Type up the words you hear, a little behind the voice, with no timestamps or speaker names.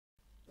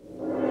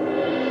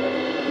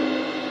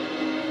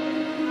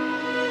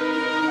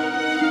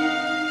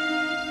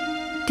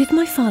Did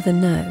my father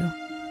know,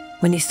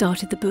 when he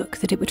started the book,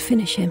 that it would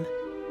finish him?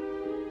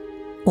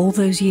 All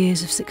those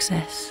years of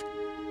success,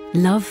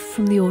 love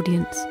from the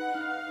audience.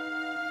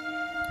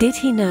 Did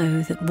he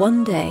know that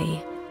one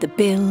day the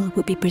bill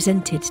would be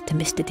presented to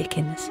Mr.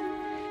 Dickens?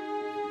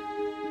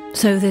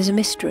 So there's a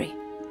mystery.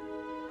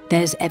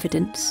 There's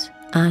evidence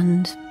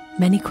and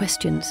many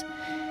questions.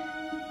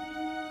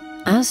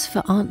 As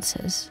for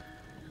answers...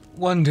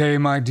 One day,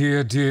 my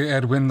dear, dear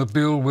Edwin, the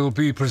bill will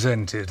be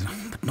presented.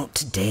 But not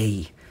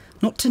today.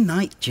 Not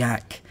tonight,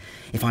 Jack.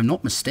 If I'm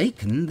not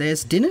mistaken,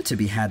 there's dinner to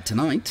be had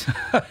tonight.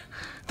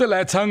 The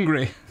lad's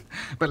hungry.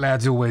 But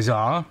lads always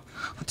are.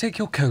 Take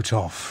your coat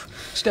off.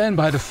 Stand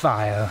by the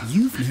fire.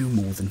 You've no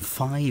more than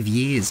 5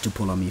 years to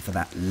pull on me for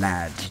that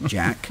lad,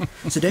 Jack.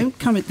 So don't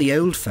come at the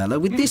old fella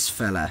with this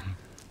fella.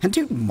 And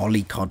don't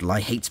mollycoddle.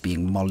 I hate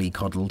being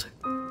mollycoddled.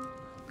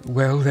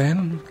 Well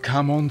then,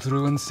 come on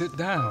through and sit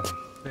down.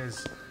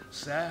 There's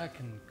sack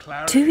and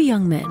claret. 2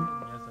 young men,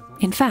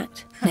 in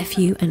fact,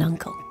 nephew and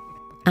uncle,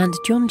 and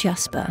John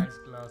Jasper,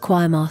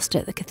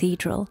 choirmaster at the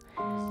cathedral,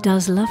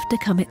 does love to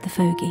come at the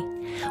fogey,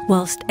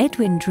 whilst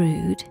Edwin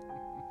Drood,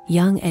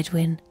 young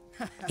Edwin,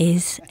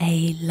 is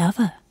a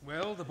lover.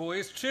 Well, the boy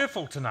is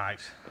cheerful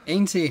tonight.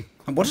 Ain't he?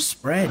 And what a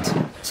spread.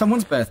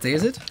 Someone's birthday,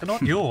 is it?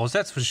 Not yours,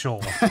 that's for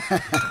sure.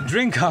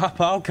 Drink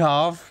up, I'll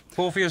carve.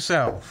 Pour for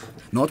yourself.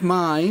 Not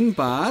mine,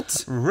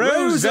 but...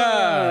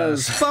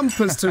 Rosa's!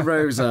 Bumpers to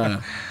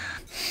Rosa!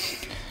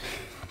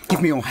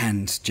 Give me your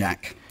hand,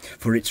 Jack,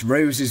 for it's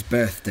Rose's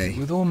birthday.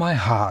 With all my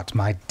heart,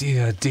 my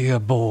dear, dear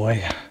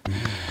boy.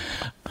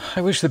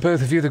 I wish the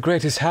both of you the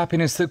greatest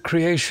happiness that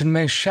creation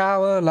may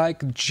shower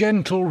like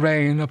gentle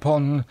rain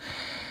upon...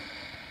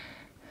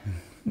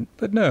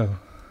 But no,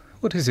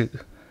 what is it?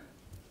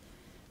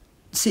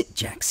 Sit,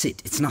 Jack,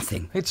 sit. It's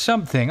nothing. It's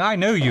something. I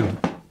know you,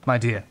 my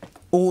dear.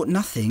 Or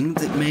nothing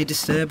that may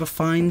disturb a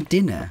fine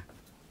dinner.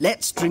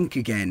 Let's drink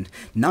again.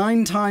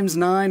 9 times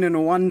 9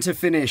 and 1 to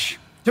finish.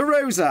 To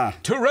Rosa!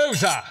 To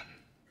Rosa!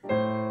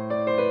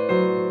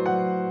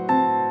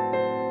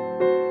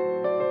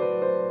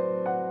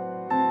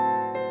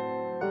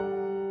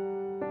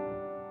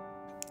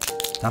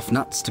 Tough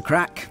nuts to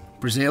crack,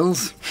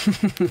 Brazils.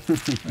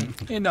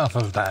 Enough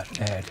of that,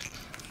 Ned.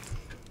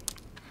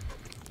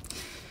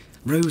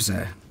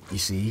 Rosa, you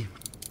see,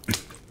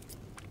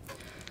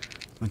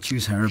 I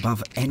choose her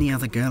above any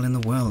other girl in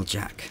the world,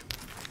 Jack.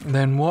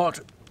 Then what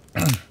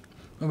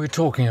are we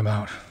talking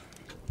about?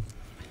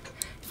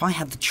 If I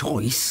had the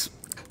choice,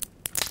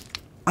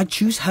 I'd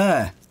choose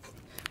her.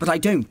 But I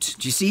don't,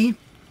 do you see?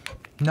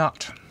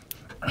 Nut.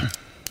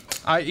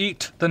 I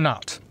eat the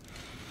nut.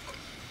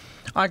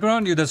 I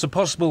grant you there's a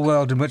possible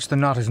world in which the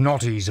nut is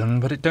not eaten,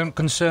 but it don't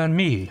concern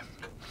me.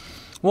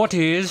 What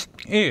is,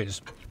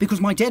 is. Because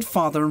my dead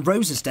father and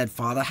Rosa's dead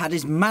father had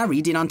us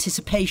married in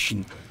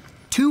anticipation.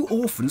 2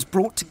 orphans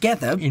brought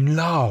together... In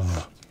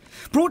love.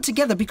 Brought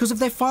together because of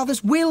their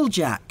father's will,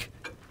 Jack.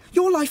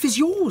 Your life is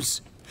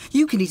yours.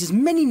 You can eat as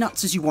many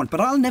nuts as you want,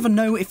 but I'll never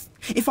know if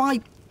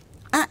I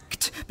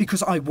act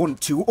because I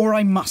want to or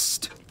I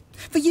must.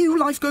 For you,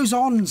 life goes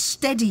on,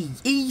 steady,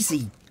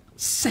 easy,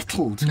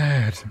 settled.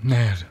 Ned.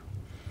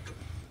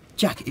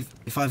 Jack,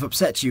 if I've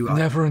upset you...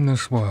 Never in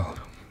this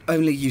world.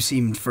 Only you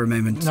seemed for a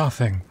moment...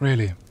 Nothing,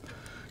 really.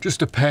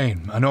 Just a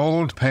pain, an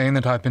old pain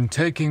that I've been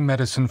taking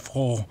medicine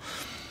for.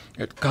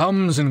 It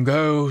comes and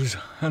goes,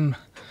 and...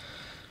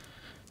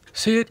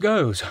 See, it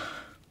goes.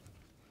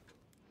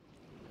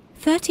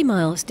 30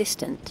 miles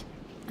distant,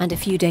 and a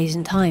few days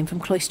in time from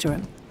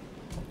Cloisterham,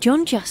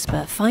 John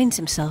Jasper finds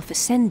himself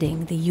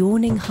ascending the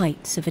yawning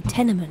heights of a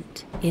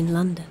tenement in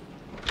London.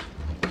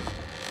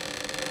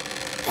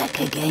 Back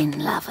again,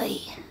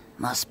 lovey.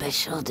 My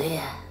special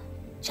dear.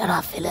 Shall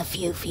I fill a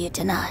few for you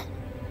tonight?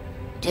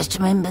 Just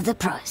remember the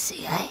price,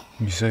 eh?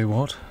 You say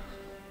what?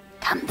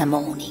 Come the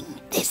morning,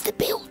 there's the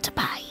bill to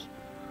pay.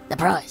 The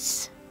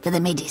price for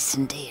the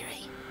medicine,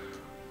 dearie.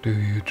 Do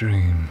you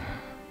dream?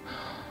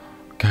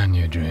 Can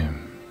you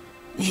dream?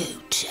 You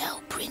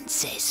tell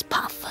Princess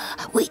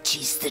Puffer which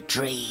is the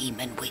dream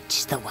and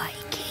which the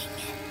waking.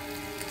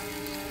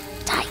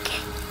 Take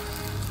it.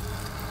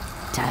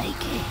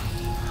 Take it.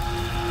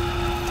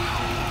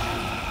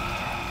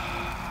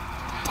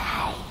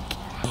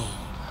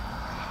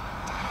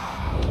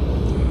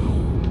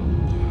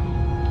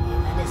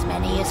 As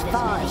many as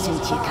 5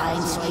 since you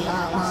came,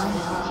 sweetheart mine.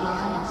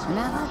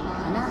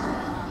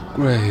 Another.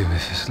 Grave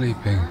is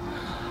sleeping.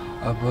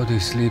 Our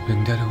body's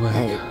sleeping, dead awake.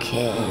 Who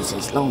cares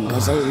as long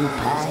as who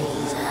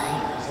pays, eh?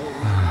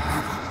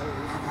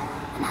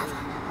 Another.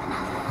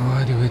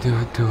 Why do we do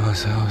it to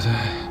ourselves,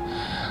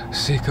 eh?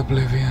 Seek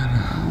oblivion.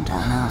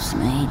 Don't ask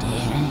me,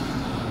 dearie.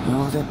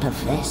 You're the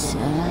professor,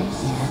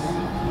 ain't you?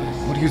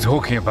 What are you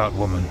talking about,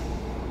 woman?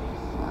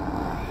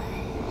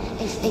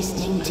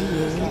 Listening to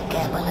you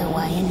gabble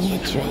away in your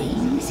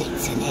dreams,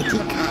 it's an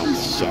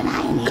education,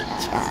 ain't it,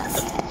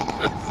 just?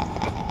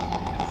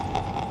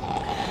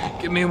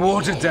 Give me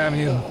water, damn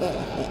you.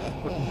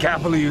 What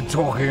gabble are you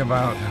talking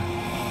about?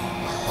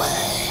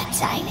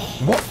 Words, ain't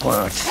it? What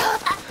words?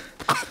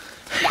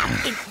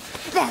 Nothing.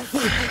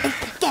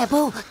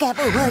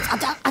 Gabble words.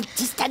 I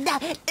just don't know.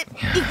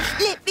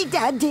 Let me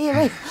down,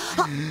 dearie.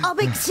 I'll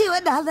mix you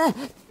another.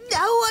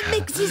 No one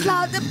mixes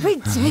like the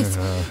princess.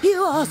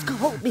 You ask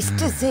old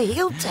Mr. C,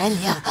 he'll tell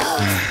you.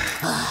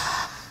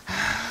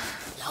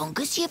 Long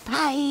as you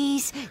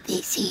pays,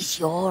 this is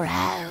your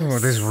house. Oh,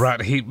 this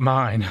rat heap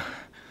mine.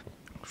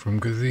 From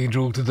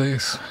cathedral to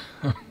this.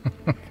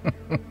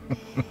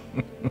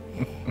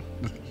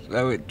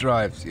 So it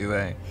drives you,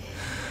 eh?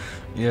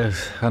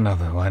 Yes,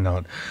 another, why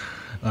not?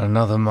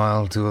 Another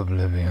mile to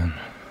oblivion.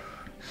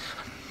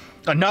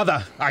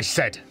 Another, I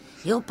said!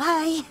 You'll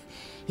pay?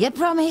 You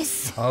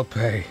promise? I'll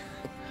pay.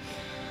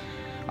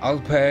 I'll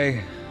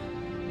pay.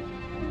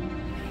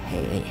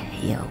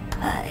 You'll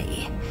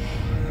pay.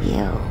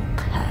 You'll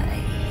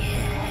pay.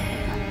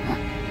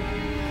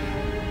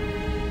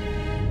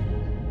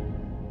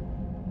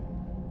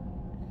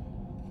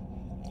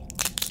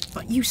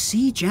 But you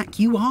see, Jack,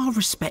 you are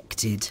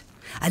respected.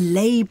 A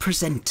lay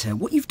presenter.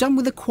 What you've done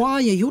with the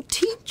choir, you're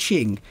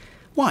teaching.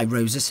 Why,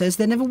 Rosa says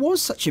there never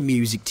was such a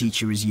music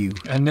teacher as you.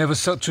 And never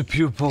such a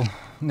pupil,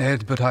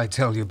 Ned, but I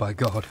tell you, by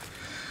God,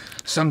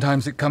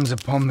 sometimes it comes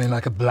upon me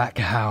like a black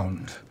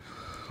hound.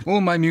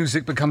 All my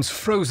music becomes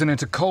frozen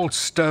into cold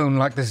stone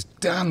like this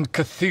damned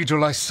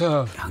cathedral I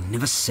serve. Oh,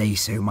 never say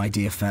so, my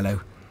dear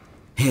fellow.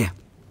 Here,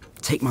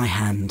 take my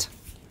hand.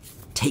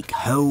 Take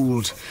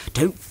hold.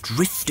 Don't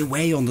drift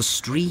away on the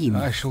stream.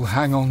 I shall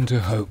hang on to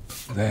hope,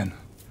 then.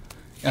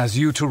 As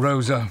you to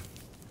Rosa.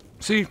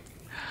 See,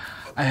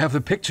 I have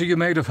the picture you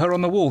made of her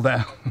on the wall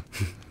there.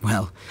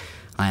 Well,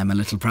 I am a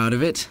little proud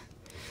of it.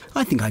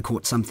 I think I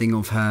caught something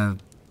of her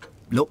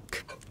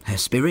look, her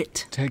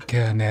spirit. Take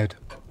care, Ned,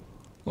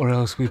 or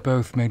else we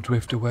both may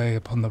drift away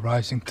upon the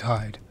rising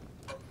tide.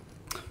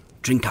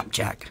 Drink up,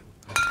 Jack.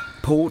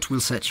 Port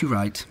will set you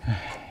right.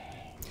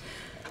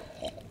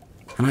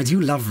 And I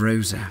do love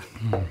Rosa.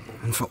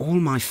 And for all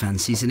my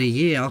fancies, in a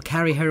year I'll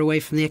carry her away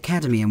from the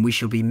academy and we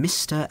shall be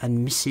Mr.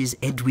 and Mrs.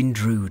 Edwin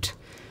Drood.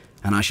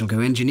 And I shall go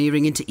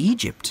engineering into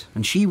Egypt,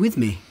 and she with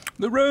me.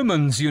 The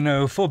Romans, you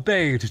know,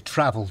 forbade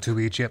travel to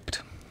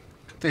Egypt.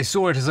 They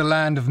saw it as a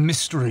land of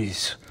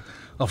mysteries,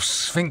 of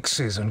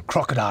sphinxes and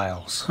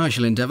crocodiles. I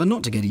shall endeavour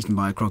not to get eaten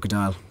by a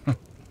crocodile.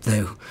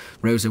 Though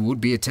Rosa would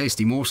be a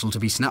tasty morsel to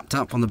be snapped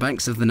up on the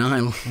banks of the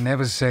Nile.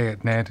 Never say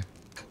it, Ned.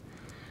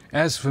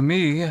 As for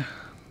me,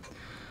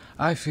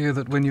 I fear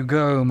that when you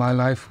go, my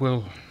life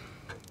will...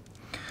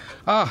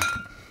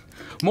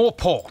 more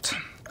port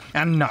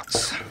and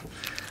nuts.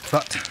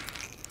 But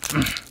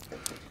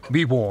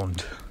be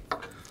warned.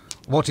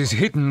 What is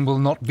hidden will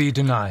not be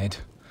denied.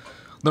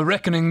 The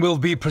reckoning will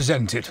be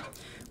presented.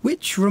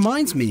 Which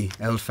reminds me,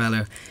 old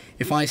fellow,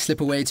 if I slip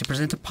away to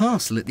present a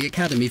parcel at the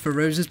academy for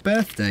Rosa's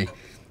birthday.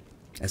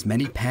 As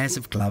many pairs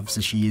of gloves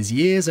as she is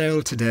years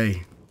old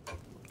today.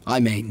 I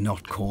may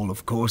not call,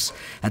 of course,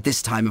 at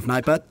this time of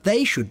night, but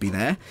they should be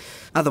there.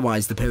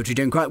 Otherwise the poetry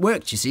don't quite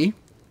work, you see.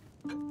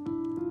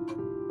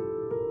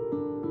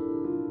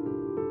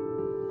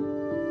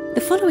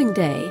 The following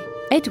day,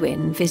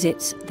 Edwin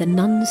visits the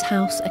Nuns'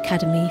 House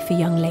Academy for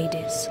Young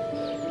Ladies,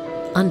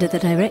 under the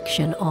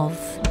direction of...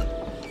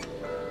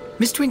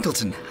 Miss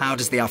Twinkleton, how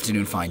does the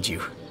afternoon find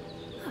you?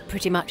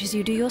 Pretty much as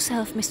you do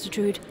yourself, Mr.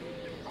 Drood.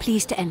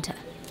 Pleased to enter.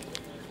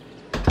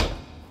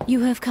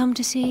 You have come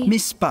to see...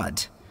 Miss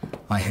Budd.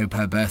 I hope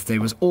her birthday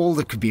was all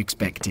that could be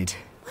expected.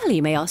 Well,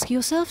 you may ask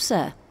yourself,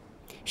 sir.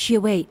 She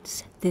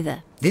awaits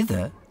thither.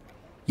 Thither?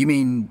 You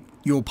mean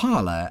your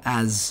parlour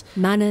as...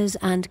 Manners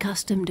and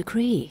custom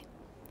decree.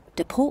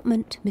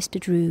 Deportment, Mr.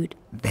 Drood.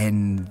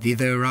 Then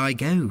thither I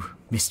go,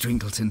 Miss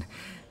Twinkleton.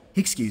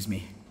 Excuse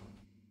me.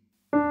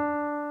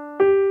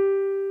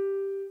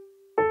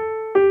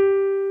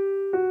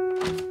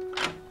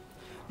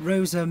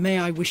 Rosa, may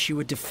I wish you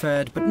were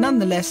deferred, but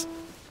nonetheless...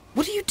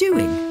 What are you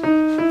doing?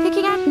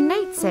 Picking out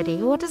notes, Eddie.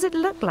 What does it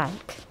look like?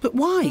 But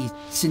why,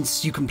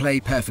 since you can play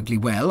perfectly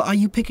well, are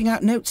you picking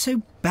out notes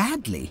so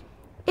badly?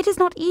 It is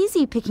not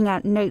easy picking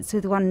out notes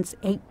with one's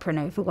apron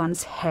over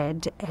one's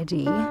head,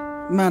 Eddie.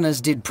 Manners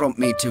did prompt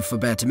me to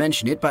forbear to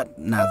mention it, but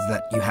now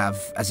that you have,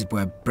 as it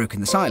were, broken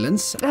the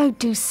silence... Oh,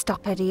 do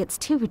stop, Eddie. It's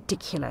too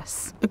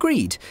ridiculous.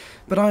 Agreed,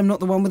 but I'm not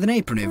the one with an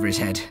apron over his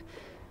head.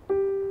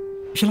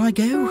 Shall I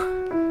go?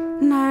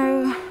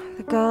 No,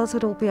 the girls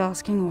would all be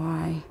asking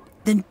why.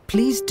 Then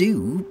please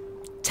do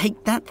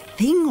take that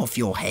thing off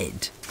your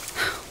head.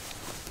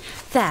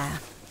 There.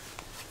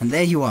 And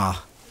there you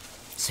are,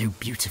 so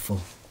beautiful.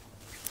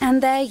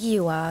 And there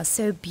you are,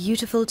 so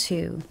beautiful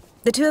too.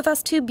 The two of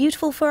us too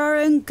beautiful for our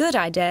own good,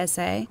 I dare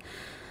say.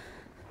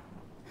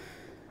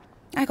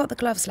 I got the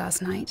gloves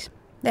last night.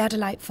 They are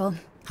delightful.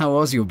 How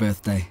was your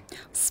birthday?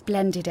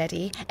 Splendid,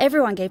 Eddie.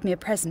 Everyone gave me a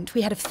present.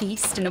 We had a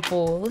feast and a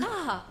ball.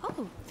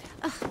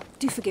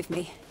 Do forgive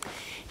me.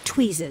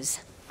 Tweezers.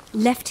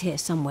 Left here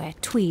somewhere.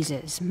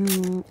 Tweezers.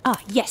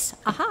 Yes.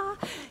 Aha.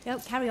 No,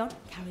 carry on.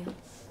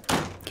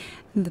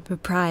 The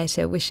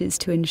proprietor wishes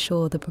to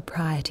ensure the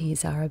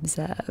proprieties are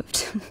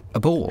observed. A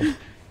ball?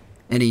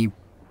 Any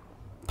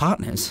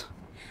partners?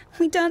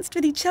 We danced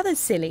with each other,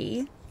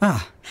 silly.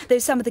 Ah. Though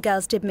some of the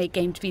girls did make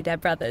game to be their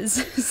brothers.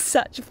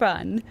 Such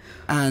fun.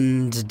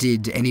 And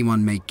did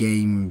anyone make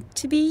game...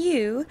 To be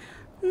you?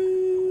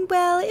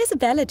 Well,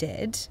 Isabella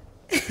did.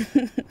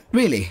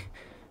 Really?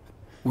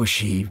 Was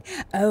she...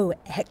 Oh,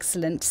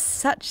 excellent.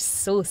 Such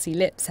saucy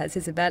lips has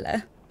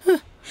Isabella.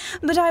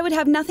 But I would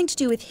have nothing to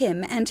do with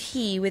him, and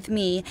he with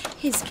me.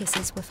 His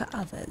kisses were for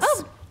others.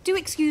 Oh, do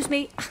excuse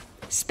me.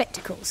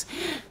 Spectacles.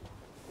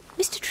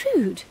 Mr.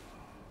 Drood,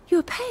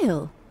 you're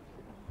pale.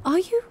 Are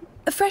you?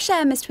 Fresh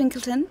air, Miss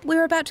Twinkleton.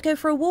 We're about to go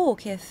for a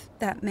walk, if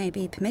that may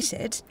be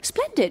permitted.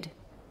 Splendid.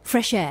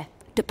 Fresh air.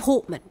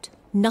 Deportment.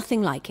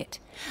 Nothing like it.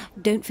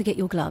 Don't forget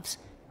your gloves.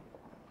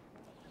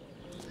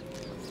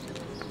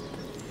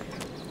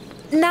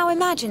 Now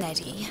imagine,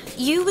 Eddie,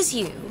 you was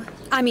you.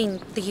 I mean,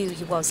 the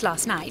you was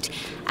last night.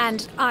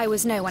 And I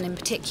was no one in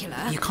particular.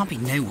 You can't be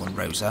no one,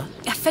 Rosa.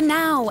 For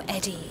now,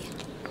 Eddie.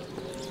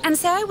 And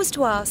say I was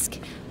to ask,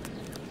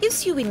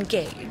 is you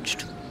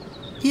engaged?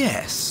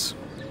 Yes.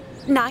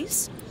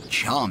 Nice?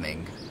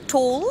 Charming.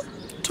 Tall?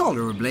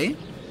 Tolerably.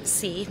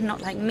 See,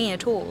 not like me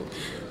at all.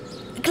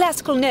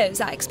 Classical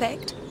nose, I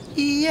expect.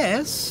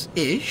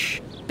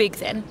 Yes-ish. Big,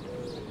 then.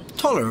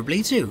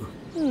 Tolerably, too.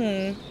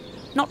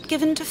 Not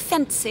given to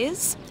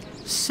fences.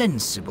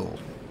 Sensible.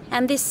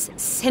 And this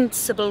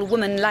sensible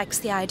woman likes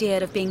the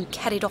idea of being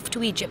carried off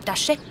to Egypt, does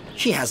she?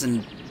 She has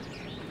an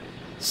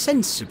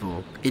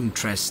sensible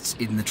interest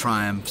in the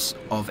triumphs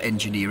of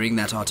engineering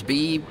that are to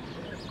be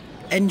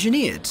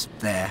engineered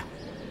there.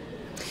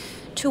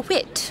 To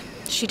wit,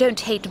 she don't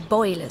hate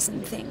boilers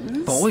and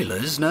things.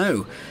 Boilers?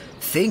 No.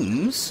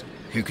 Things?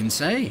 Who can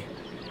say?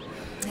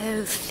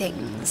 Oh,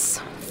 things.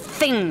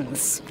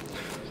 Things.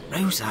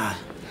 Rosa,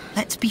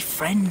 let's be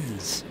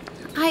friends.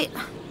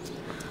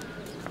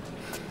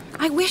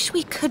 I wish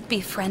we could be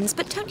friends,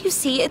 but don't you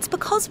see, it's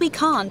because we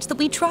can't that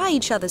we try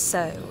each other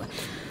so.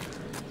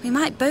 We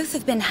might both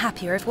have been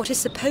happier if what is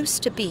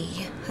supposed to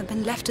be had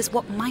been left as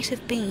what might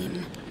have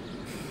been.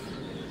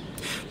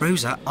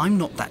 Rosa, I'm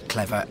not that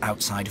clever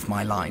outside of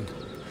my line.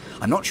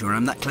 I'm not sure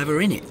I'm that clever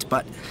in it,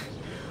 but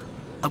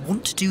I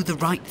want to do the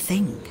right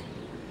thing.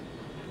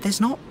 There's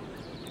not,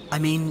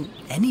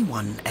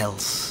 anyone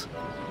else.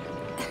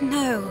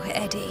 No,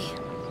 Eddie.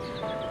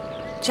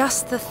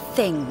 Just the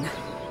thing.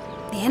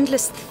 The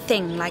endless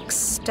thing, like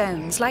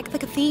stones, like the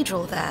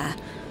cathedral there.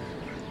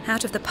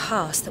 Out of the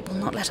past that will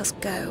not let us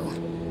go.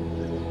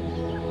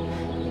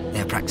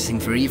 They're practicing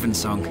for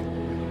evensong.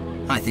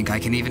 I think I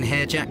can even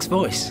hear Jack's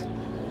voice.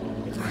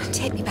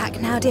 Take me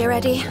back now, dear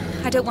Eddie.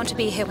 I don't want to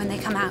be here when they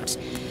come out.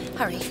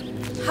 Hurry.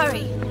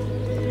 Hurry.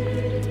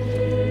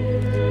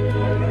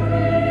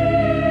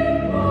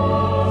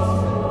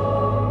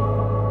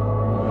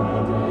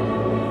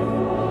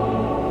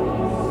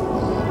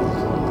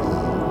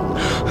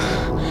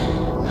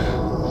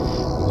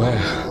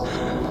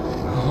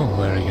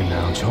 Where are you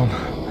now, John?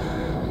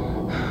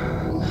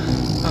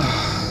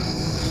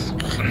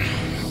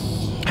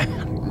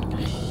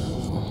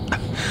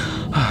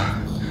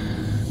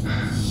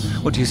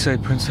 What do you say,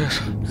 Princess?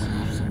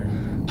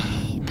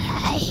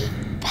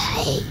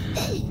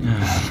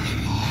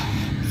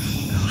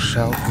 Thou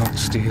shalt not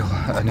steal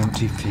an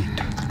empty feet,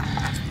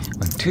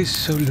 and 'tis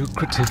so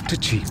lucrative to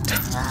cheat.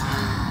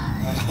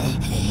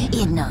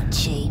 You're not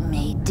cheating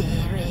me,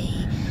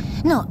 dearie.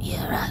 Not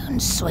your own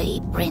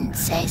sweet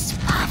Princess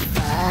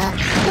Puffer.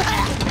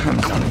 I'm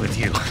done with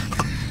you.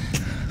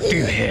 Do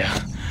you hear?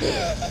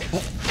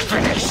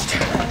 Finished.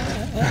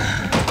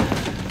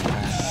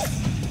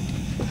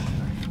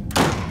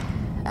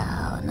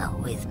 Oh, not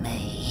with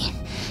me.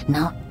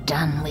 Not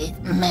done with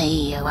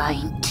me, you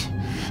ain't.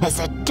 There's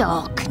a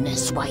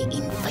darkness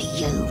waiting for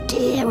you,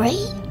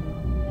 dearie.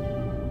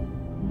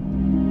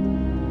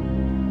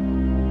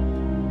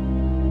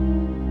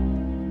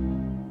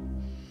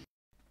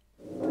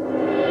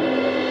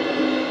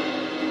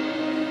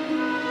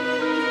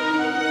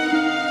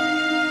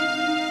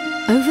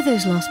 Over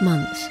those last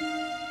months,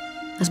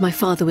 as my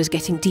father was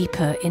getting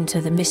deeper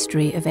into the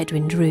mystery of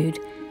Edwin Drood,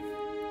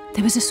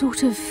 there was a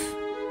sort of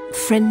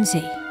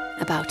frenzy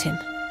about him,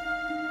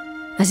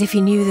 as if he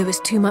knew there was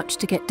too much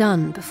to get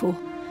done before,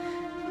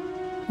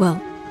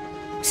 well,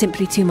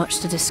 simply too much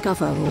to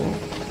discover or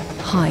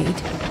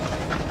hide.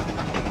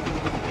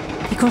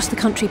 He crossed the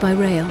country by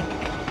rail,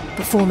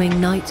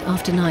 performing night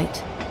after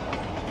night,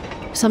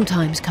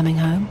 sometimes coming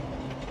home,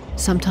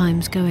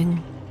 sometimes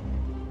going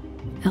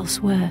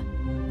elsewhere.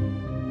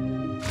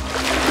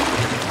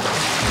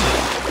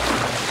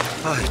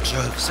 By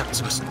Jove,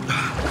 Septimus,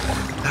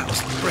 that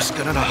was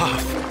brisket and a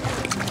half.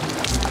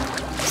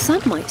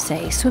 Some might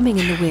say swimming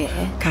in the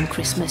Weir come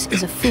Christmas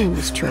is a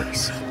fool's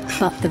choice,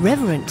 but the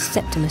Reverend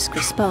Septimus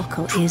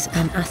Crisparkle is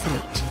an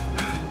athlete.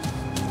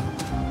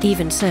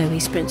 Even so, he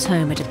sprints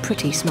home at a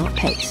pretty smart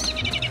pace.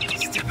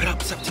 Step it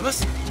up,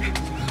 Septimus.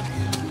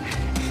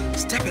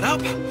 Step it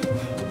up.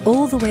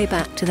 All the way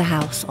back to the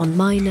house on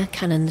Minor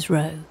Cannon's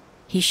Row,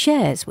 he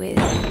shares with...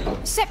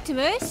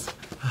 Septimus,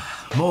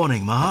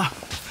 Morning, Ma.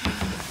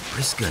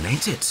 Brisket,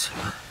 ain't it?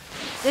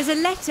 there's a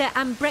letter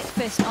and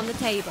breakfast on the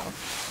table.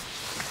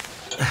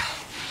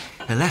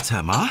 A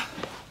letter, Ma?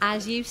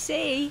 As you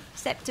see,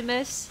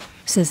 Septimus,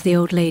 says the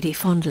old lady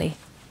fondly,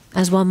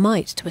 as one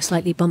might to a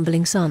slightly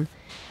bumbling son,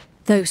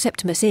 though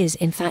Septimus is,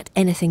 in fact,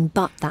 anything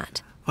but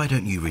that. Why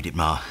don't you read it,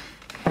 Ma?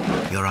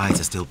 Your eyes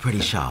are still pretty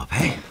sharp,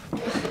 eh?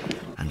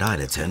 And I'd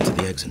attend to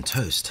the eggs and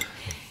toast.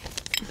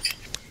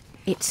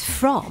 It's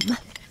from,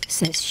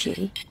 says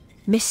she,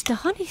 Mr.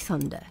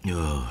 Honeythunder.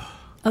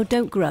 Oh,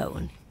 don't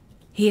groan.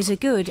 He is a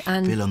good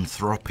and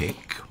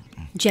philanthropic.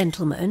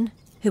 gentleman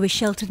who has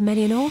sheltered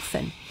many an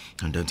orphan.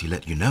 And don't he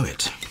let you know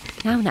it?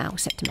 Now,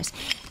 Septimus.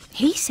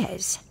 He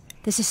says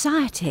the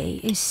Society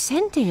is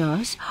sending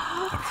us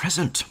A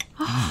present.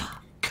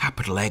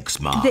 Capital X,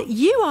 Ma. that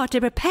you are to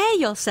prepare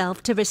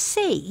yourself to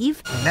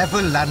receive.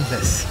 Neville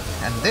Landless.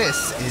 And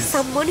this is...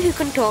 Someone who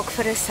can talk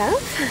for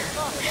herself?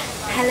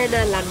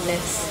 Helena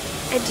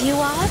Landless. And you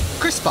are?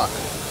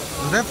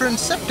 Crisparkle, Reverend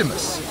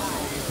Septimus.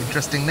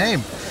 Interesting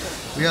name.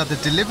 We are the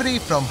delivery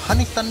from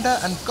Honey Thunder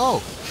and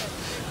Co.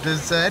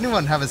 Does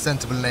anyone have a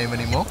sensible name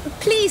anymore?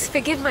 Please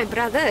forgive my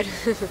brother.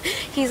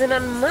 He's an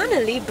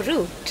unmannerly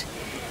brute.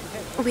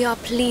 We are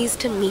pleased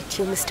to meet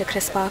you, Mr.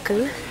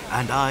 Crisparkle.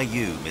 And are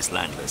you, Miss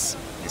Landless?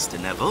 Mr.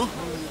 Neville?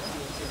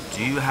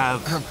 Do you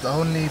have...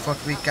 Only what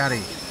we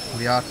carry.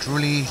 We are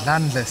truly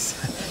landless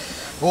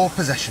or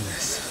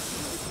possessionless.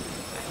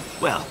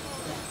 Well,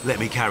 let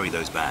me carry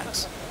those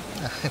bags.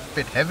 A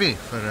bit heavy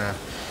for a...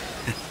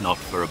 Not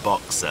for a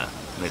boxer,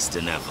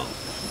 Mr. Neville.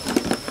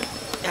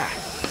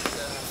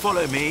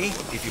 Follow me,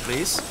 if you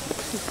please.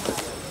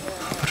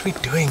 What are we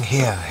doing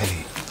here,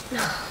 Ellie?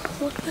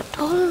 What we're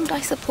told,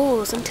 I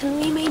suppose, until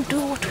we may do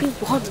what we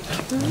want.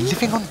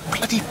 Living on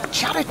bloody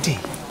charity.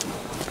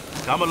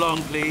 Come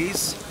along,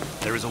 please.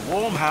 There is a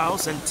warm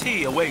house and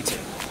tea awaiting.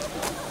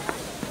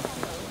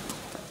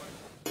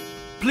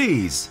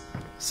 Please,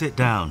 sit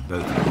down,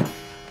 both of you.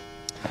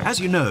 As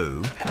you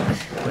know...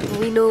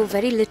 We know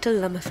very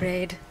little, I'm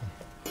afraid.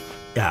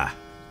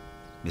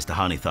 Mr.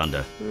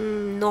 Honeythunder.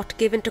 Not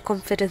given to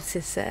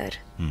confidences, sir.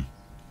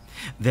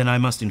 Then I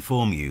must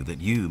inform you that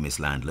you, Miss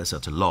Landless, are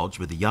to lodge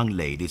with the young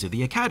ladies of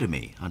the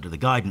Academy under the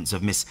guidance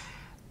of Miss...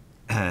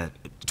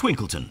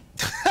 Twinkleton.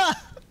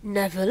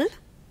 Neville?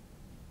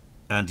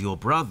 And your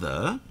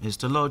brother is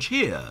to lodge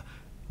here,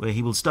 where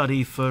he will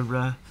study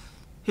for,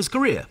 his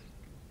career.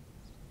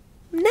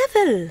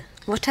 Neville,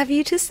 what have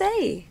you to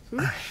say?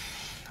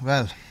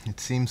 Well, it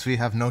seems we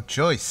have no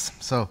choice.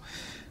 So,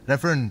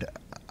 Reverend,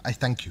 I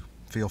thank you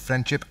for your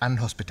friendship and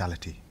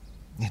hospitality.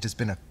 It has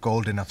been a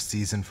cold enough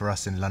season for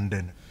us in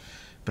London,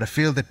 but I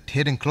feel that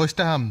here in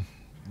Cloisterham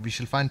we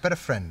shall find better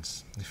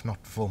friends, if not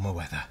warmer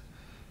weather.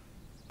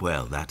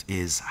 Well, that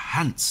is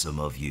handsome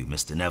of you,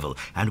 Mr. Neville,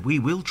 and we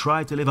will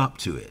try to live up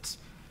to it.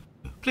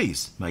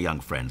 Please, my young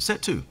friend,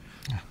 set to.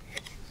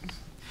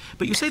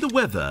 But you say the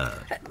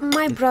weather...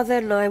 My brother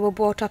and I were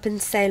brought up in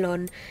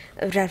Ceylon,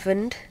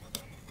 Reverend,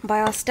 by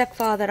our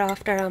stepfather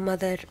after our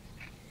mother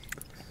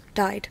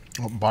died.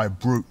 By a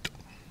brute.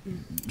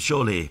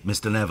 Surely,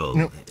 Mr. Neville...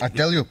 No, I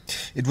tell you,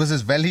 it was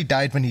as well he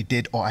died when he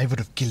did, or I would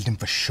have killed him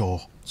for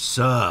sure.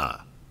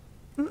 Sir!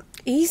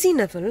 Easy,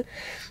 Neville.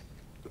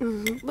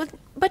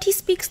 But he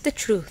speaks the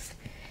truth.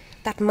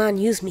 That man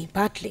used me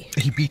badly.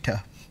 He beat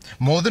her.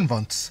 More than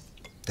once.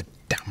 The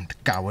damned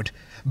coward.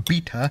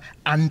 Beat her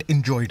and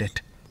enjoyed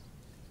it.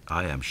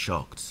 I am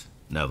shocked,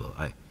 Neville.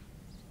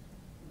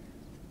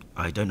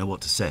 I don't know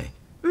what to say.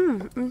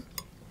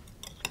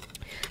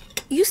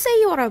 You say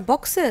you're a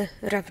boxer,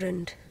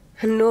 Reverend.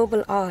 A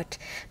noble art.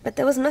 But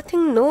there was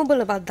nothing noble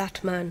about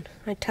that man,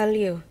 I tell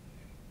you.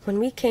 When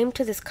we came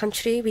to this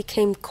country, we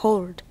came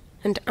cold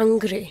and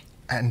angry.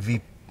 And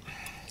we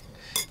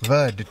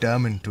were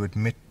determined to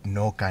admit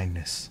no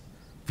kindness.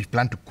 We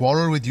planned to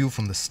quarrel with you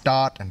from the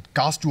start and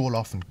cast you all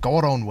off and go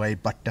our own way,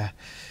 but,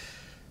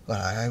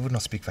 well, I would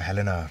not speak for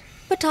Helena.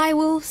 But I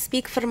will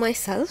speak for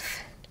myself.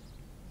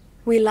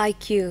 We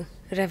like you,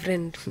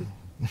 Reverend.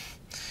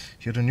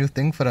 You're a new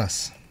thing for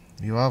us.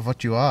 You are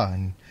what you are,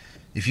 and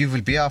if you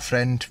will be our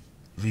friend,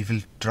 we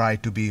will try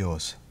to be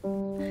yours.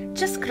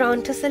 Just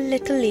grant us a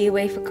little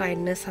leeway, for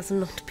kindness has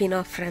not been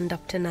our friend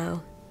up to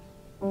now.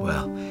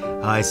 Well,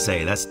 I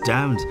say, that's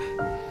damned,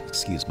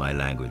 excuse my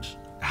language,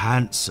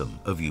 handsome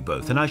of you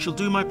both, and I shall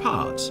do my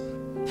part.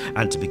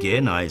 And to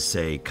begin, I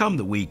say, come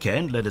the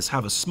weekend, let us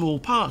have a small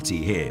party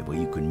here where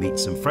you can meet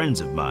some friends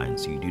of mine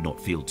so you do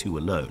not feel too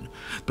alone.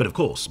 But of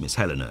course, Miss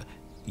Helena,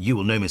 you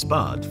will know Miss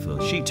Bard,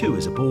 for she too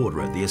is a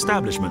boarder at the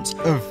establishment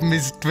of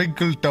Miss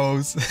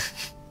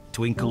Twinkletoes.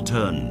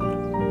 Twinkleton.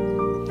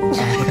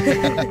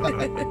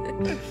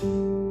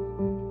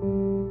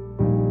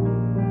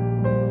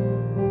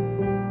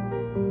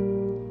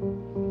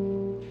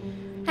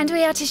 And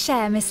we are to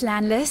share, Miss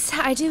Landless.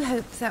 I do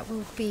hope that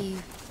will be...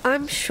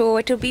 I'm sure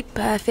it'll be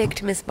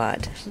perfect, Miss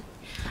Bud.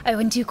 Oh,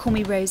 and do call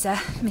me Rosa.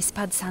 Miss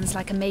Bud sounds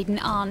like a maiden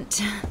aunt.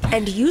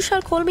 And you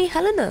shall call me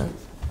Helena.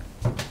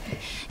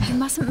 You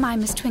mustn't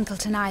mind Miss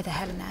Twinkleton either,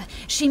 Helena.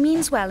 She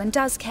means well and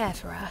does care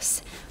for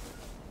us.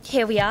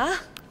 Here we are,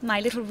 my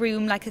little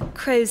room like a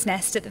crow's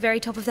nest at the very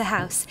top of the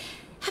house.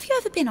 Have you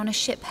ever been on a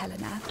ship,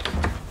 Helena?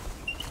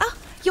 Oh,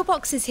 your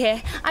box is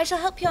here. I shall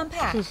help you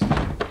unpack.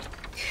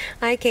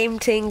 I came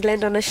to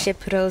England on a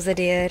ship, Rosa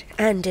dear,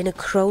 and in a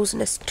crow's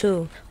nest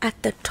too,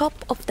 at the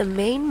top of the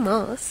main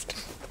mast.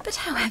 But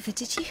however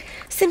did you...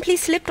 Simply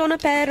slipped on a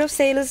pair of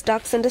sailor's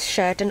ducks and a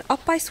shirt, and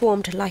up I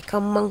swarmed like a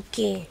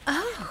monkey.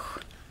 Oh.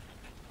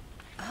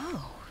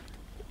 Oh.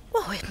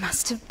 Oh, it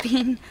must have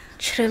been...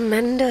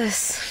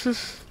 Tremendous.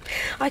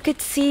 I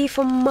could see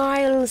for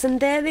miles, and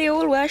there they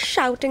all were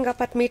shouting up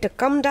at me to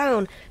come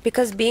down,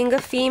 because being a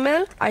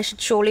female, I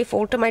should surely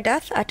fall to my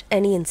death at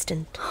any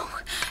instant.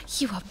 Oh,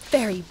 you are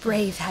very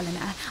brave,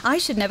 Helena. I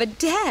should never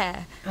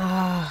dare.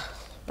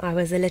 I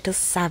was a little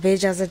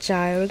savage as a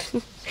child.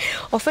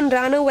 Often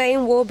ran away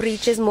and wore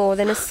breeches more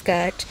than a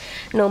skirt,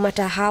 no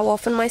matter how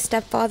often my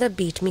stepfather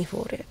beat me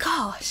for it.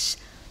 Gosh,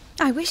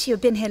 I wish you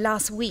had been here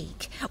last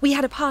week. We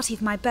had a party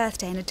for my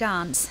birthday and a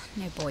dance.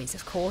 No boys,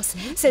 of course.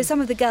 So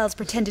some of the girls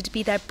pretended to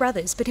be their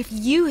brothers, but if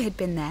you had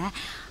been there,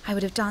 I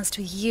would have danced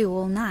with you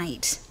all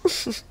night.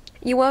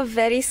 You are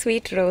very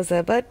sweet,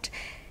 Rosa, but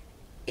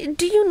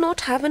do you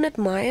not have an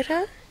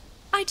admirer?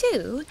 I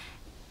do.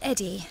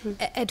 Eddie,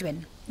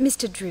 Edwin,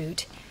 Mr.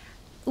 Drood.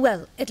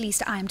 Well, at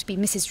least I am to be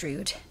Mrs.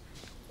 Drood.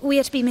 We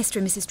are to be Mr.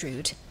 and Mrs.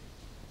 Drood.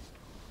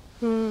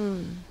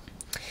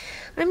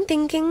 I'm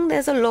thinking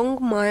there's a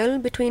long mile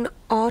between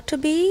are to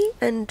be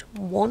and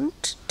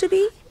want to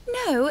be.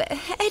 No,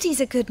 Eddie's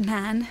a good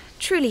man.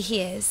 Truly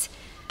he is.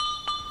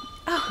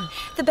 Oh,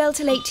 the bell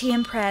to late tea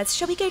and prayers.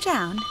 Shall we go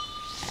down?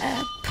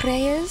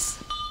 Prayers?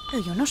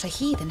 Oh, you're not a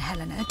heathen,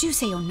 Helena. Do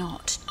say you're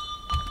not.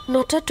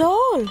 Not at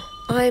all.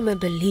 I'm a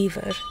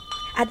believer.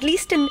 At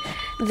least in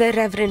the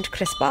Reverend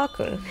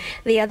Crisparkle.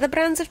 The other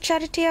brands of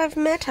charity I've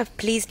met have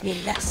pleased me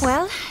less.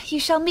 Well, you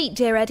shall meet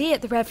dear Eddie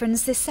at the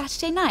Reverend's this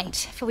Saturday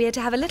night, for we are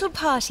to have a little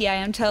party, I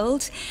am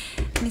told.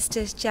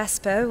 Mr.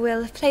 Jasper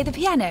will play the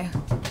piano.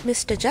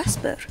 Mr.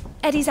 Jasper?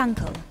 Eddie's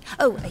uncle.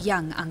 Oh, a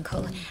young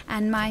uncle.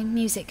 And my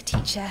music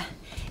teacher.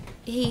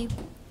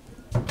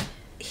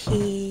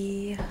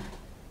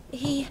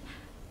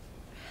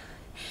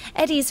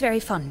 Eddie's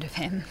very fond of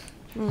him.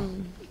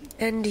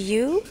 And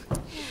you?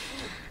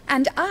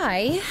 And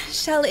I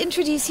shall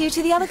introduce you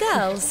to the other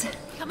girls.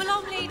 Come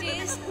along,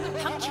 ladies.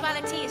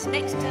 Punctuality is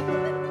next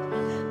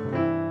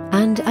to...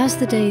 And as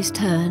the days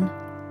turn,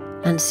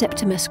 and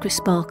Septimus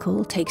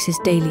Crisparkle takes his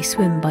daily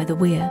swim by the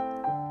weir,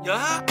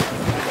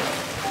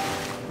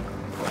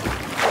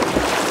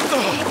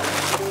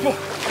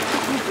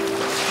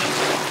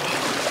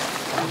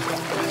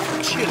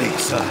 Chilly,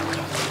 sir.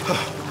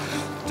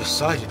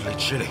 Decidedly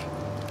chilly.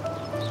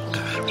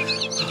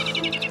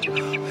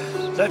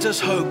 Let us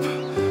hope.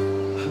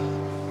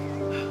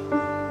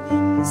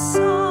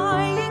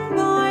 Sighing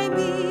by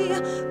me,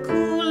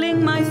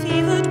 cooling my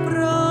fevered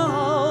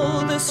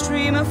brow, the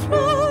streamer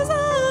flows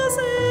as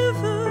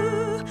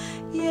ever.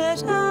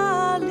 Yet,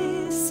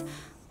 Alice,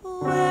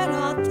 where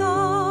art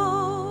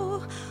thou?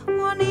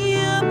 1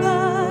 year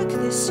back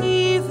this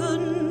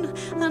even,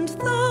 and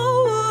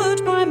thou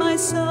wert by my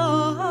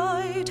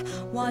side.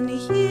 1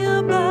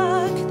 year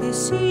back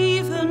this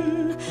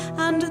even,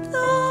 and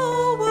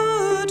thou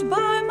wert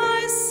by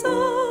my side.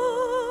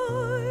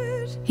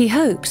 he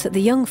hopes that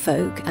the young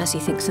folk, as he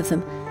thinks of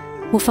them,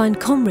 will find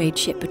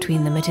comradeship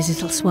between them at his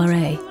little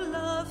soiree.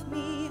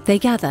 They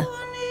gather.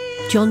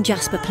 John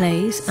Jasper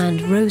plays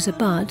and Rosa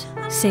Budd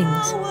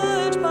sings.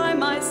 By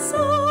my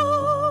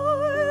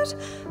side,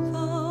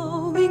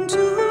 vowing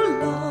to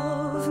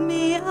love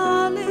me,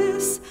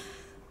 Alice.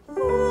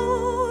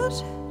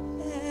 What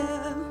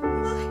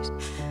am I?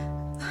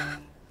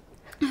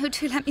 Oh,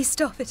 do let me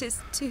stop. It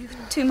is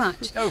too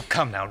much. Oh,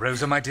 come now,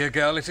 Rosa, my dear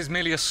girl. It is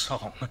merely a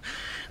song.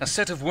 A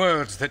set of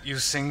words that you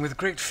sing with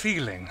great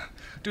feeling.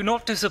 Do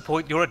not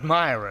disappoint your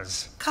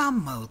admirers.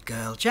 Come, old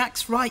girl.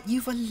 Jack's right.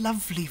 You've a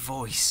lovely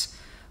voice.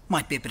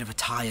 Might be a bit of a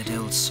tired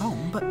old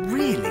song, but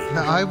really...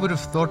 Now, I would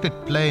have thought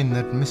it plain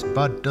that Miss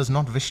Budd does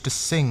not wish to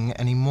sing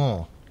any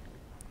more.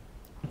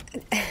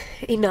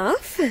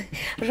 Enough?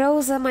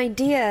 Rosa, my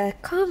dear,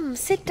 come,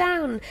 sit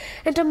down,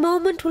 and a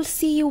moment will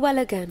see you well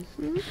again.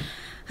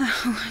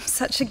 Oh, I'm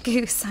such a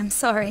goose. I'm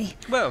sorry.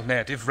 Well,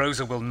 Ned, if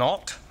Rosa will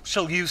not,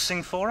 shall you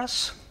sing for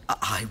us?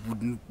 I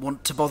wouldn't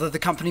want to bother the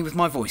company with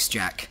my voice,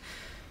 Jack.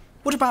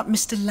 What about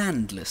Mr.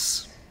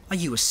 Landless? Are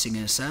you a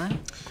singer, sir?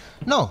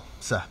 No,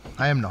 sir,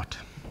 I am not.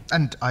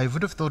 And I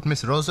would have thought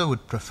Miss Rosa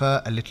would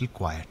prefer a little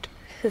quiet.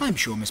 I'm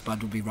sure Miss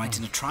Budd will be right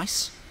in a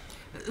trice.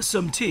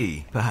 Some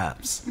tea,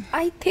 perhaps?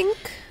 I think,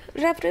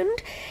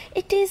 Reverend,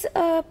 it is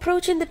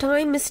approaching the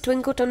time Miss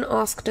Twinkleton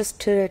asked us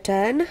to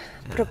return.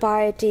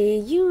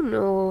 Propriety, you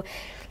know,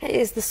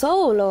 is the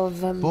soul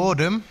of...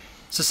 Boredom?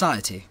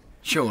 Society,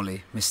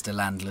 surely, Mr.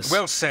 Landless.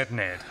 Well said,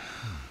 Ned.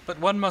 But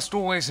one must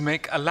always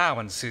make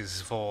allowances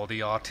for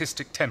the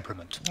artistic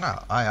temperament.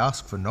 I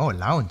ask for no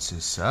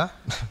allowances, sir.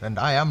 And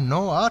I am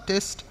no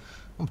artist.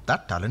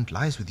 That talent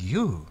lies with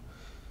you.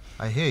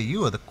 I hear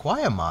you are the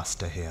choir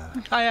master here.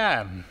 I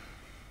am,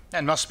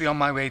 and must be on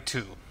my way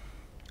too.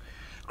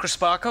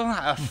 Crisparkle,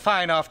 a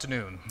fine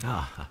afternoon.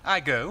 I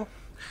go.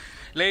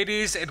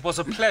 Ladies, it was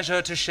a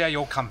pleasure to share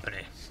your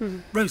company.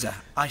 Rosa,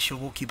 I shall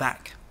walk you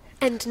back.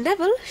 And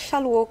Neville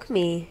shall walk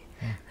me.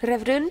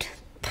 Reverend,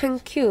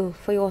 Thank you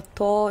for your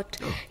thought,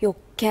 your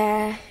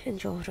care,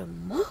 and your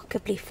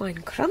remarkably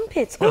fine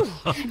crumpets. Oh,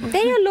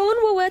 they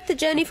alone were worth the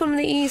journey from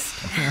the east.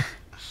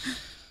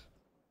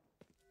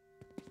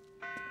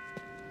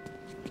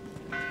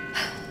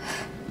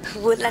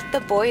 We'll let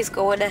the boys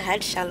go on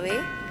ahead, shall we?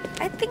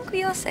 I think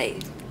we are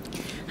safe.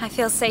 I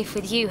feel safe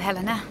with you,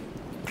 Helena.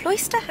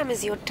 Cloisterham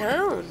is your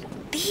town.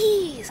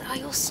 These are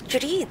your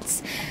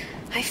streets.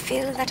 I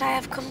feel that I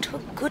have come to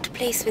a good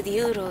place with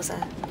you,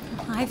 Rosa.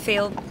 I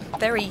feel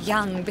very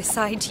young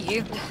beside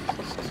you.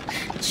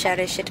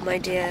 Cherish it, my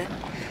dear.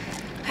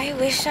 I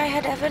wish I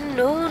had ever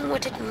known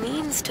what it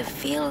means to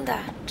feel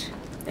that.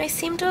 I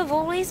seem to have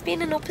always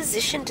been in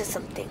opposition to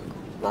something,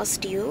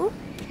 whilst you?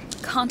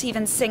 Can't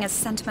even sing a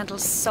sentimental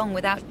song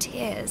without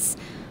tears.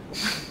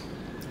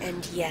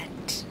 And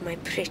yet, my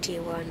pretty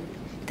one,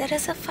 there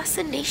is a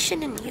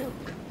fascination in you.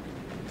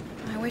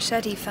 I wish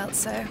Eddie felt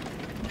so.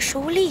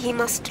 Surely he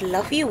must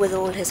love you with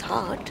all his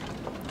heart.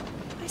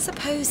 I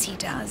suppose he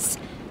does.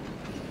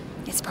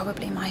 It's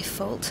probably my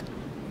fault.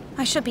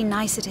 I should be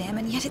nicer to him,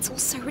 and yet it's all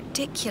so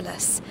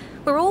ridiculous.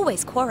 We're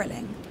always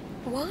quarrelling.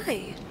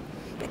 Why?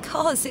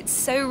 Because it's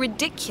so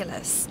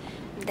ridiculous.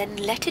 Then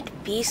let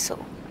it be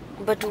so.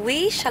 But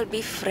we shall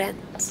be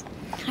friends.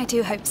 I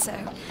do hope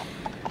so.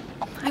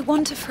 I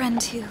want a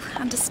friend who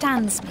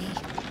understands me.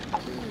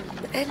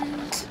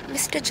 And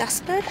Mr.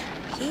 Jasper?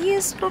 He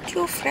is not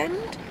your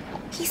friend?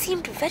 He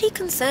seemed very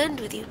concerned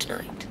with you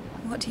tonight.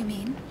 What do you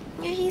mean?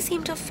 He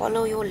seemed to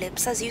follow your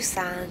lips as you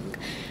sang,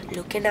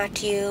 looking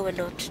at you and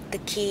not the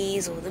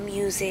keys or the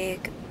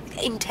music.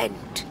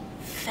 Intent.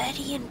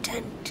 Very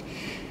intent.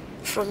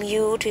 From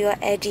you to your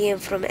Eddie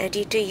and from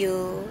Eddie to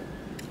you.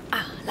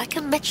 Ah, like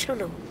a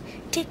metronome.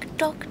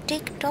 Tick-tock,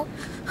 tick-tock.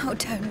 Oh,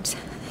 don't.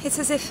 It's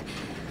as if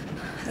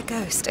a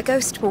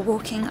ghost were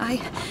walking.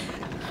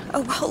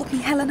 Oh, hold me,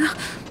 Helena.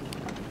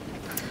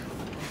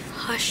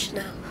 Hush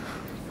now.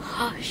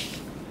 Hush.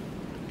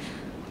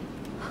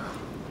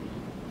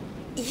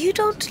 You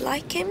don't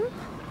like him?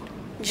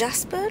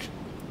 Jasper?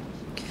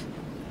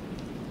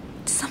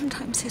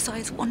 Sometimes his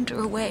eyes wander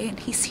away and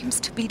he seems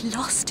to be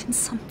lost in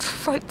some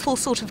frightful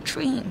sort of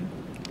dream.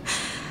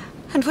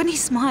 And when he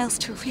smiles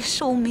to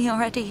reassure me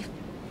or Eddie,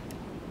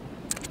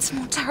 it's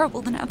more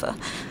terrible than ever.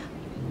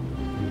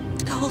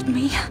 Hold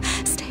me.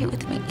 Stay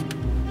with me.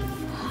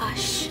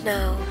 Hush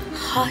now.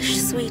 Hush,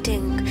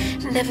 sweeting.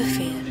 Never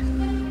fear.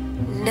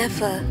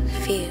 Never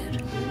fear.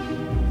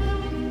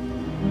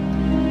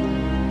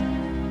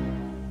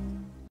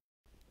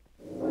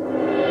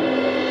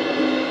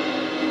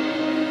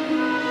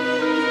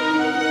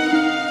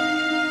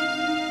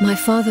 My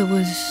father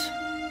was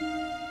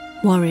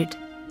worried.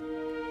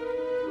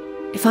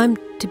 If I'm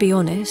to be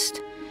honest,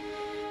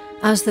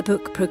 as the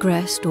book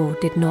progressed or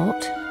did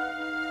not,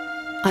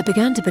 I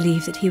began to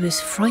believe that he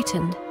was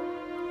frightened,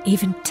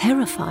 even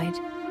terrified.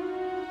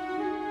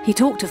 He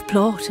talked of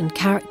plot and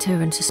character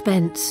and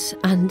suspense,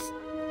 and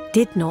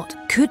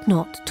could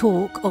not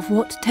talk of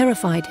what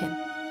terrified him.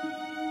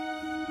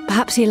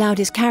 Perhaps he allowed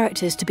his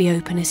characters to be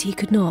open as he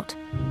could not.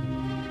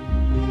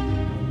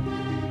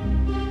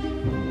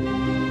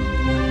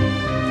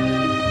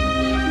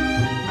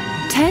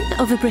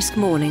 Of a brisk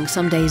morning,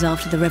 some days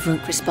after the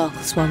Reverend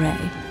Crisparkle soiree,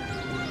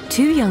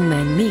 two young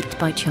men meet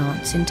by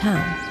chance in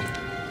town.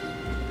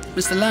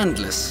 Mr.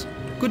 Landless,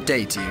 good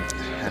day to you.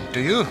 And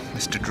to you,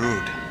 Mr.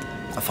 Drood.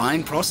 A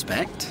fine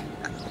prospect.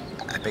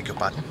 I beg your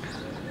pardon?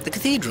 The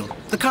cathedral,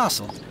 the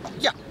castle.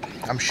 Yeah,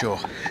 I'm sure.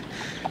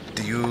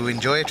 Do you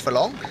enjoy it for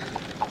long?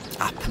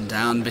 Up and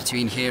down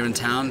between here and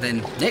town,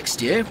 then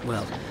next year,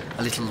 well,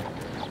 a little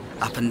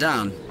up and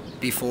down,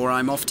 before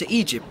I'm off to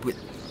Egypt with...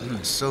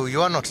 So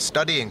you are not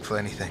studying for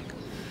anything?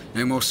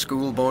 No more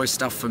schoolboy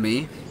stuff for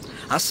me.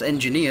 Us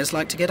engineers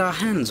like to get our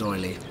hands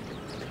oily.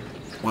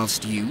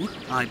 Whilst you,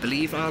 I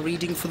believe, are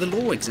reading for the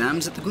law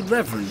exams at the Good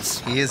Reverend's.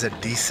 He is a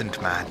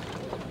decent man.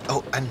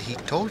 Oh, and he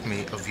told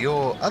me of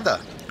your other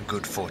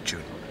good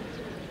fortune.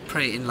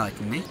 Pray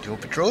enlighten me. Your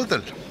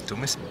betrothal to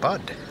Miss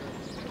Budd.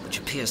 Which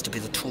appears to be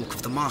the talk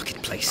of the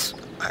marketplace.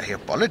 I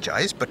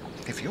apologize, but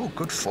if your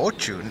good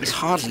fortune... It's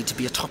hardly to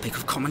be a topic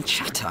of common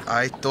chatter.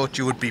 I thought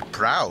you would be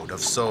proud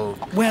of so...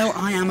 Well,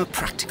 I am a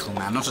practical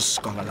man, not a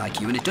scholar like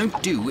you, and it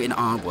don't do in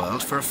our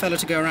world for a fellow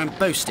to go around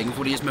boasting of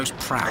what he is most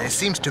proud. It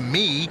seems to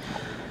me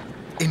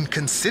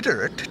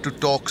inconsiderate to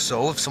talk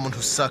so of someone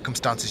whose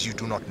circumstances you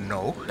do not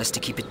know. Best to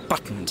keep it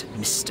buttoned,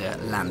 Mr.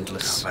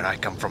 Landless. Where I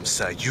come from,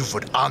 sir, you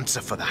would answer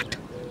for that.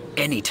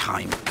 Any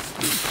time.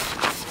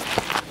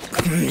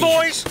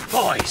 Boys!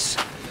 Boys!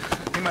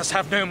 We must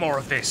have no more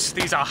of this.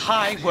 These are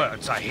high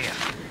words, I hear.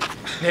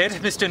 Ned,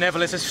 Mr.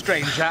 Neville is a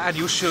stranger, and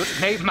you should,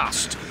 nay,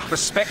 must,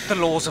 respect the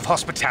laws of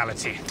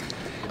hospitality.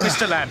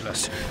 Mr.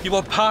 Landless, you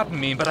will pardon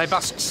me, but I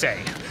must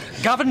say,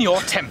 govern your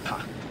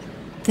temper.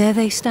 There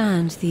they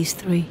stand, these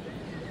three.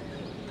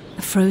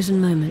 A frozen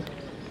moment.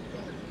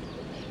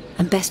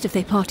 And best if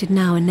they parted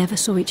now and never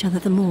saw each other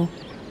the more.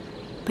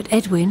 But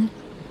Edwin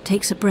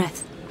takes a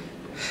breath.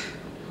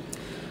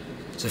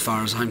 So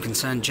far as I'm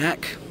concerned,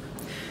 Jack,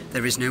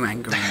 There is no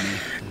anger in me.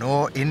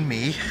 Nor in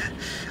me.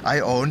 I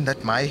own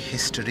that my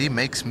history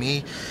makes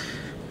me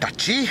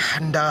touchy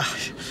and,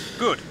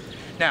 Good.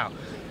 Now,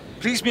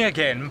 please me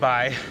again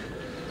by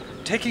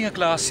taking a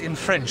glass in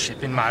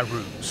friendship in my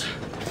rooms.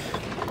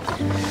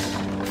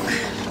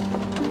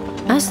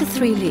 As the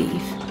three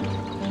leave,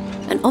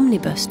 an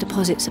omnibus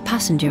deposits a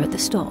passenger at the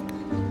stop.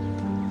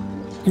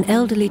 An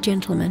elderly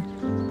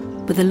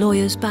gentleman with a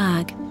lawyer's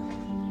bag,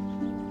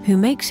 who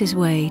makes his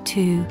way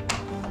to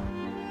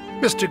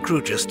Mr.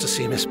 Grugis to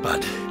see Miss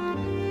Budd.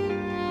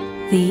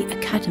 the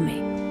Academy.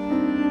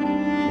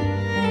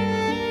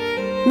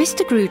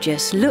 Mr.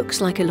 Grugis looks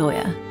like a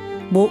lawyer,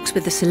 walks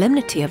with the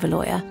solemnity of a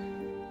lawyer,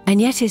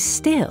 and yet is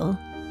still,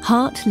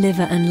 heart,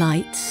 liver and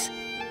lights,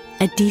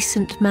 a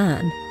decent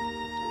man.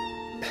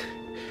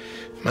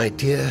 My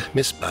dear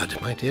Miss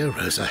Budd, my dear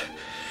Rosa,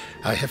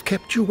 I have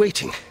kept you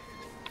waiting.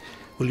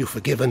 Will you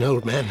forgive an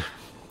old man?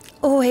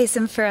 Always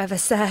and forever,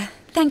 sir.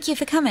 Thank you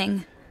for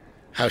coming.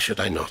 How should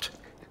I not?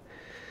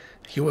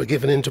 You were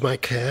given into my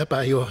care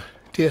by your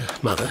dear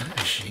mother,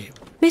 as she...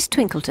 Miss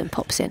Twinkleton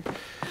pops in.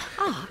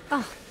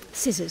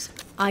 Scissors,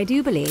 I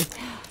do believe.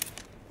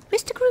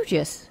 Mr.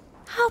 Grugis,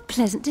 how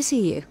pleasant to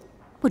see you.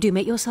 Would you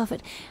make yourself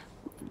at...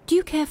 Do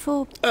you care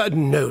for...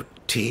 no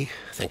tea.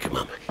 Thank you,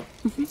 Mum.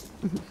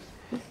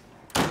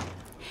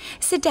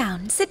 Sit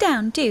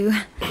down, do.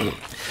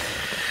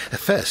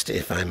 First,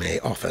 if I may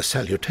offer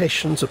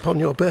salutations upon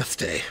your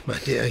birthday, my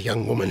dear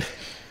young woman.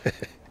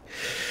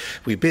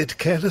 We bid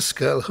careless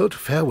girlhood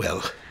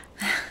farewell.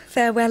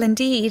 Farewell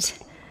indeed.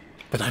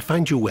 But I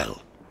find you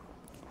well.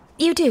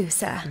 You do,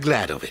 sir.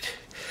 Glad of it.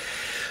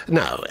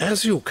 Now,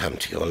 as you come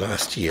to your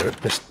last year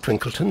at Miss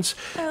Twinkleton's...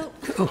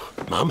 Oh,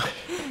 Mum.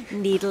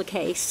 Needle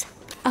case.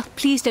 Oh,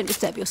 please don't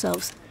disturb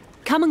yourselves.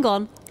 Come and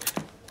gone.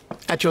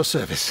 At your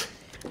service.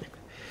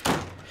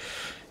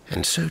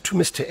 And so to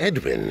Mr.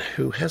 Edwin,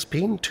 who has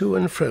been to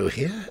and fro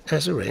here,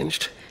 as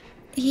arranged.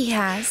 He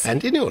has.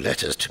 And in your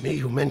letters to me,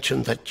 you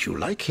mentioned that you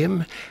like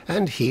him,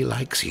 and he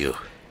likes you.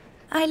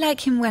 I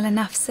like him well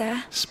enough,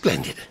 sir.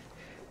 Splendid.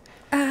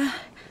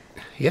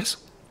 Yes?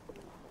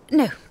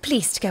 No,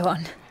 please to go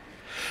on.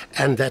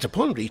 And that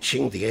upon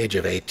reaching the age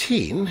of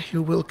 18,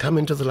 you will come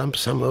into the lump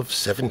sum of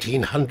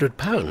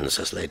 £1,700,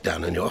 as laid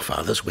down in your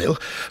father's will,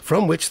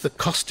 from which the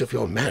cost of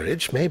your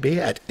marriage may be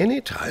at any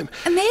time...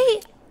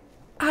 May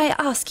I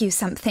ask you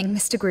something,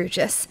 Mr.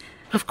 Grugis?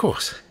 Of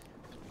course.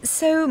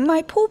 So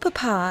my poor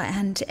papa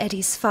and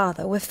Eddie's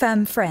father were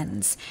firm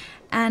friends,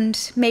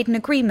 and made an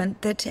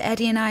agreement that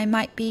Eddie and I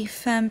might be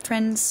firm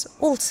friends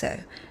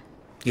also.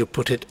 You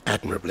put it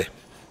admirably.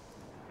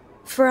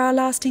 For our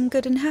lasting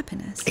good and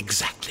happiness.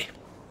 Exactly.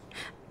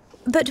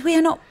 But we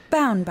are not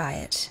bound by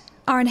it.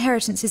 Our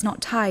inheritance is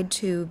not tied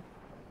to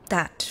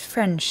that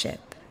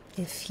friendship,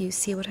 if you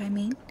see what I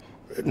mean.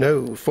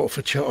 No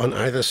forfeiture on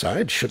either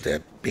side, should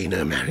there be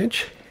no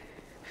marriage.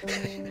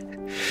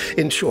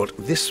 In short,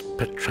 this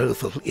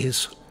betrothal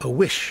is a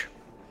wish,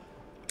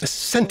 a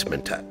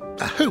sentiment,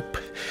 a hope.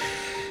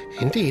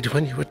 Indeed,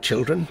 when you were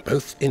children,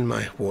 both in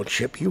my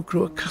wardship, you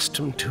grew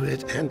accustomed to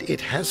it, and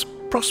it has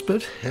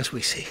prospered, as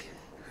we see.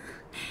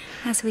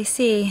 As we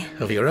see.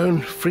 Of your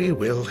own free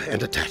will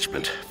and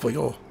attachment, for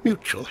your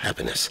mutual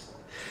happiness.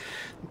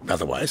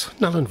 Otherwise,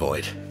 null and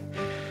void.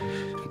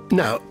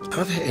 Now,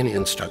 are there any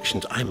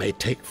instructions I may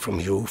take from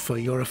you for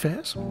your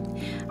affairs?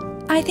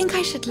 I think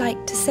I should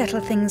like to settle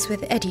things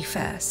with Eddie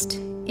first,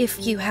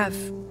 if you have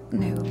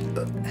no...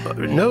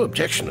 No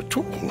objection at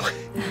all.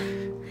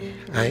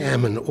 I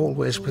am and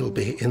always will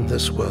be in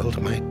this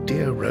world, my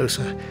dear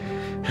Rosa,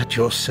 at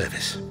your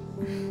service.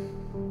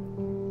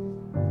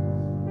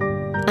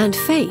 And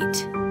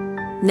fate,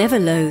 never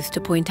loath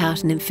to point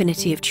out an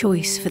infinity of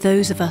choice for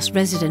those of us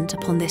resident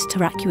upon this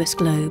terraqueous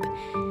globe,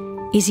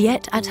 is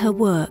yet at her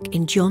work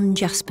in John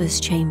Jasper's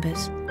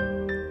chambers,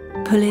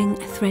 pulling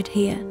a thread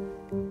here,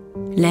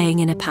 laying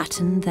in a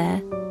pattern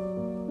there.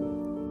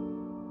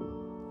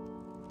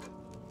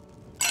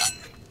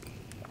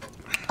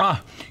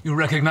 You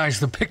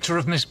recognise the picture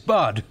of Miss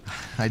Budd?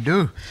 I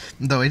do,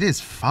 though it is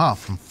far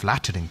from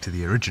flattering to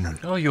the original.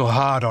 Oh, you're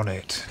hard on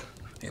it.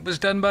 It was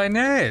done by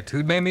Ned,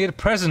 who made me a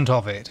present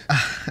of it.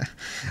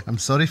 I'm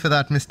sorry for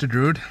that, Mr.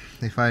 Drood.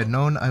 If I had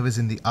known I was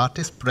in the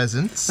artist's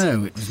presence...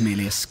 Oh, it was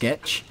merely a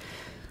sketch.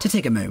 To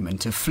take a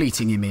moment, a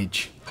fleeting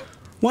image.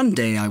 One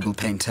day I will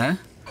paint her,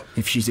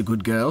 if she's a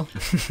good girl.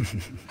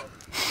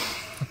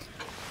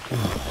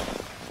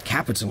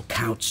 Capital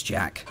couch,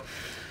 Jack.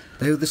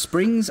 Though the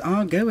springs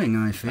are going,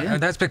 I fear.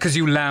 That's because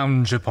you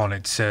lounge upon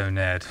it so,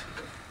 Ned.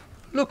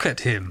 Look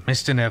at him,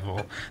 Mr.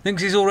 Neville.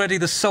 Thinks he's already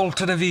the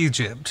Sultan of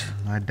Egypt.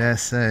 I dare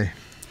say.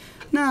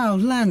 Now,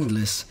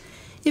 Landless,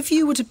 if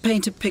you were to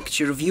paint a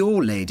picture of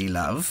your lady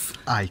love...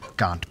 I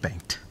can't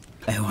paint.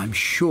 Oh, I'm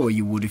sure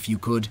you would if you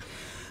could.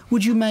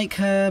 Would you make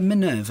her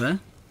Minerva,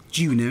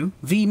 Juno,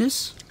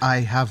 Venus? I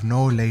have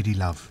no lady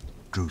love,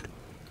 Drood.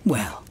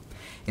 Well,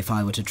 if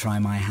I were to try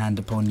my hand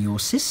upon your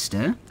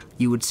sister,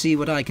 you would see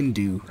what I can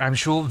do. I'm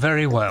sure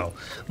very well.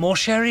 More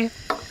sherry?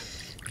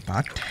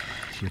 But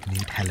you'd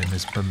need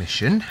Helena's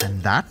permission,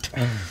 and that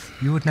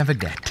you would never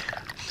get.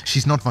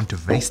 She's not one to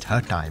waste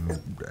her time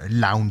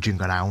lounging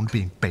around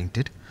being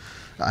painted.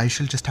 I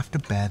shall just have to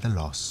bear the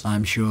loss.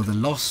 I'm sure the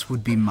loss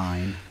would be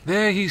mine.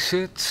 There he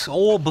sits,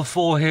 all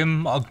before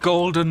him, a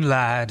golden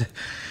lad.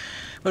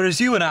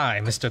 Whereas you and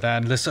I, Mr.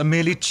 Landless, are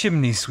merely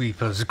chimney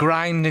sweepers,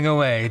 grinding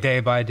away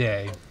day by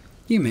day.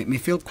 You make me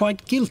feel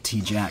quite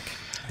guilty, Jack.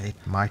 It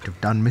might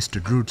have done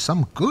Mr. Drood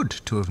some good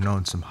to have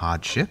known some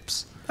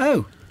hardships.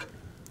 Oh.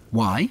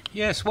 Why?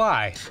 Yes,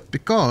 why?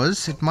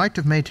 Because it might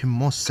have made him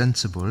more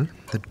sensible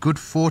that good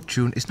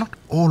fortune is not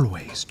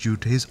always due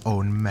to his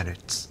own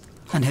merits.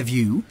 And have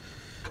you?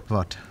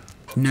 What?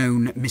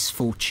 Known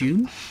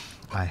misfortune?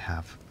 I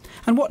have.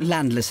 And what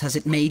Landless has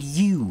it made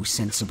you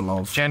sensible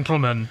of?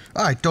 Gentlemen.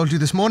 I told you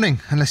this morning,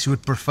 unless you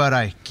would prefer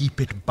I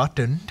keep it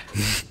buttoned.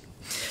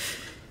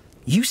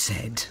 You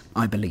said,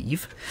 I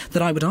believe,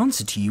 that I would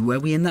answer to you were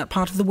we in that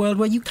part of the world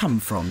where you come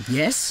from,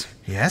 yes?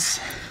 Yes.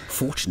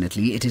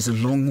 Fortunately, it is a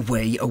long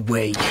way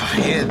away.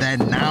 Here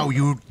then now,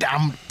 you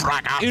damn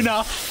braggart.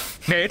 Enough.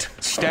 Ned,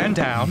 stand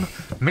down.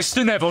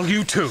 Mr. Neville,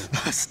 you too.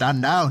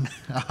 Stand down.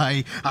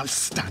 I'll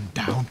stand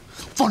down.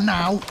 For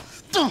now.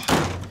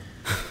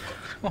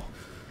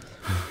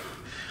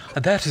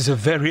 That is a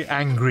very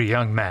angry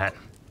young man.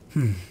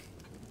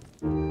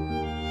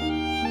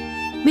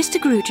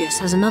 Mr. Grewgious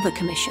has another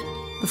commission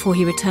before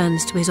he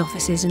returns to his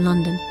offices in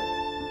London.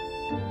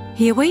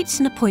 He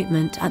awaits an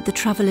appointment at the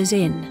Travellers'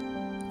 Inn,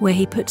 where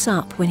he puts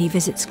up when he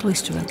visits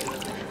Cloisterham.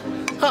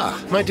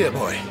 Ah, my dear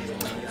boy.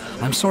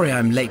 I'm sorry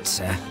I'm late,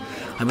 sir.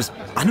 I was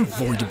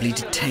unavoidably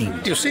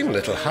detained. You seem a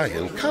little high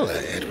in colour,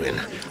 Edwin.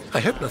 I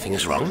hope nothing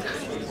is wrong.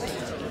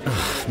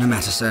 No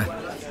matter, sir.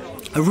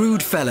 A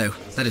rude fellow,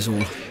 that is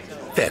all.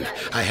 Then,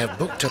 I have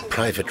booked a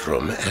private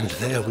room, and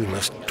there we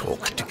must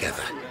talk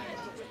together.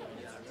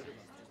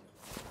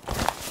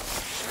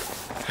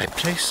 I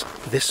place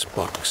this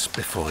box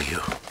before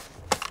you.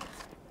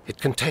 It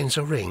contains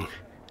a ring.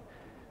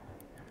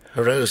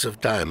 A rose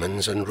of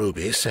diamonds and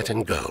rubies set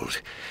in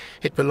gold.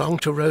 It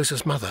belonged to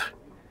Rosa's mother.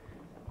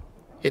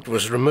 It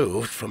was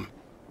removed from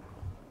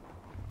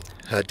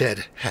her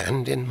dead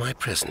hand in my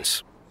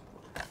presence.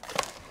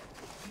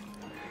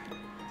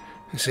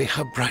 See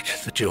how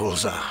bright the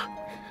jewels are.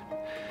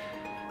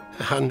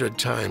 100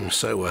 times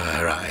so were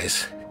her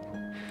eyes.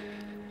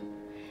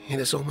 It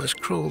is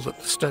almost cruel that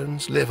the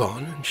stones live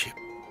on, and she...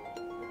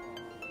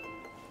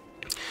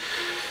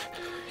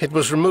 It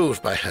was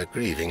removed by her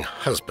grieving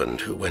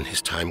husband, who, when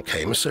his time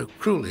came so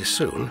cruelly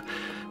soon,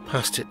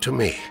 passed it to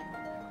me,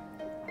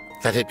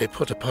 that it be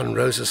put upon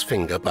Rosa's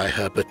finger by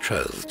her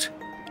betrothed.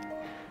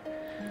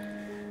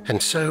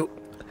 And so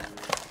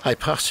I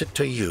pass it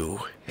to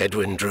you,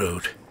 Edwin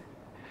Drood.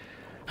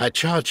 I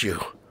charge you,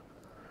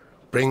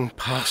 bring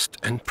past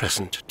and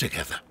present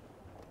together.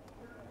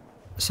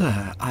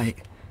 Sir, I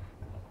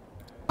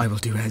will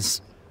do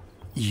as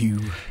you...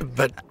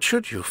 But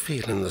should you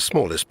feel in the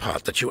smallest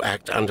part that you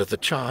act under the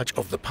charge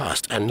of the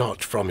past and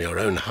not from your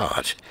own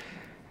heart,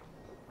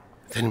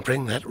 then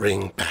bring that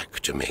ring back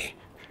to me.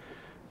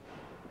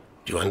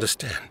 Do you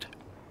understand?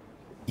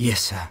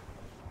 Yes, sir.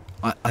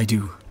 I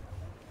do.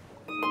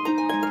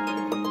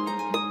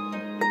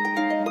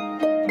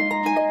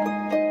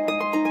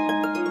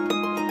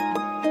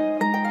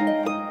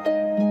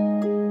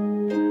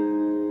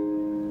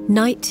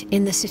 Night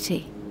in the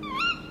city,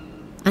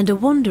 and a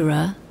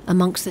wanderer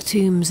amongst the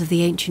tombs of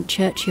the ancient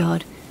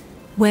churchyard,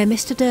 where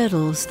Mr.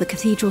 Durdles, the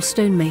cathedral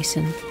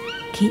stonemason,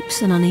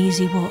 keeps an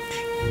uneasy watch.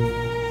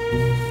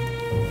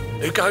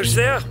 Who goes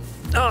there?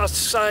 I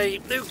say,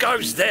 who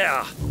goes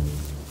there?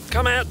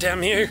 Come out,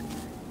 damn you.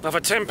 I've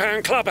a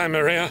 £10 club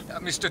hammer here.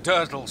 Mr.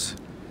 Durdles,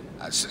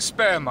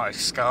 spare my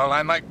skull,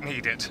 I might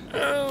need it.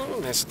 Oh,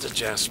 Mr.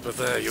 Jasper,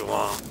 there you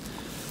are.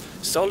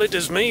 Solid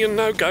as me and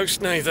no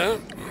ghost neither.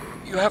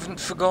 You haven't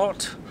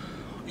forgot?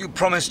 You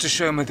promised to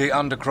show me the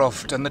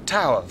Undercroft and the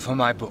Tower for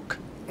my book.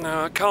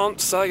 Now, I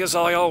can't say as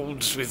I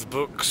holds with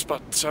books,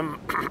 but,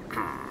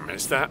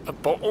 is that a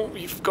bottle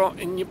you've got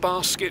in your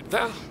basket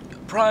there?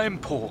 Prime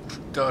port,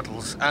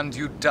 Durdles, and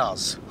you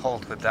does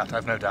hold with that,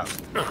 I've no doubt.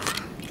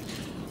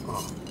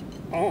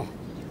 Oh,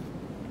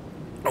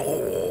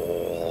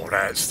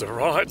 that's the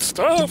right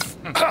stuff.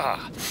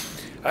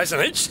 There's an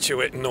edge to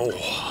it and all.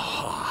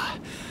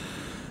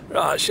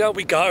 Right, shall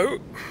we go?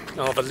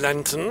 I've a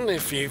lantern,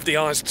 if you've the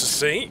eyes to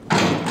see.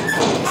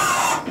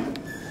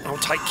 I'll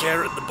take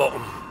care at the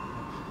bottom.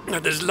 Now,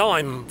 there's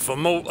lime for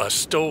mortar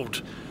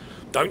stored.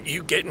 Don't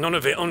you get none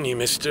of it on you,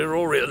 mister,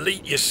 or it'll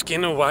eat your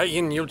skin away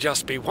and you'll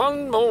just be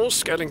one more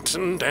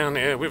skeleton down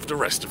here with the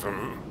rest of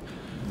them.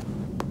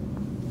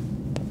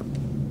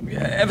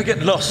 Ever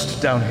get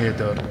lost down here,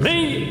 Durdles?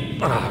 Me?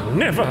 Oh,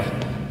 never.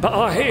 But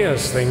I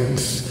hears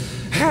things.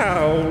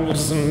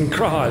 Howls and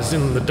cries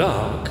in the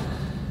dark.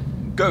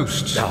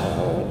 Ghosts?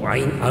 Oh,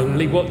 ain't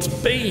only what's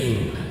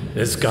been.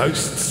 There's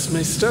ghosts,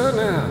 mister,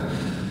 now.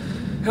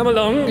 Come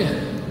along.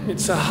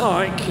 It's a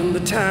hike in the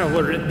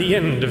tower at the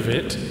end of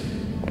it.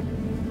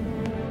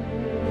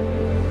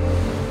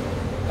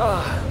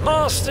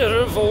 Master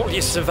of all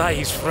your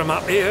surveys from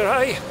up here,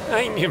 eh?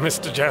 Ain't you,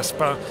 Mr.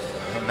 Jasper?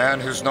 A man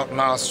who's not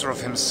master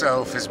of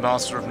himself is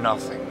master of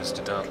nothing,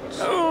 Mr. Douglas.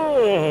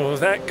 Oh,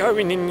 that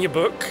going in your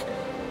book?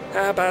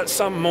 How about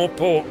some more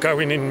pork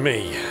going in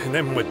me, and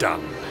then we're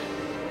done?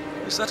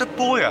 Is that a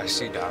boy I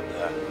see down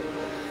there?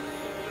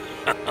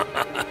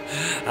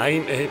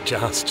 Ain't it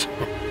just?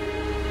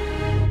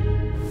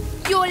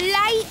 You're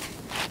late.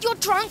 You're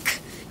drunk.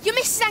 Your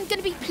missus ain't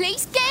gonna be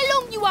pleased. Get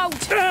along, you old...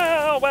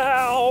 Oh,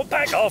 well,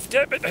 back off,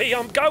 Deputy.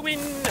 I'm going.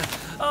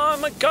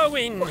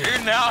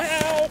 Enough,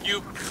 Ow.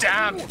 you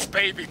damned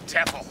baby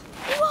devil.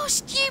 Who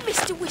asked you,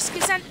 Mr.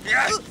 Whiskers, and...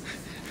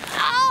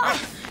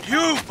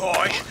 You,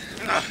 boy,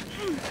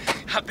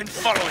 have been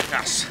following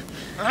us.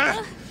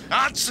 Huh?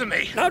 Answer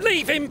me. Now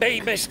leave him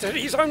be, mister.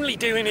 He's only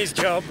doing his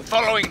job.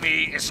 Following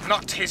me is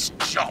not his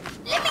job.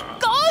 Let me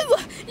go!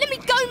 Let me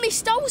go,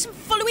 mister. I wasn't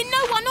following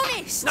no one,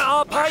 honest.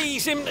 No, I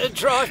pays him to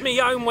drive me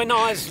home when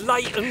I was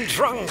late and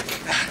drunk.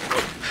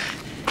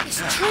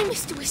 It's true,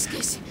 Mr.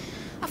 Whiskers.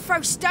 I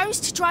throw stones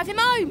to drive him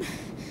home.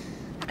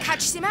 I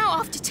catches him out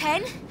after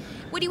 10.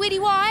 Widdy widdy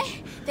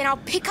why? Then I'll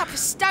pick up a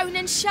stone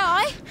and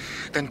shy.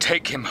 Then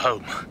take him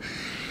home.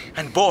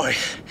 And boy,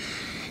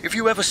 if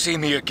you ever see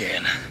me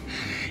again,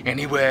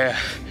 anywhere,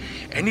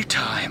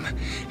 anytime,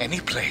 any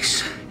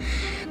place,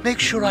 make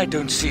sure I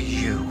don't see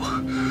you.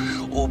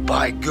 Or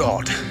by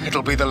God,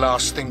 it'll be the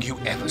last thing you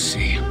ever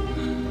see.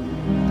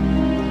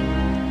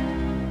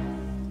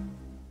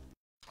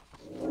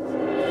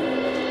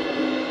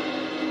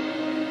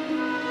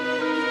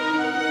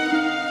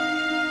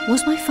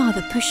 Was my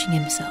father pushing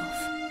himself,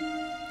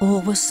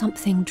 or was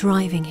something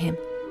driving him?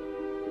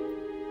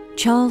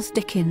 Charles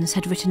Dickens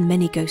had written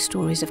many ghost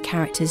stories of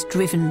characters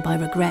driven by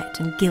regret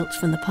and guilt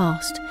from the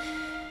past.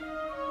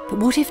 But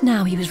what if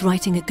now he was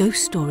writing a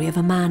ghost story of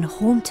a man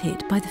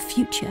haunted by the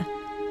future?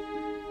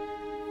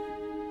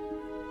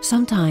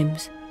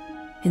 Sometimes,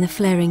 in the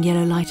flaring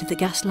yellow light of the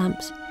gas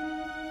lamps,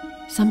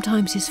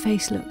 sometimes his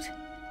face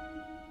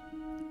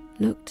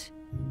looked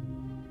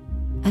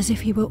as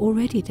if he were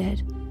already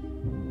dead.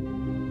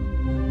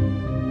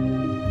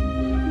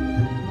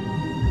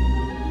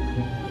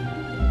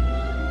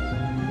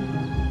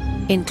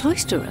 In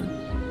Cloisterham,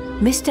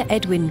 Mr.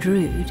 Edwin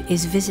Drood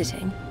is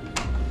visiting.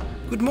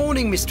 Good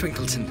morning, Miss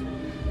Twinkleton.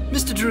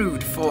 Mr.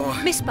 Drood for...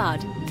 Miss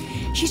Budd.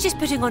 She's just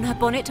putting on her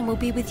bonnet and will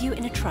be with you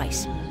in a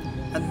trice.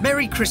 And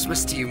Merry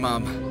Christmas to you,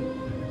 Mum.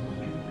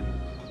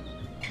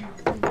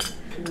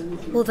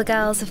 All the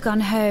girls have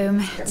gone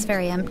home. It's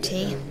very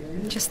empty.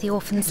 Just the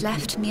orphans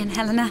left, me and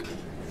Helena.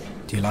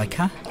 Do you like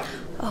her?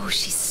 Oh,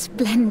 she's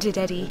splendid,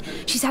 Eddie.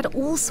 She's had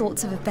all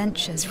sorts of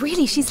adventures.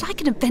 Really, she's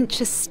like an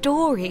adventure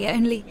story,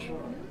 only...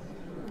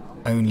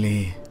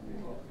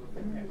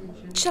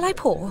 Shall I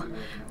pour?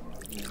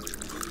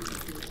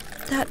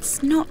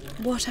 That's not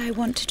what I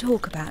want to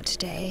talk about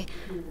today.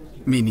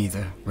 Me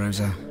neither,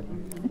 Rosa.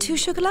 2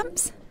 sugar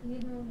lumps?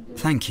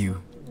 Thank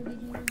you.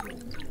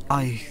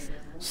 I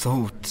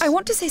thought... I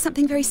want to say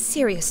something very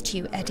serious to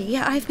you, Eddie.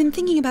 I've been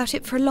thinking about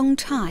it for a long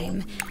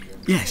time.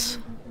 Yes.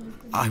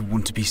 I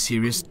want to be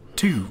serious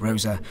too,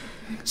 Rosa.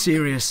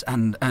 Serious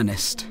and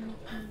earnest.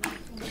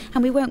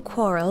 And we won't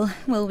quarrel,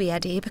 will we,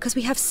 Eddie? Because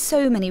we have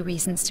so many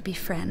reasons to be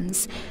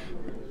friends.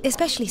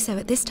 Especially so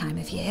at this time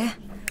of year.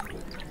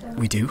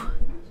 We do?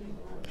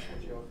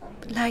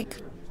 Like...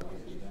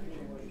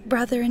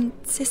 brother and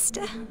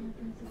sister?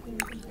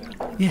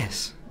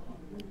 Yes.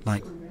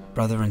 Like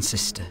brother and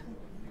sister.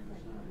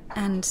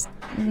 And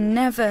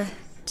never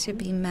to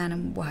be man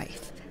and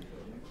wife.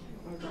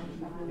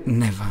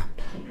 Never.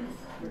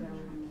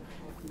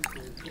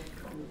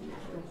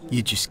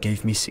 You just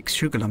gave me 6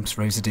 sugar lumps,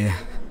 Rosa dear.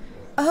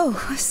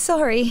 Oh,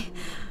 sorry.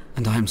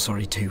 And I'm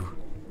sorry too.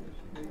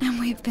 And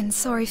we've been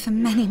sorry for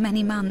many,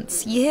 many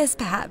months, years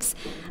perhaps,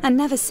 and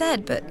never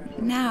said,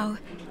 but now...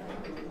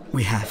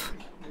 We have.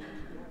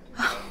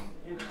 Oh,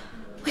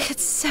 we could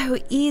so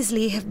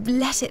easily have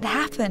let it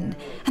happen,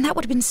 and that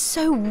would have been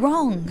so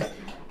wrong,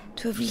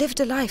 to have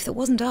lived a life that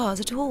wasn't ours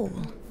at all.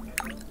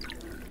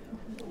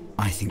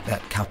 I think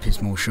that cup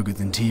is more sugar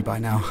than tea by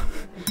now.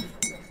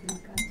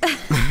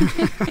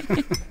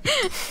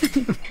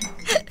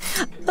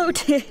 Oh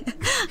dear,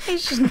 I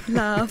shouldn't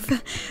laugh.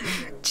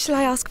 Shall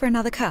I ask for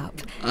another cup?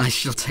 I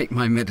shall take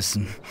my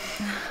medicine.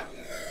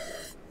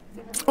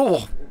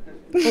 Oh!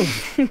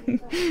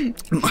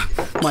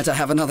 Might I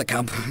have another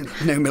cup?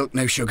 No milk,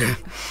 no sugar.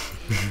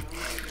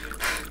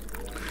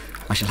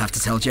 I shall have to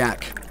tell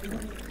Jack.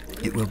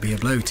 It will be a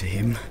blow to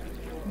him.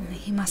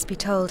 He must be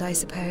told, I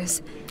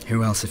suppose.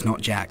 Who else if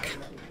not Jack?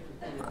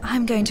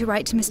 I'm going to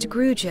write to Mr.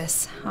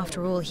 Grewgious.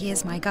 After all, he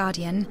is my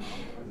guardian.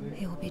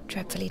 He will be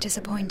dreadfully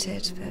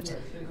disappointed, but...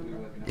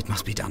 It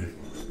must be done.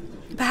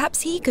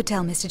 Perhaps he could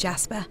tell Mr.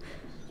 Jasper.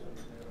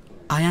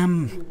 I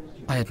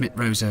admit,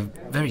 Rosa,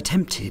 very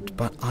tempted,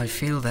 but I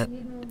feel that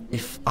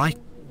if I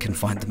can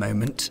find the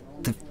moment,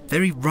 the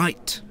very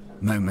right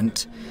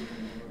moment...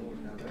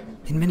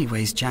 In many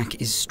ways, Jack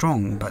is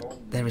strong,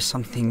 but there is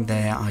something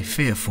there I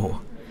fear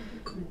for.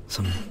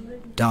 Some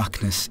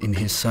darkness in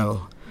his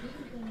soul.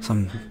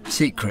 Some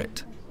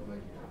secret.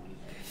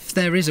 If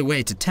there is a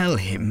way to tell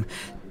him,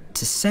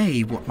 to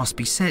say what must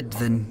be said,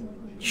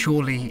 then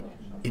surely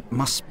it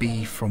must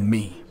be from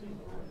me.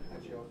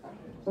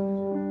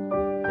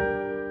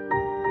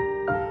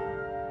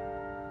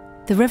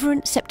 The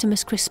Reverend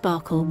Septimus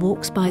Crisparkle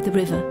walks by the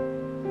river,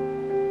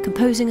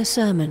 composing a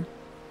sermon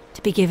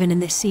to be given in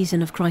this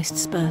season of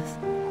Christ's birth.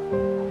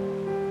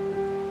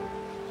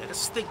 Let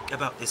us think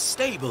about this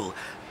stable,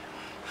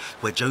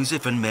 where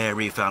Joseph and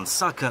Mary found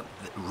succor,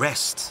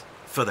 rest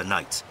for the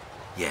night.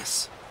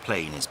 Yes,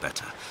 plain is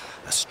better.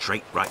 A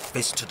straight right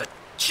fist to the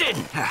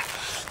chin.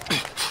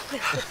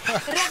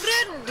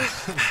 Reverend!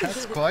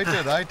 That's quite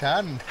a right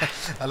hand.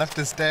 I'll have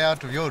to stay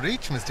out of your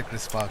reach, Mr.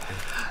 Crisparkle.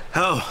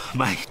 Oh,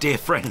 my dear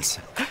friends,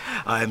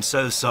 I am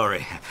so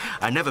sorry.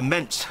 I never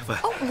meant for...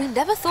 Oh, we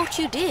never thought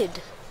you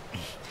did.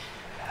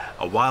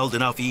 A wild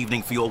enough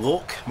evening for your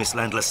walk, Miss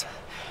Landless.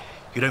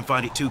 You don't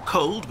find it too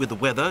cold with the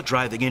weather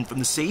driving in from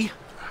the sea?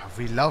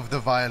 We love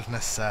the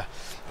wildness, sir.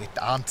 It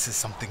answers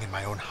something in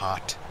my own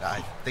heart.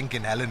 I think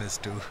in Helena's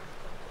too.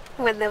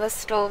 When there were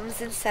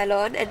storms in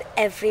Ceylon and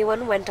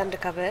everyone went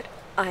undercover,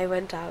 I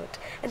went out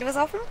and was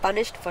often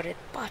punished for it.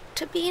 But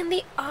to be in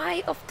the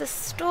eye of the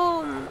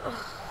storm,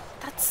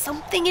 that's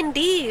something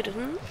indeed.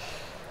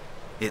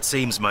 It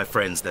seems, my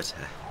friends, that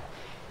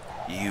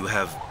you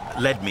have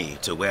led me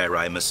to where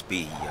I must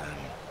be.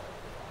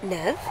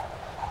 Nev?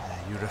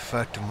 You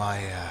referred to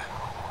my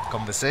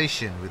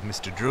conversation with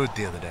Mr. Drood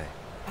the other day.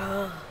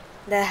 Ah,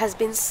 there has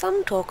been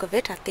some talk of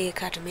it at the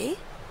academy.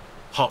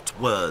 Hot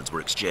words were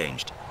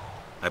exchanged.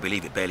 I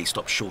believe it barely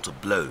stopped short of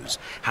blows,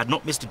 had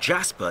not Mr.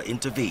 Jasper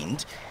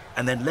intervened,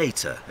 and then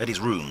later, at his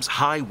rooms,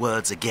 high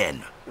words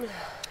again.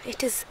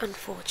 It is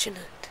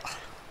unfortunate.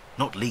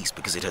 Not least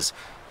because it has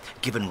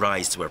given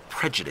rise to a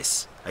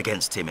prejudice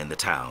against him in the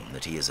town,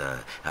 that he is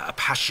a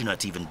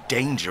passionate, even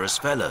dangerous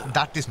fellow.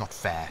 That is not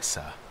fair,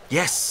 sir.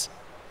 Yes,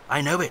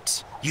 I know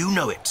it. You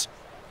know it.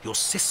 Your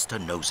sister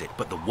knows it,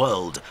 but the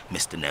world,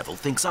 Mr. Neville,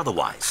 thinks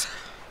otherwise.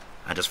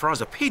 And as far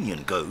as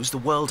opinion goes, the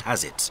world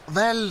has it.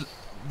 Well,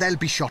 they'll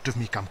be shot of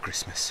me come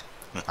Christmas.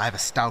 I have a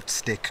stout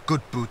stick,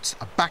 good boots,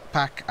 a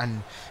backpack,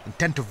 and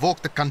intend to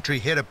walk the country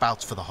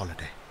hereabouts for the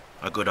holiday.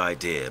 A good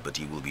idea, but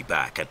you will be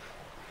back, and...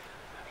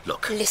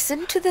 Look.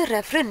 Listen to the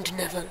Reverend,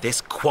 Neville.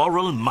 This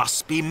quarrel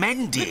must be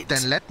mended.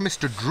 Then let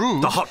Mr.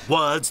 Drood... The hot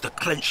words, the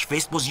clenched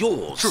fist was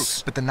yours. True,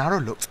 but the narrow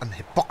looks and the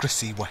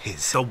hypocrisy were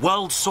his. The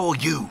world saw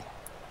you,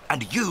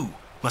 and you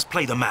must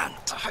play the man.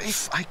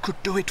 If I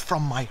could do it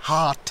from my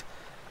heart.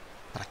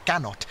 But I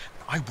cannot.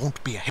 I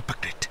won't be a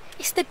hypocrite.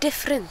 Is the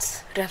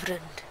difference,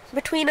 Reverend,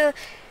 between a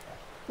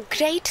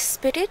great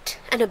spirit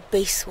and a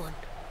base one?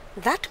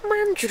 That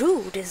man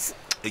Drood is...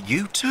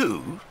 You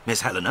too,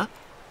 Miss Helena?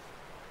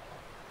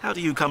 How do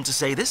you come to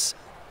say this?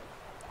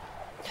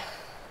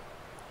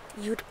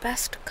 You'd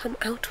best come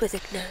out with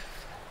it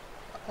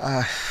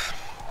now.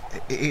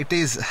 It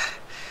is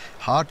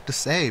hard to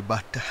say,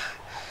 but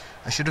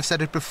I should have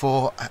said it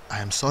before. I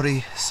am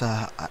sorry,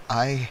 sir.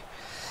 I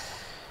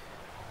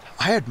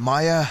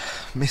admire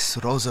Miss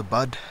Rosa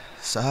Budd,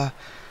 sir,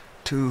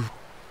 to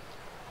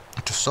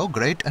so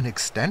great an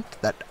extent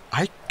that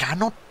I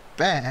cannot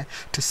bear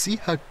to see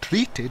her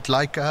treated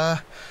like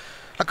a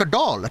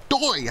doll, a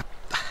toy,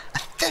 a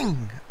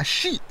thing, as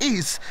she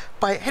is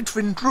by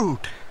Edwin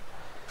Drood.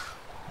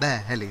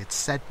 There, Ellie, it's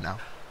said now.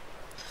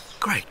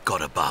 Great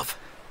God above.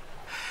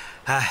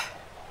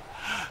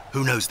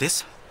 Who knows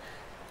this?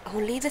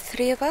 Only the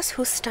three of us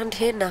who stand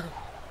here now.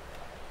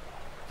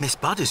 Miss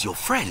Budd is your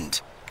friend.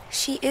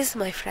 She is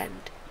my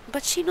friend,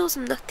 but she knows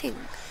nothing.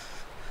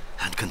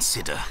 And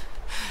consider,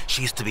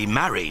 she is to be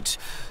married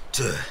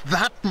to...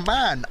 That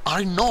man,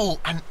 I know,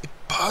 and it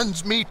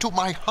burns me to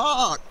my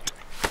heart.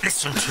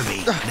 Listen to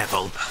me,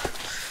 Neville.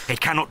 It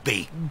cannot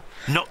be.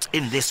 Not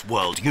in this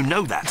world, you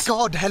know that.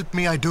 God help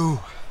me, I do.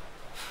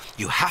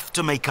 You have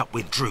to make up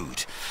with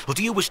Drood, or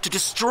do you wish to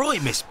destroy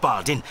Miss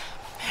Budd in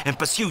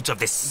pursuit of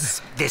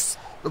this...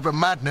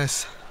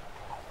 madness.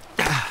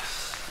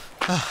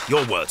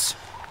 Your words.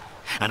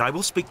 And I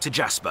will speak to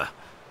Jasper.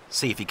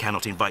 See if he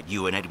cannot invite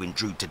you and Edwin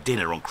Drood to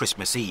dinner on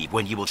Christmas Eve,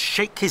 when you will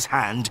shake his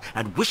hand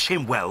and wish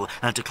him well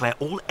and declare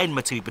all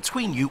enmity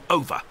between you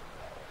over.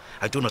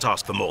 I do not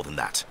ask for more than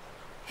that.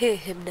 Hear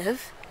him,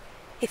 Nev.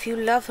 If you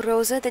love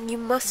Rosa, then you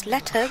must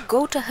let her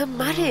go to her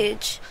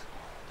marriage.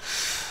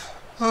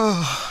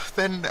 Oh,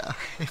 then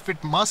if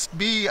it must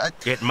be...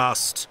 It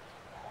must.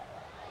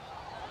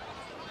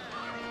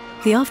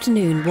 The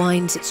afternoon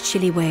winds its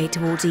chilly way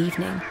towards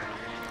evening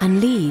and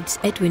leads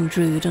Edwin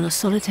Drood on a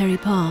solitary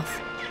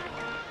path.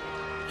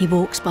 He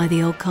walks by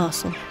the old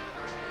castle,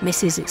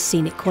 misses its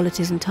scenic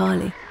qualities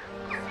entirely,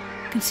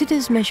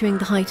 considers measuring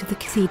the height of the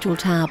cathedral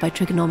tower by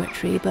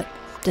trigonometry, but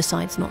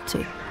decides not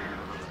to.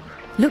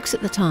 Looks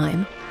at the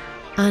time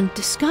and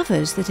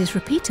discovers that his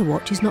repeater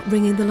watch is not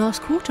ringing the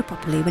last quarter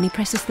properly when he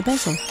presses the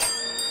bezel.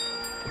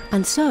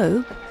 And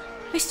so,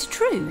 Mr.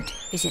 Drood,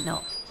 is it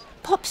not,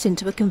 pops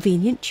into a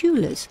convenient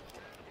jeweller's.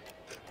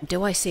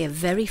 Do I see a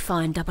very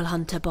fine double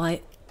hunter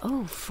by,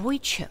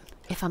 Freudsham,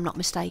 if I'm not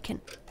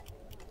mistaken?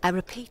 A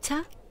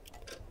repeater?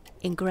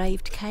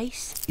 Engraved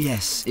case?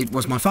 Yes, it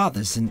was my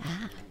father's, and...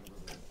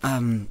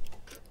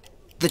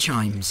 the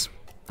chimes.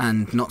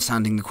 And not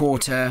sounding the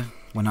quarter,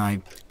 when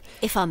I...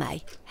 If I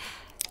may.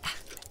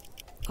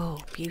 Oh,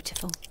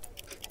 beautiful.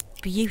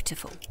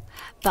 Beautiful.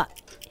 But,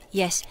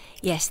 yes,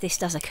 this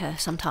does occur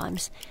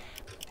sometimes.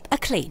 A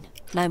clean,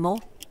 no more.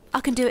 I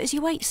can do it as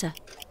you wait, sir.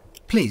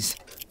 Please.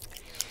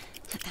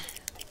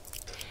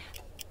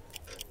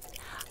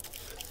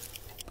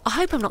 I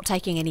hope I'm not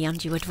taking any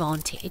undue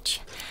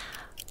advantage,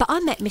 but I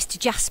met Mr.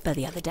 Jasper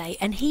the other day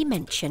and he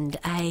mentioned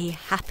a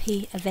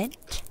happy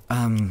event.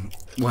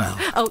 Well...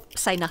 Oh,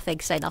 say nothing.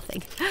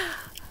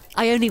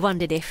 I only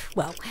wondered if,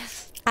 well,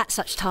 at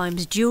such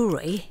times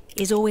jewellery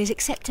is always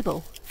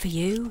acceptable for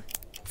you,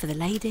 for the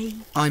lady.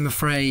 I'm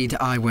afraid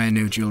I wear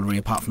no jewellery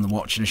apart from the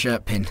watch and a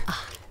shirt pin.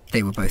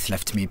 They were both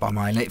left to me by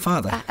my late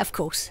father. Of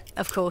course.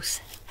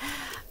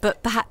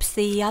 But perhaps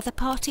the other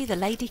party, the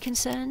lady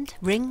concerned,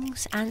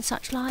 rings and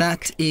such like?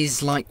 That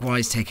is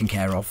likewise taken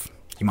care of,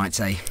 you might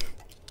say.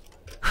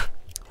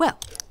 Well,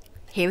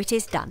 here it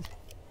is done.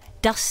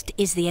 Dust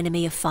is the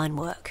enemy of fine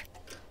work.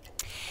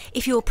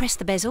 If you'll press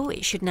the bezel,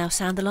 it should now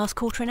sound the last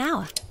quarter an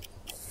hour.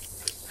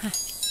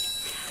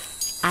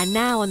 And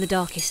now on the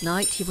darkest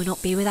night, you will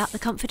not be without the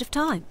comfort of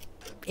time,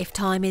 if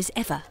time is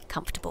ever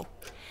comfortable.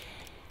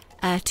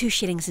 2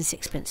 shillings and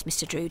 6pence,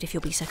 Mr. Drood, if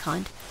you'll be so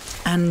kind.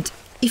 And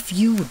if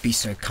you would be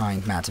so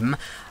kind, madam,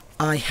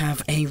 I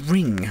have a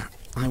ring.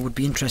 I would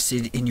be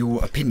interested in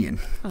your opinion.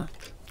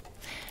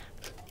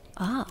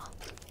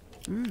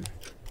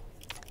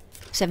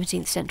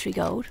 17th century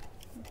gold.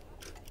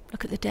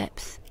 Look at the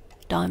depth.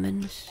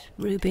 Diamonds,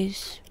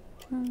 rubies,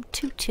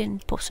 2 tin,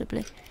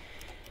 possibly.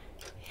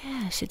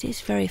 Yes, it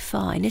is very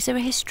fine. Is there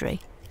a history?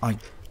 I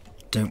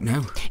don't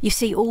know. You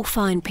see, all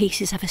fine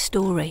pieces have a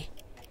story.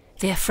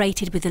 They are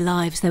freighted with the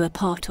lives they were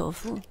part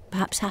of.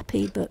 Perhaps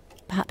happy, but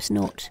perhaps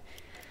not.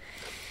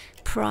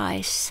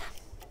 Price.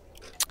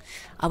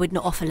 I would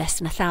not offer less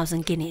than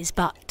 1,000 guineas,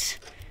 but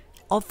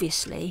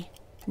obviously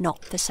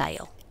not for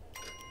sale.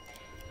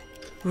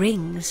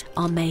 Rings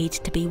are made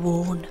to be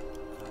worn.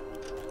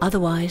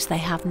 Otherwise they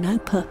have no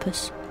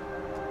purpose.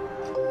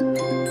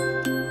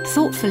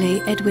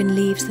 Thoughtfully, Edwin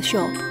leaves the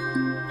shop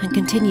and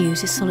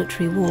continues his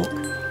solitary walk.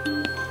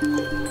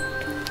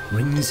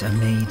 Rings are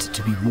made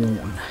to be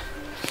worn.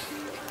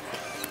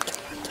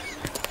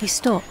 He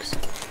stops.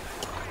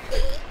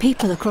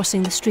 People are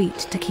crossing the street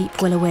to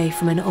keep well away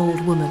from an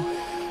old woman,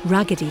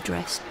 raggedly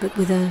dressed, but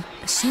with a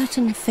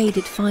certain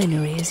faded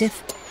finery, as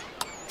if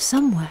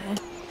somewhere,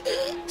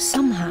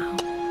 somehow,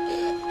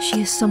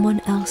 she is someone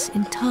else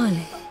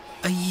entirely.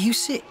 Are you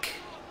sick?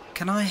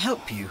 Can I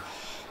help you?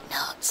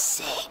 Not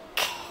sick.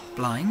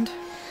 Blind?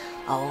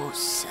 Oh,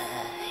 sir,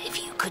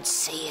 if you could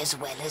see as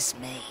well as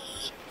me.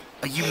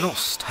 Are you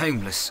lost,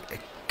 homeless?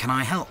 Can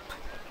I help?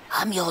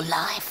 I'm your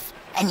life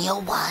and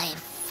your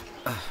wife.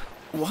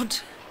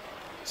 What?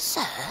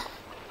 Sir?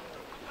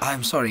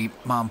 I'm sorry,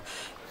 Ma'am.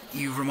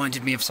 You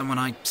reminded me of someone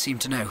I seem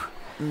to know.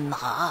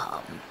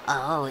 Ma'am?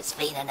 Oh, it's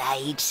been an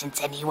age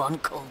since anyone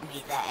called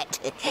me that.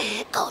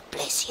 God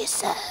bless you,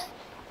 sir.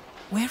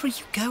 Where are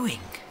you going?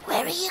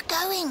 Where are you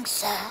going,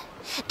 sir?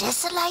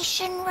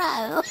 Desolation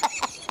Row?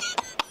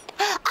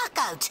 I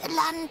go to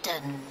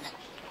London.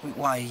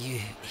 Why are you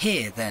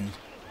here, then?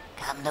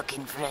 Come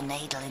looking for a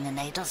needle in a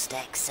needle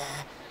stack, sir.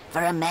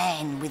 For a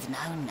man with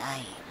no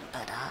name.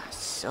 But I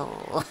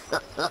saw...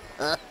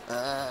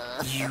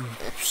 You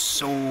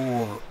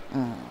saw...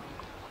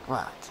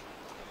 What?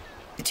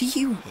 Do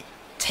you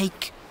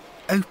take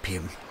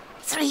opium?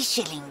 3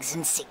 shillings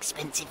and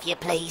 6pence, if you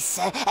please,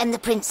 sir, and the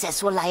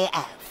princess will lay it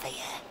out for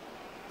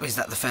you. Is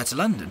that the fare to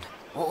London?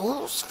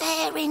 All's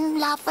fair in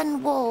love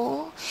and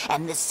war,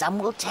 and the sun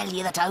will tell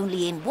you that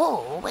only in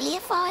war will you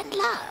find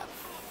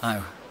love.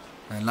 Oh,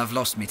 love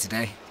lost me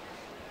today.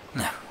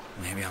 No,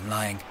 maybe I'm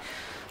lying.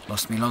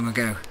 Lost me long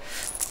ago.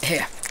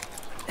 Here.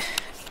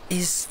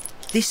 Is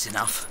this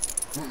enough?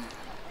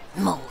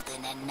 More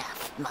than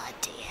enough, my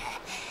dear.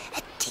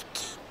 A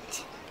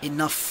ticket.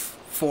 Enough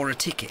for a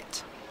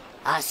ticket?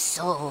 I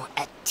saw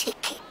a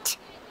ticket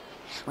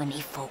when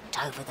he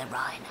forked over the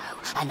rhino,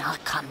 and I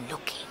come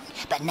looking,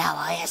 but now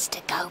I has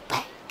to go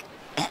back.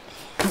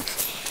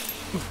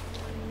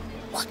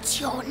 What's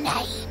your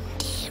name,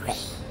 dearie?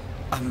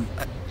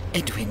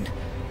 Edwin.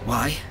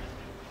 Why?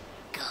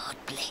 God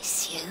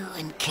bless you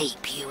and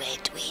keep you,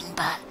 Edwin,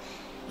 but,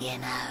 you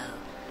know,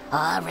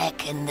 I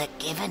reckon that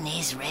given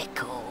his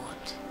record,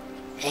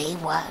 he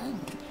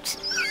won't.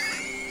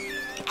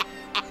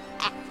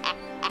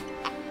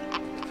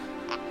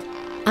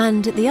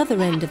 And at the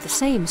other end of the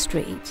same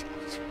street,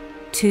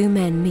 2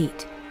 men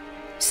meet,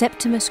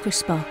 Septimus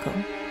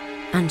Crisparkle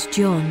and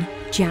John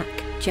Jack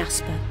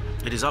Jasper.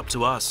 It is up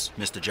to us,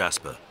 Mr.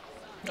 Jasper.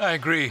 I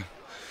agree.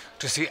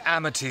 To see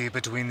amity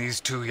between these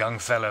 2 young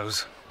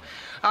fellows.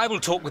 I will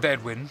talk with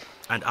Edwin.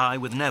 And I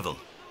with Neville.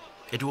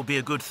 It will be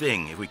a good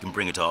thing if we can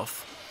bring it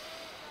off.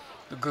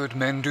 The good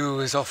men do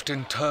is oft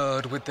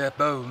interred with their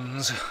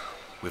bones.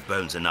 With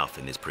bones enough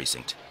in this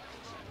precinct.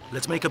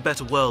 Let's make a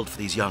better world for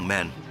these young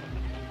men.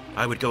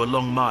 I would go a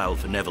long mile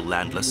for Neville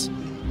Landless.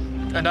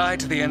 And I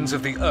to the ends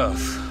of the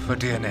earth for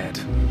dear Ned.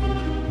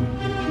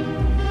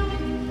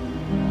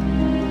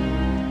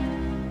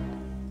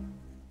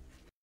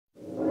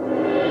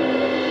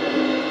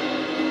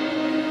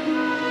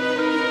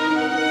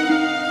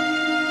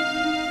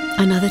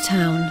 Another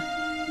town.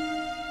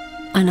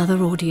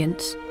 Another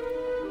audience.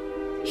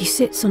 He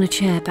sits on a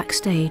chair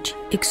backstage,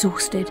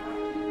 exhausted.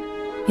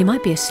 He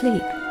might be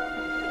asleep.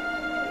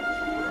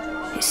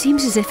 It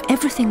seems as if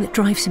everything that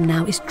drives him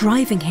now is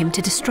driving him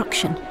to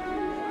destruction.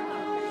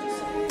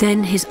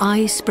 Then his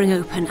eyes spring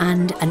open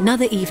and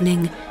another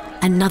evening,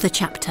 another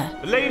chapter.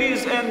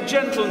 Ladies and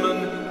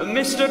gentlemen,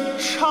 Mr.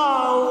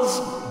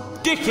 Charles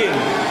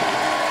Dickens.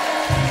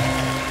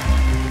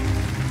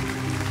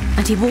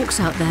 And he walks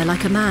out there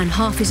like a man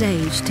half his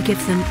age to give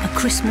them a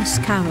Christmas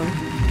carol.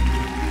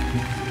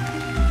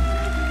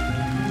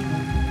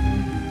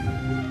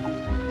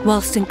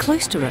 Whilst in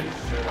Cloisterham,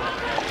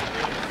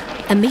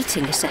 a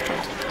meeting is settled.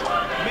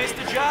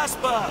 Mr.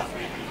 Jasper!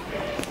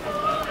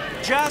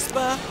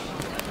 Jasper!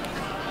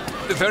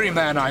 The very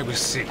man I was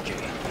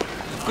seeking.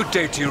 Good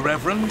day to you,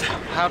 Reverend.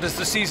 How does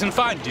the season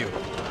find you?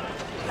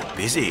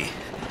 Busy,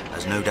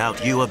 as no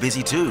doubt you are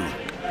busy too.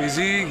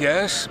 Busy,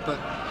 yes, but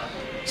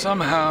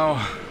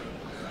somehow...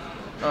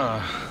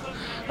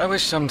 I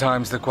wish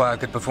sometimes the choir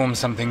could perform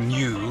something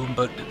new,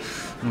 but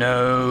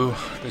no,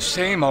 the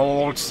same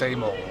old,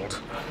 same old.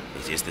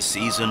 It is the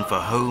season for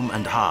home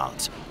and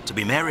heart, to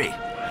be merry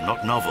and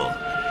not novel.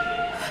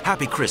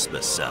 Happy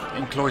Christmas, sir.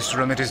 In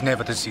Cloisterham, it is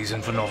never the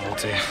season for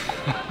novelty.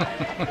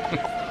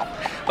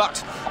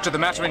 But to the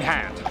matter in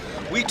hand,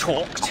 we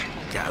talked.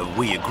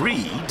 We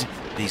agreed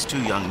these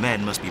two young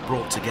men must be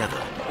brought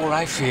together. Or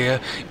I fear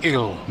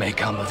ill may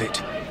come of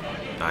it.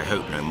 I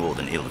hope no more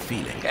than ill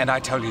feeling. And I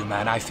tell you,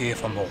 man, I fear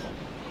for more.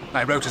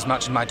 I wrote as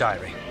much in my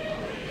diary.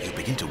 You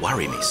begin to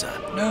worry me, sir.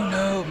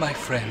 No, my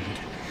friend.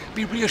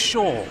 Be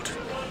reassured.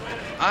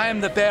 I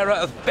am the bearer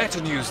of better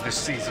news this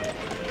season.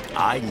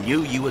 I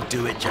knew you would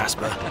do it,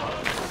 Jasper.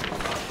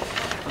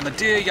 From the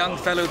dear young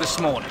fellow this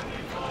morning.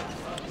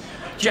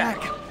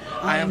 Jack,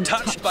 I am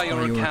touched by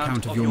your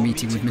account of your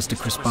meeting with Mr.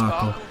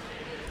 Crisparkle.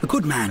 A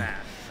good man.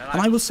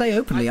 And I will say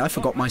openly, I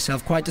forgot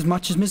myself quite as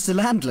much as Mr.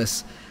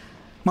 Landless.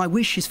 My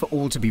wish is for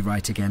all to be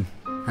right again.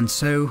 And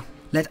so,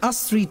 let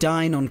us three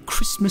dine on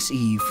Christmas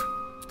Eve.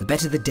 The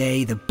better the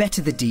day, the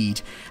better the deed.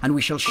 And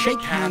we shall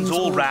shake hands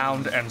all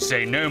round and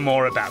say no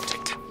more about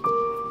it.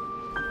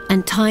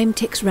 And time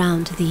ticks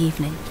round to the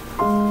evening.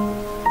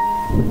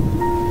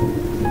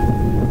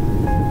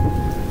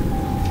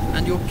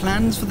 And your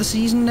plans for the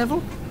season,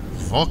 Neville?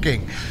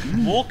 Walking.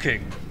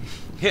 Walking?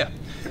 Here,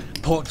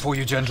 port for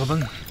you,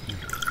 gentlemen.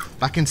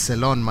 Back in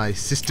Ceylon, my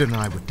sister and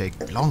I would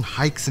take long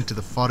hikes into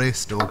the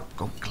forest or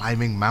go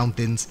climbing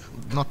mountains,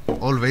 not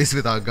always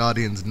with our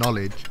guardian's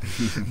knowledge.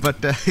 But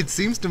it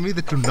seems to me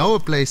that to know a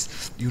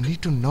place, you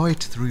need to know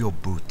it through your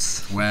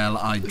boots. Well,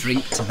 I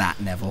drink to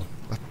that, Neville.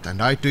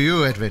 And I to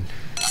you, Edwin.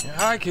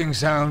 Hiking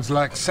sounds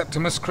like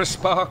Septimus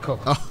Crisparkle.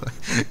 Oh,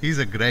 he's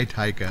a great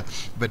hiker,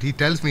 but he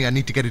tells me I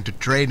need to get into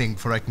training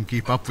before I can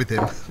keep up with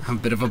him. A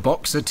bit of a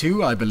boxer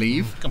too, I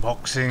believe.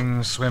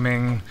 Boxing,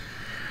 swimming...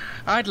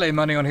 I'd lay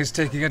money on his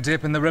taking a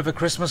dip in the river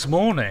Christmas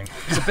morning.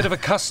 It's a bit of a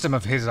custom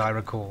of his, I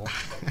recall.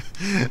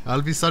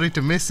 I'll be sorry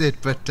to miss it,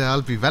 but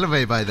I'll be well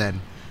away by then.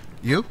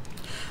 You?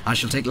 I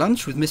shall take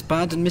lunch with Miss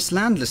Budd and Miss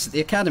Landless at the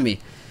Academy.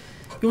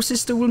 Your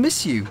sister will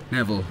miss you,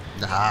 Neville.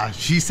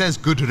 She says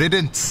good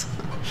riddance.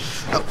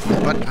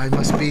 But I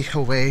must be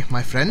away,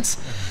 my friends,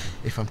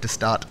 if I'm to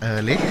start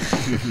early.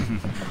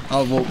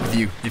 I'll walk with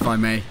you, if I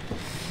may.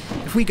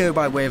 If we go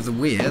by way of the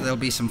weir, there'll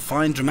be some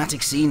fine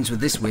dramatic scenes with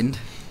this wind.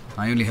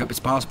 I only hope it's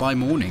passed by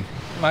morning.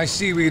 My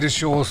seaweed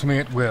assures me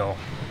it will.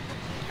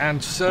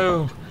 And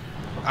so,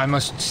 I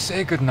must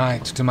say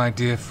goodnight to my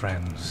dear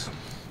friends.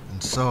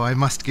 And so I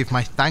must give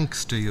my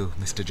thanks to you,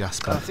 Mr.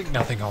 Jasper. I think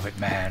nothing of it,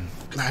 man.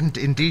 And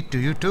indeed to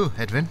you too,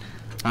 Edwin.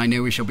 I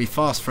know we shall be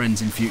fast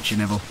friends in future,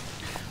 Neville.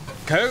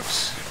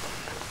 Coats,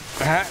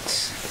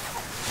 hats,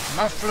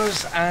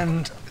 mufflers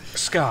and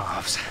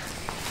scarves.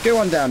 Go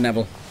on down,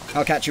 Neville.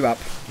 I'll catch you up.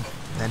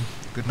 Then,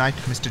 good night,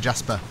 Mr.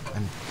 Jasper,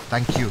 and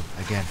thank you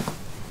again.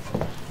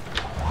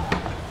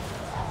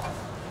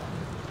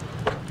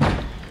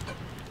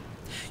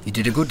 You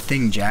did a good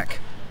thing, Jack.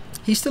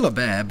 He's still a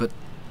bear, but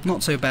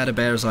not so bad a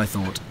bear as I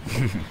thought.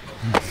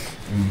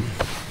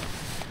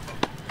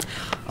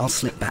 I'll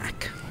slip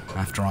back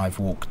after I've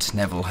walked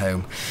Neville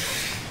home.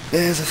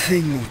 There's a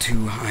thing or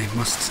two I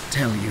must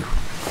tell you.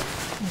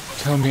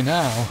 Tell me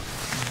now.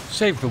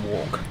 Save the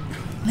walk.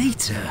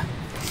 Later,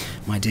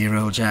 my dear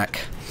old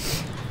Jack.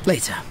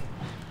 Later.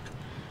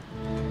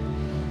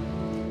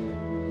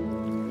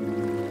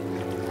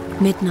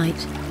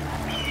 Midnight.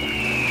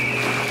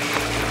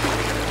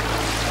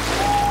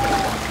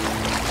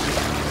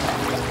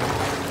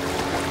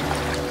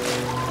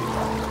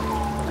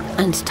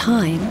 And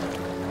time,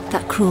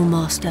 that cruel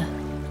master,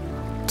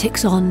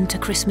 ticks on to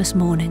Christmas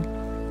morning.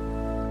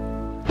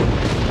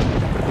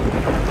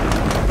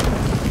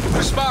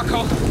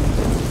 Crisparkle!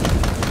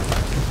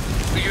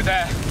 Are you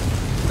there?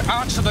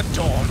 Answer the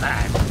door,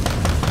 man.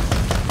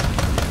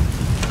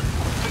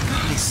 For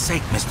God's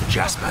sake, Mr.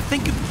 Jasper,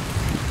 think of...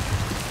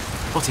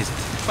 What is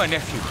it? My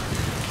nephew.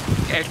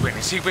 Edwin,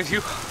 is he with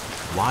you?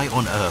 Why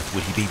on earth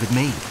would he be with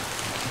me?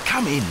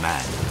 Come in,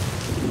 man.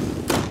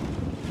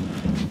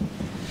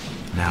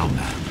 Now,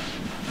 man,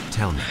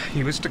 Tell me.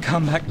 He was to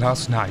come back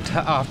last night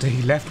after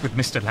he left with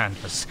Mr.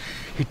 Landless.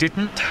 He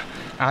didn't.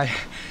 I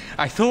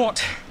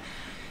thought...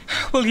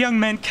 Well, young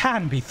men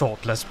can be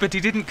thoughtless, but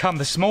he didn't come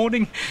this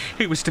morning.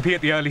 He was to be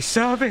at the early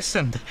service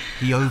and...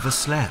 He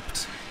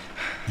overslept.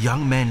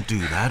 Young men do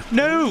that.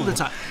 No!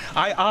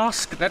 I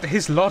asked at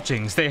his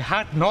lodgings. They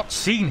had not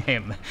seen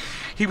him.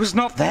 He was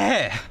not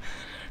there.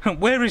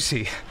 Where is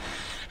he?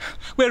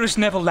 Where is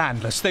Neville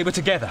Landless? They were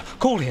together.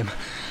 Call him.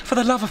 For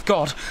the love of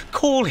God,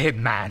 call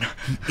him, man.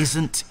 He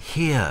isn't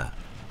here.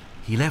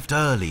 He left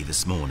early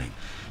this morning.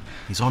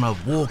 He's on a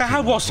walk.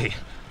 How was he?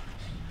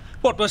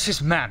 What was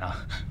his manner?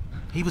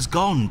 He was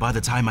gone by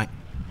the time I...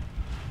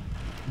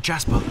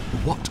 Jasper,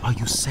 what are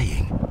you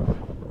saying?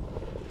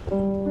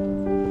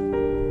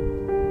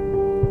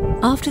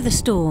 After the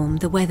storm,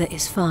 the weather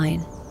is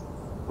fine.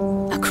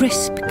 A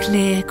crisp,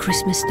 clear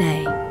Christmas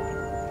day.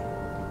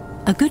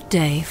 A good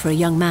day for a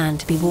young man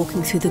to be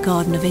walking through the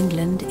Garden of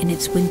England in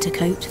its winter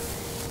coat,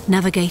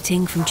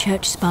 navigating from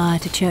church spire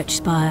to church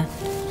spire,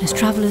 as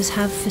travellers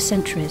have for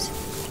centuries.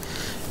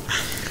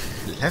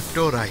 Left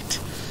or right?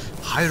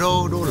 High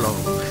road or low?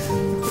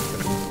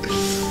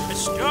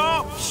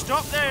 Stop!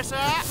 Stop there, sir!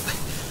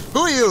 Who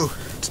are you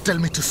to tell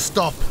me to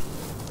stop?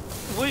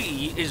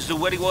 We is the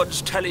very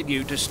ones telling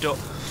you to stop.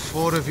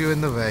 4 of you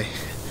in the way.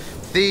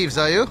 Thieves,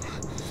 are you?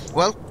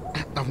 Well,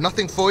 I've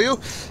nothing for you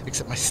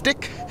except my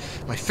stick,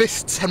 my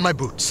fists and my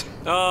boots.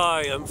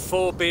 I am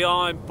 4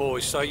 behind, boy,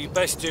 so you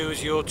best do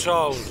as you're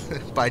told.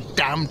 By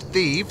damned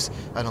thieves?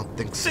 I don't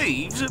think so.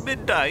 Thieves at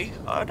midday?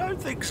 I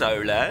don't think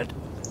so, lad.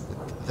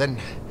 Then,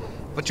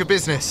 what's your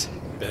business?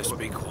 Best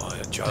be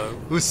quiet, Joe.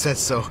 Who says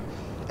so?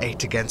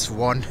 8 against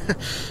 1.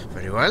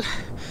 Very well.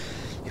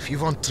 If you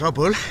want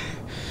trouble,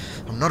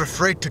 I'm not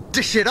afraid to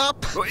dish it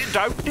up.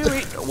 Don't do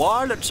it.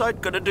 Violence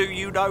ain't gonna do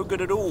you no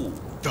good at all.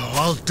 Oh,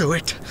 I'll do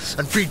it,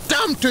 and be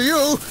damned to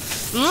you!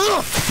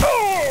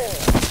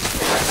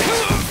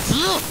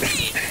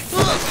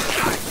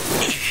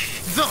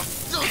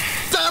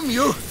 Damn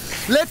you!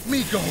 Let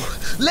me go!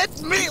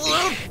 Let me...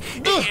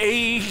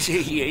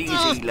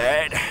 Easy,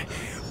 lad.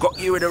 Got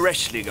you in a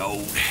wrestling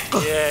hold.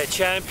 Yeah,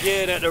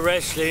 champion at the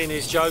wrestling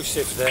is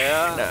Joseph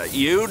there. No,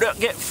 you don't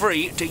get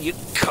free till you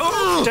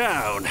calm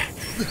down.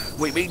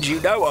 Which means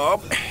you no harm.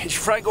 Is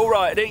Frank all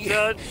right, ain't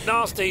he?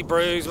 Nasty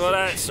bruise, well,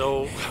 that's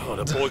all. Oh,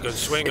 the boy can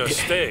swing a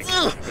stick.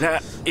 Now,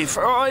 if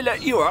I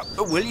let you up,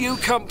 will you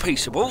come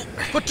peaceable?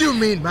 What do you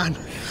mean, man?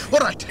 All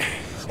right.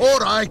 All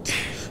right.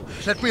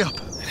 Let me up.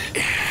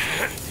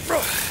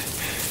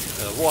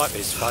 Wipe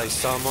his face,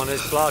 someone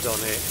has blood on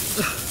it.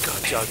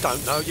 God, Joe,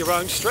 don't know your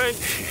own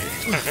strength.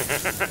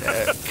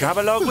 Come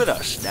along with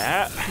us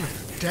now.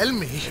 Tell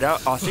me. Now,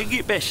 I think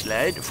it best,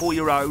 lad, for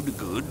your own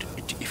good,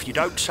 if you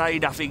don't say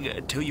nothing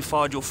until you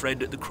find your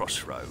friend at the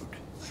crossroad.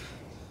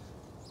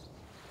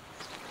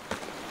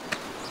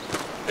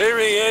 Here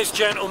he is,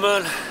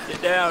 gentlemen.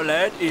 Now,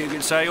 lad, you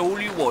can say all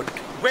you want.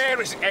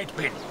 Where is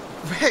Edwin?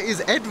 Where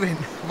is Edwin?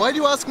 Why do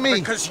you ask me?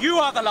 Because you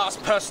are the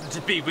last person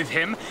to be with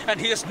him, and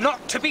he is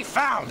not to be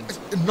found.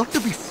 Not to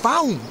be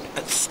found?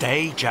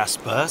 Stay,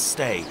 Jasper,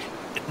 stay.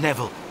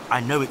 Neville, I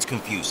know it's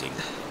confusing.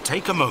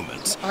 Take a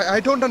moment. I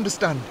don't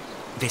understand.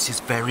 This is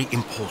very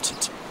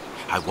important.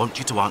 I want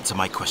you to answer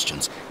my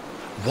questions.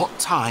 What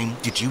time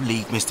did you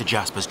leave Mr.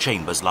 Jasper's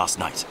chambers last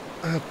night?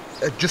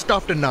 Just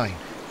after 9.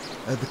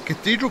 The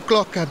cathedral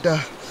clock had...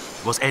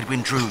 Was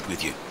Edwin Drood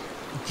with you?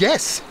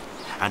 Yes.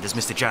 And as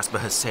Mr. Jasper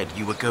has said,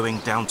 you were going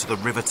down to the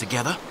river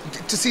together?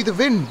 To see the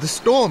wind, the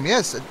storm,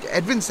 yes.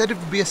 Edwin said it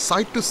would be a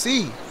sight to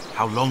see.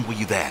 How long were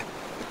you there?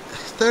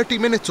 30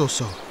 minutes or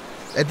so.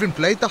 Edwin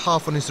played the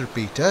harp on his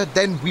repeater,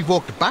 then we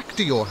walked back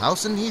to your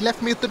house and he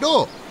left me at the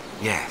door.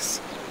 Yes,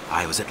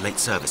 I was at late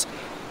service.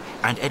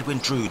 And Edwin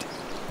Drood,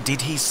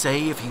 did he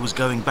say if he was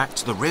going back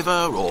to the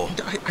river, or...?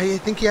 I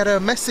think he had a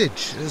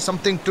message,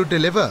 something to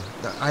deliver.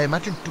 I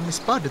imagine to Miss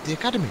Budd at the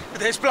academy.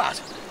 There's blood.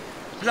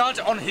 Blood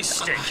on his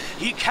stick.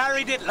 He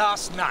carried it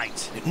last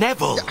night.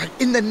 Neville!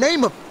 In the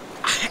name of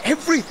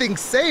everything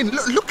sane,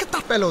 look at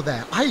that fellow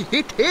there. I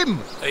hit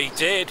him. He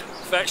did.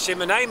 Fetched him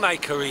an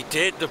haymaker, he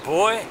did, the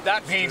boy.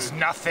 That means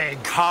nothing.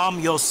 Calm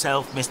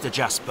yourself, Mr.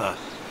 Jasper.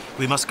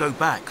 We must go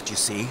back, do you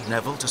see,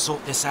 Neville, to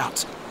sort this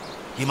out.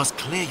 You must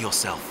clear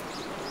yourself.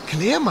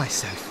 Clear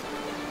myself?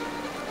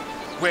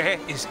 Where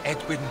is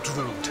Edwin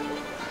Drood?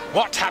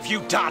 What have you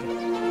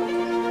done?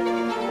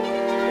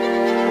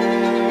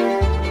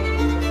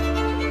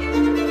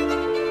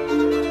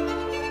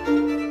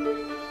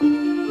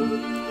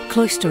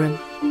 Cloisterham.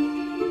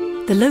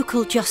 The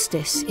local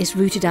justice is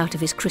rooted out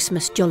of his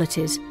Christmas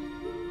jollities,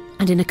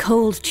 and in a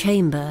cold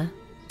chamber,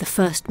 the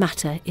first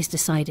matter is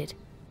decided.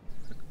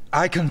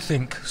 I can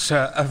think,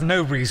 sir, of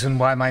no reason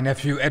why my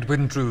nephew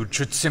Edwin Drood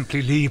should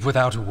simply leave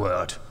without a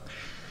word.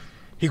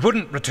 He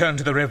wouldn't return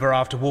to the river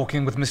after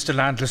walking with Mr.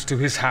 Landless to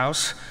his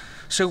house,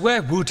 so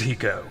where would he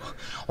go?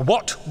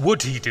 What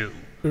would he do?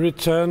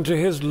 Return to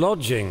his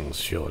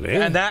lodgings, surely.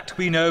 And that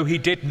we know he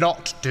did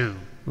not do.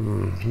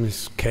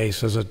 This case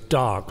has a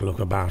dark look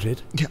about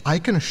it. Yeah, I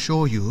can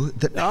assure you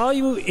that... Are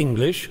you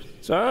English,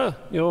 sir?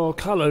 You're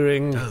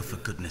colouring... Oh, for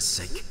goodness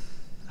sake.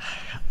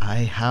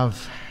 I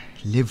have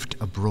lived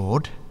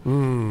abroad.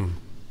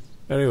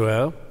 Very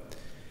well.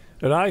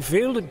 But I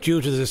feel that due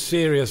to the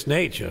serious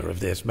nature of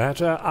this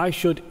matter, I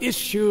should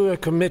issue a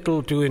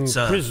committal to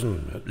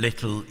imprisonment. Sir,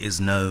 little is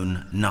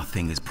known,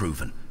 nothing is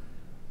proven.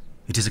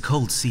 It is a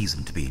cold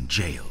season to be in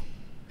jail.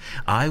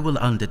 I will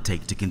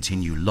undertake to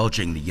continue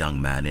lodging the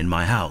young man in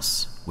my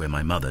house, where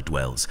my mother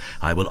dwells.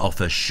 I will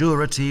offer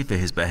surety for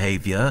his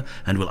behavior,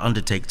 and will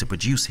undertake to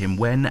produce him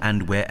when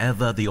and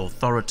wherever the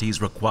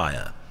authorities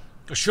require.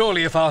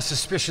 Surely if our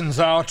suspicions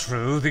are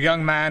true, the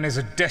young man is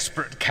a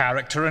desperate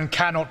character and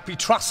cannot be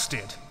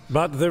trusted.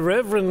 But the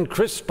Reverend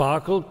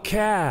Crisparkle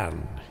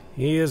can.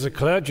 He is a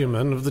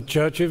clergyman of the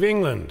Church of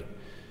England.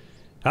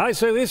 I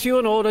so issue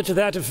an order to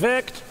that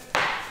effect.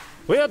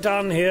 We are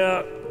done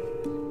here.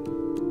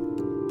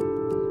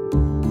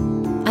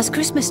 As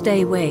Christmas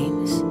Day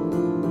wanes,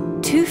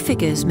 two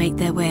figures make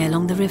their way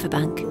along the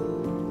riverbank.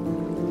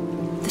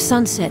 The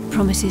sunset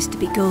promises to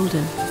be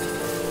golden,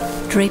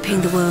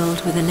 draping the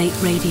world with a late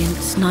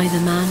radiance neither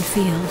man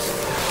feels.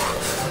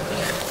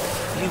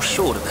 Are you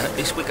sure about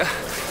this, Wicker?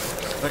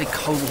 It's a very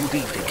cold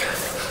evening.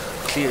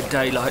 Clear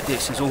day like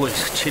this is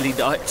always chilly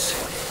nights.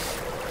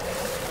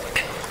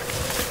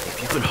 If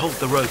you can hold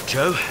the rope,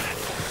 Joe,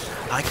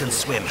 I can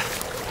swim.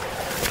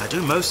 I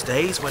do most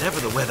days, whatever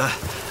the weather,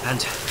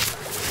 and...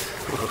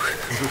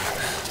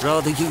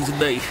 Rather you than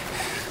me.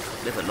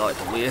 Never liked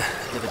the weir,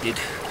 never did.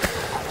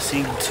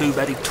 Seen too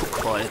many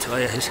took by it,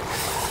 I has.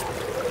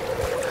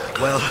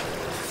 Well,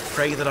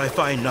 pray that I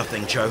find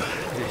nothing, Joe.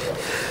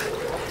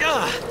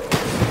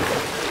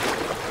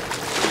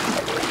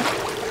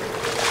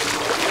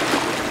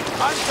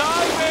 I'm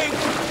diving!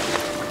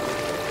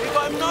 If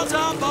I'm not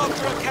up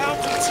after a count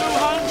of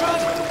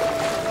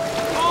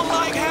 200, all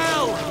like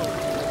hell!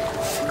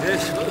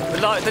 Yes,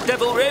 like the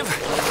Devil Riv.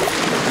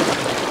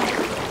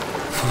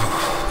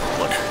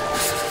 1,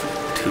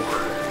 2,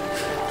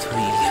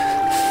 3,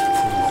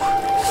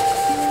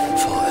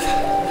 4, 5,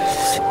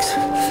 6,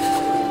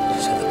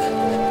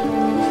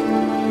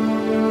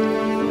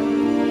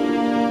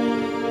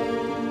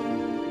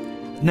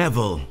 7.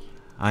 Neville,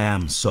 I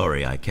am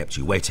sorry I kept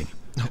you waiting.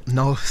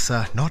 No,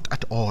 sir, not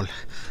at all.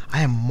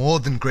 I am more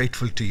than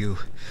grateful to you.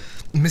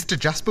 Mr.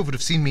 Jasper would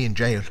have seen me in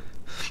jail.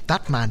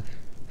 That man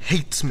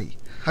hates me.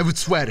 I would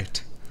swear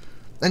it.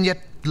 And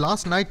yet,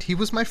 last night he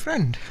was my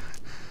friend.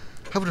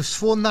 I would have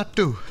sworn that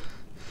too.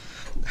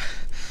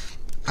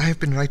 I have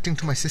been writing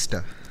to my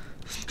sister.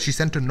 She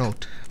sent a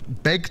note,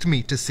 begged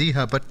me to see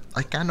her, but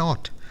I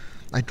cannot.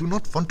 I do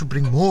not want to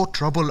bring more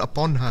trouble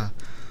upon her.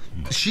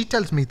 She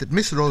tells me that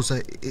Miss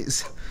Rosa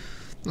is...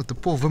 The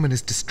poor woman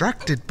is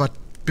distracted, but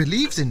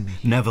believes in me.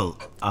 Neville,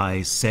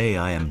 I say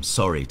I am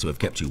sorry to have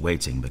kept you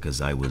waiting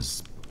because I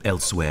was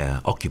elsewhere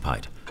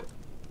occupied.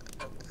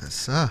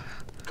 Sir?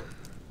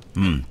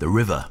 The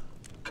river.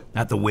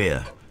 At the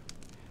weir.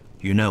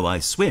 You know I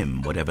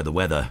swim, whatever the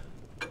weather.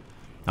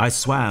 I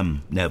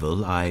swam,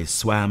 Neville. I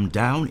swam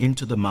down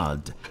into the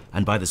mud,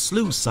 and by the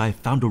sluice I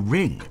found a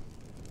ring.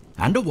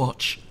 And a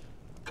watch.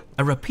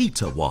 A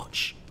repeater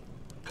watch.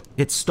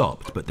 It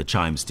stopped, but the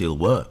chime still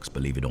works,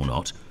 believe it or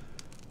not.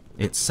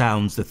 It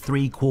sounds the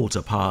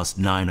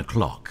 9:15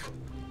 o'clock.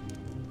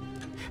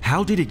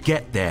 How did it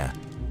get there?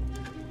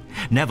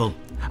 Neville,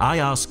 I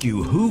ask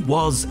you, who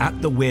was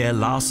at the weir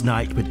last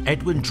night with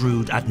Edwin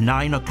Drood at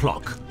 9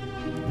 o'clock?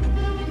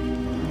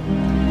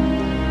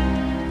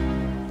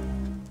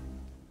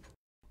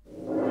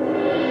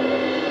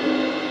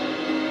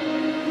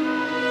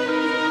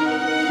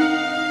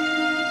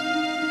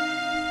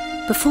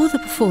 Before the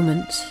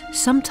performance,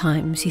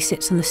 sometimes he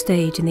sits on the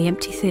stage in the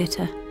empty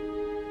theatre.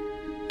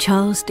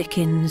 Charles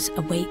Dickens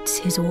awaits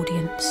his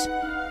audience.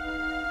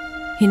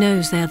 He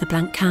knows they are the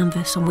blank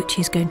canvas on which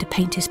he is going to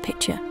paint his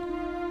picture.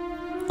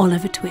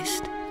 Oliver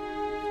Twist,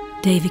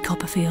 Davy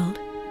Copperfield.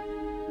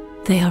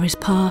 They are his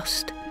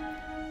past,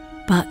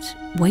 but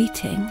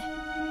waiting,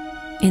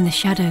 in the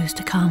shadows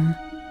to come,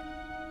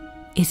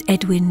 is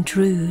Edwin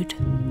Drood,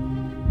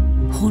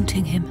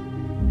 haunting him.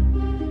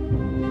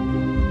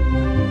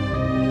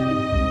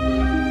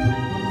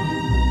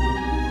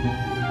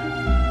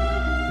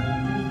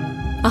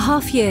 A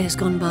half year has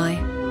gone by.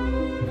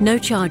 No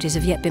charges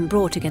have yet been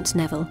brought against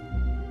Neville.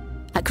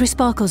 At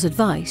Crisparkle's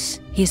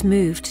advice, he has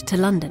moved to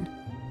London.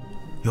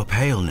 You're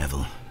pale,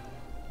 Neville.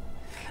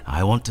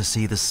 I want to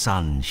see the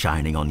sun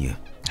shining on you.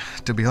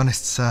 To be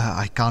honest, sir,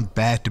 I can't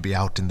bear to be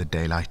out in the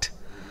daylight.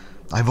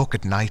 I walk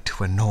at night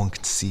when no one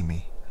can see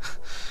me.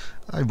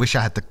 I wish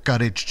I had the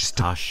courage just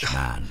to... Hush,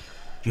 man.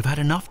 You've had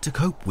enough to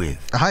cope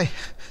with. Aye,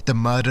 the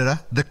murderer,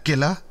 the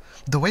killer,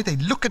 the way they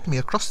look at me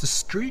across the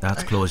street...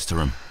 That's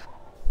Cloisterham.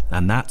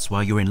 And that's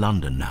why you're in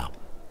London now.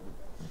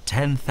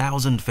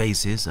 10,000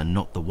 faces and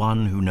not the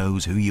one who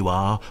knows who you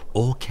are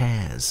or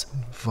cares.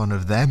 One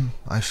of them,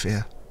 I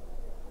fear.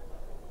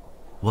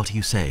 What are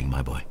you saying,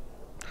 my boy?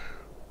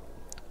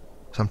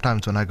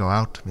 Sometimes when I go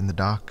out in the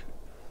dark,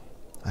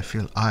 I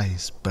feel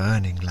eyes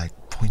burning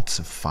like points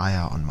of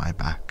fire on my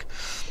back,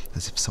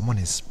 as if someone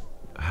is...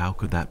 How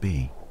could that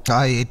be?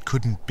 It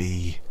couldn't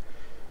be.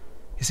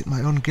 Is it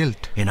my own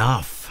guilt?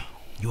 Enough.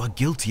 You are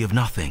guilty of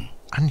nothing.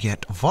 And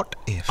yet, what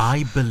if...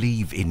 I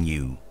believe in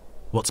you.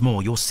 What's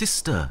more, your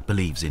sister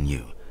believes in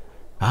you.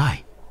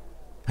 Aye.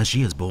 And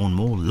she has borne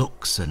more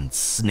looks and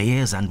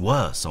sneers and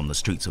worse on the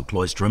streets of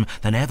Cloisterham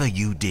than ever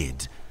you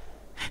did.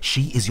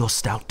 She is your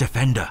stout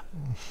defender.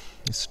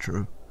 It's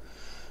true.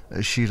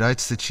 She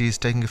writes that she's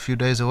taking a few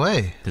days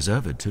away.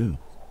 Deserved, too.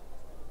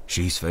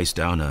 She's faced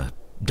down a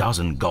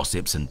dozen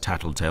gossips and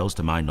tattletales,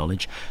 to my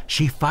knowledge.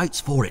 She fights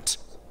for it.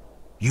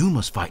 You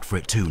must fight for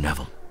it too,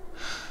 Neville.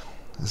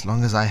 As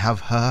long as I have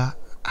her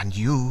and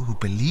you who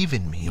believe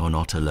in me. You're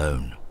not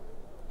alone.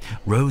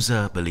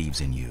 Rosa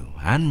believes in you,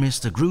 and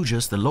Mr.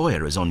 Grewgious, the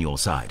lawyer, is on your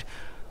side.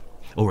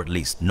 Or at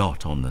least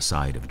not on the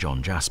side of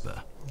John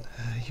Jasper.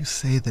 You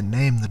say the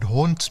name that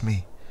haunts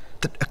me,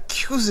 that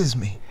accuses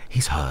me.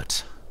 He's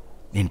hurt,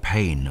 in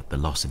pain at the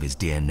loss of his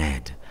dear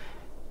Ned.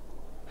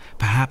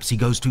 Perhaps he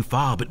goes too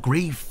far, but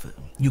grief,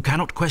 you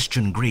cannot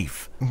question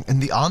grief.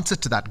 And the answer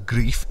to that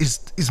grief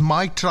is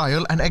my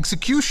trial and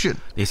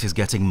execution. This is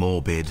getting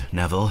morbid,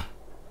 Neville.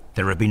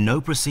 There have been no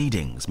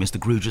proceedings. Mr.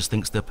 Grewgious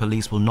thinks the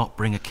police will not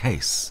bring a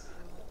case.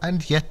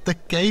 And yet the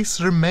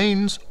case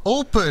remains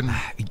open.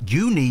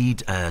 You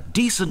need a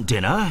decent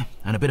dinner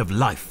and a bit of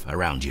life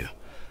around you.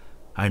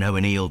 I know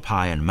an eel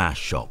pie and mash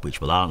shop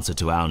which will answer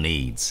to our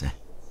needs.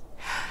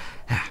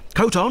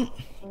 Coat on.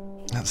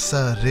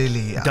 Sir,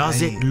 really,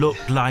 Does it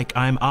look like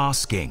I'm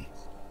asking?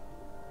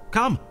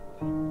 Come.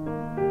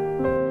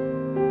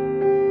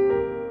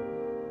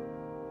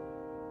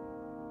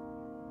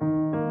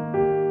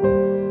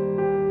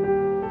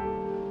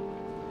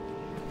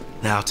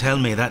 Now tell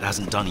me that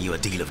hasn't done you a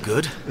deal of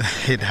good.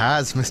 It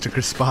has, Mr.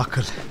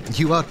 Crisparkle.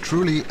 You are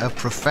truly a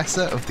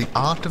professor of the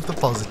art of the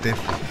positive.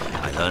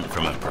 I learnt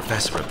from a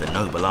professor of the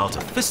noble art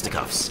of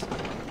fisticuffs,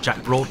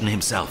 Jack Broughton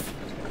himself.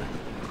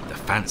 The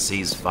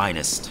fancy's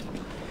finest.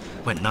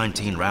 Went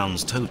 19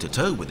 rounds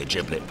toe-to-toe with the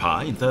giblet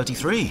pie in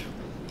 33.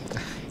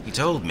 He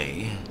told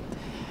me,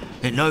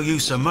 "It no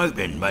use of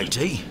moping,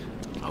 matey."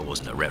 I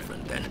wasn't a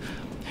reverend then.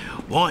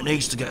 White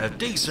needs to get a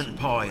decent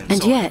pie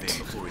And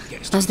yet,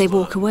 as they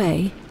walk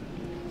away,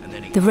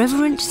 the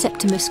Reverend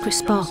Septimus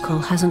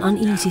Crisparkle has an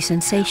uneasy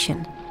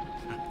sensation,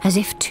 as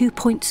if 2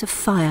 points of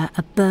fire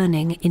are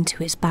burning into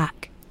his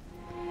back.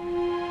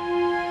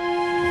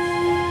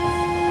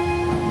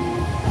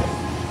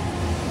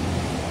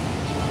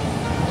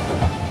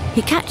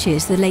 He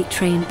catches the late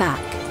train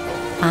back,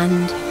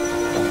 and...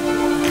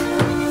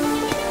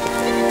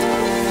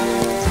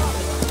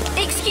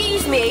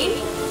 Excuse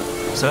me?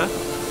 Sir?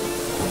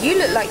 You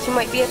look like you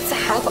might be able to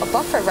help a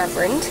buffer,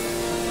 Reverend.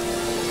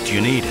 Do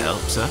you need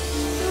help, sir?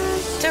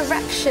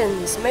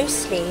 Directions,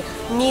 mostly.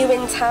 New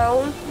in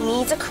town,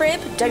 needs a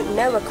crib, don't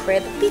know a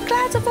crib. Be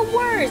glad of a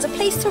word, a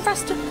place to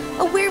rest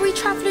a weary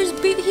traveller's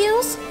boot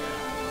heels.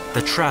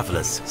 The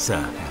travellers,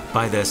 sir,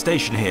 by their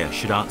station here,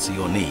 should answer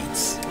your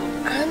needs.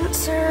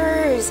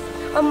 Answers.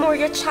 I'm more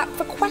your chap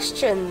for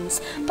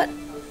questions. But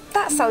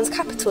that sounds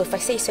capital if I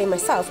say so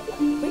myself.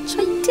 Which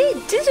I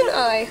did, didn't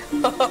I?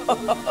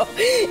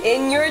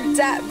 In your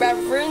debt,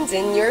 Reverend,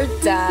 in your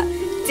debt.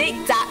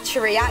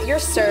 Dictatory at your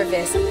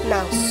service.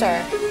 Now,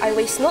 sir, I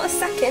waste not a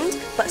second,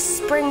 but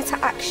spring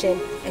to action.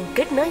 And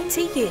good night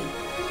to you.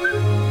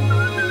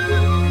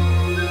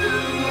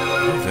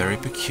 A very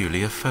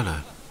peculiar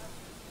fellow.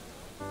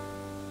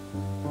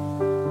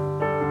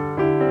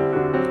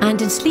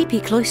 And in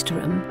sleepy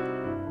Cloisterham,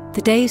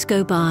 the days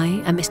go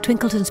by and Miss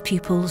Twinkleton's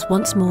pupils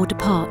once more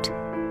depart,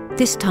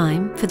 this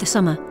time for the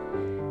summer,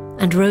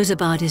 and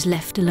Rosabud is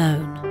left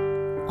alone,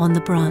 on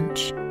the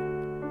branch.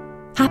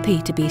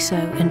 Happy to be so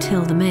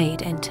until the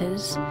maid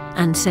enters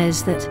and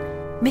says that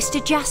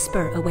Mr.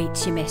 Jasper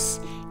awaits you, miss,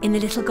 in the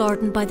little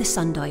garden by the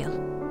sundial.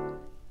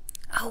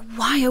 Oh,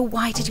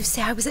 why did you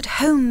say I was at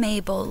home,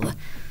 Mabel?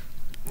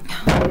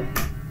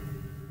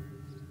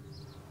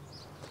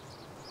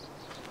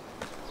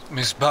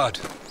 Miss Budd.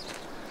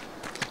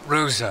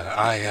 Rosa,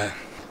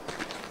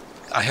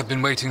 I have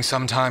been waiting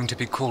some time to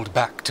be called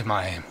back to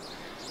my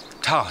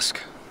task.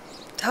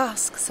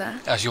 Task, sir?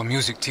 As your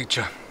music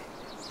teacher.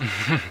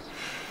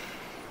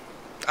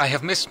 I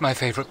have missed my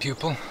favourite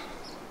pupil.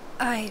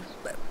 I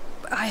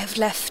have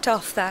left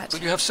off that.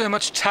 But you have so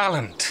much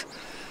talent.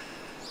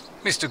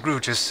 Mr.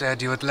 Grewgious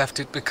said you had left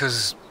it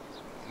because,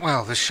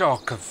 well, the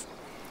shock of...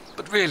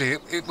 But really,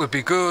 it would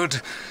be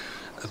good,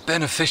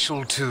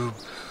 beneficial to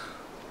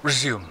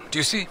resume. Do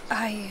you see?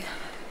 I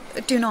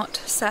do not,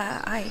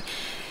 sir. I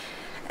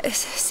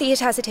see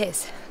it as it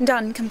is.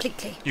 Done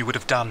completely. You would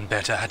have done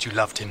better had you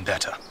loved him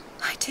better.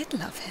 I did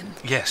love him.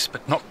 Yes,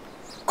 but not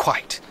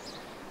quite.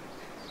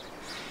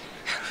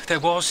 There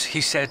was,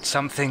 he said,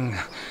 something,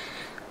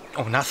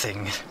 or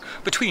nothing,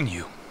 between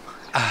you.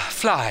 A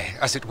fly,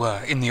 as it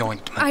were, in the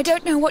ointment. I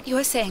don't know what you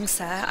are saying,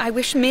 sir. I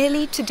wish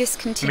merely to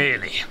discontinue.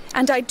 Merely.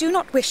 And I do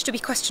not wish to be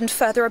questioned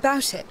further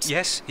about it.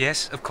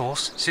 Yes, of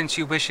course. Since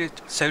you wish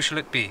it, so shall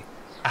it be.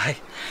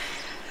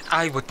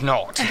 I would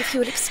not. And if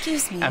you will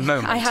excuse me, a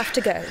moment. I have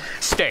to go.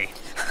 Stay.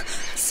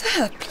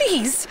 Sir,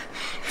 please.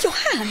 Your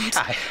hand.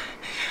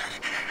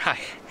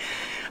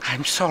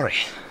 I'm sorry.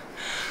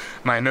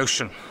 My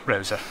emotion,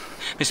 Rosa.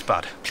 Miss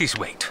Budd, please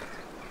wait.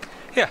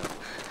 Here,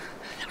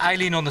 I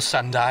lean on the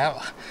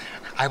sundial.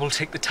 I will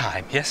take the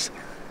time, yes?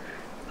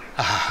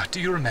 Ah, do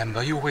you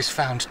remember? You always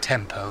found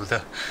tempo,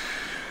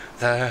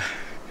 the...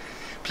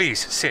 Please,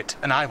 sit,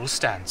 and I will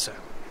stand, sir.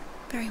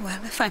 Very well,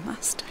 if I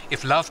must.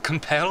 If love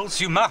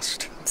compels, you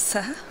must.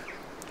 Sir?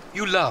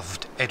 You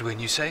loved Edwin,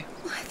 you say?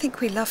 I think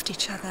we loved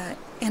each other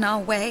in our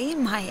way,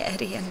 my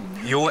Eddie and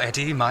me. Your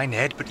Eddie, mine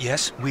Ed, but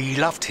yes, we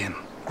loved him.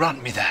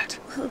 Grant me that.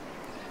 Well,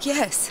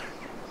 yes.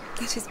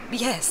 That is,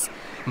 yes.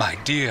 My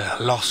dear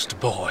lost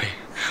boy.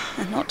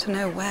 And not to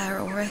know where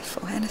or if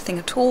or anything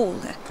at all.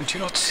 Could you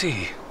not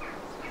see?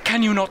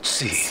 Can you not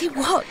see? See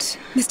what,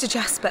 Mr.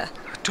 Jasper?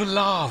 To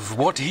love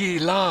what he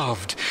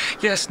loved.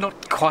 Yes,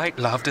 not quite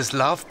loved as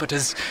love, but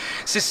as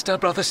sister,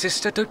 brother,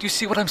 sister. Don't you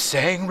see what I'm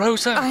saying,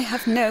 Rosa? I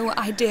have no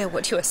idea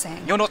what you are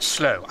saying. You're not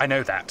slow, I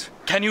know that.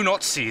 Can you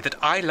not see that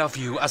I love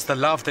you as the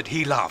love that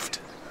he loved?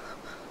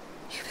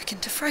 You begin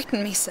to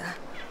frighten me, sir.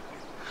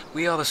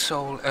 We are the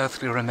sole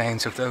earthly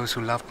remains of those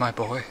who loved my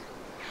boy.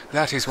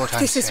 That is what I'm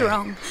saying. This is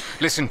wrong.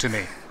 Listen to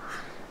me.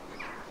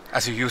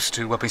 As you used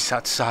to when we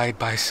sat side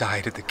by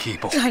side at the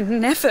keyboard. I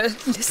never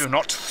listen. Do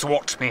not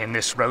thwart me in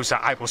this,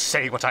 Rosa. I will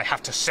say what I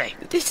have to say.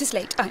 It is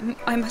late.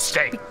 I must...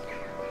 Stay.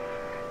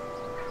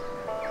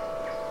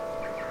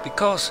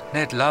 Because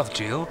Ned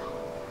loved you,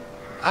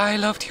 I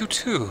loved you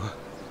too.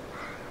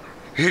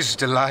 His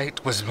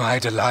delight was my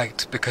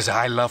delight because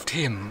I loved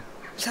him.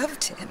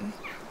 Loved him?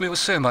 We were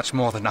so much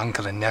more than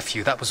uncle and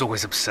nephew. That was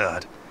always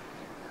absurd.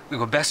 We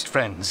were best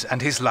friends,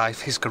 and his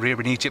life, his career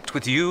in Egypt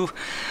with you,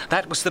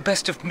 that was the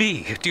best of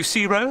me. Do you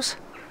see, Rose?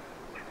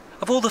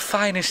 Of all the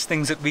finest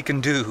things that we can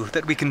do,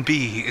 that we can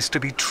be, is to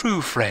be true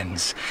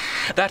friends.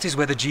 That is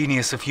where the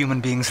genius of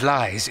human beings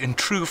lies, in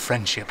true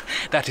friendship.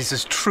 That is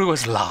as true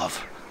as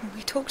love.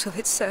 We talked of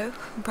it so,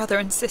 brother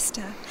and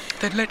sister.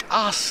 Then let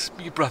us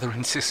be brother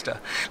and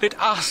sister. Let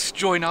us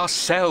join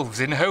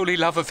ourselves in holy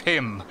love of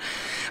him.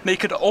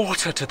 Make an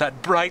altar to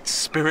that bright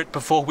spirit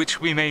before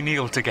which we may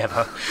kneel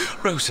together.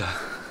 Rosa...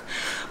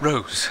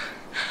 Rose,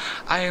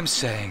 I am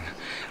saying,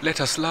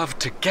 let us love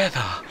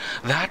together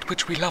that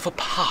which we love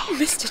apart.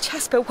 Mr.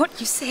 Jasper,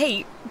 what you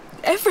say,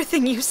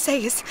 everything you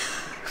say is...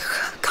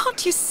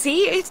 Can't you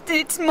see?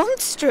 It's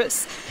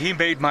monstrous. He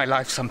made my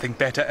life something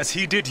better as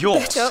he did yours.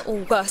 Better or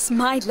worse,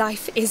 my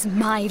life is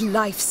my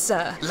life,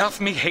 sir. Love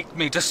me, hate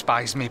me,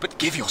 despise me, but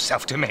give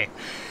yourself to me.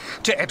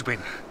 To Edwin.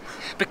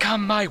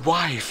 Become my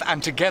wife,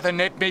 and together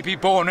Ned may be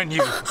born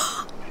anew.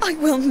 I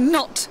will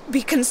not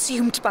be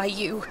consumed by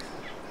you.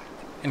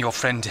 And your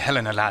friend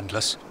Helena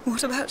Landless.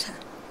 What about her?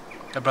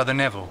 Her brother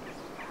Neville.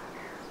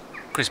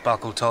 Chris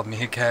Buckle told me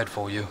he cared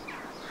for you.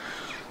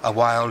 A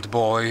wild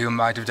boy who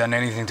might have done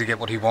anything to get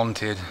what he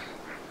wanted.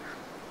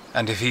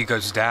 And if he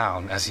goes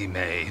down, as he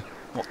may,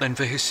 what then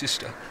for his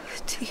sister?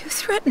 Do you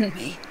threaten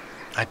me?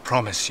 I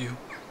promise you,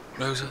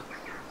 Rosa.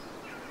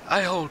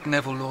 I hold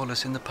Neville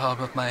Lawless in the palm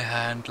of my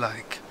hand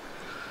like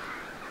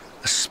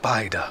a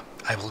spider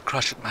I will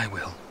crush at my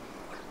will.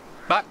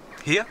 But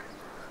here,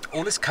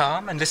 all is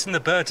calm, and listen,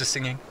 the birds are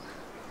singing.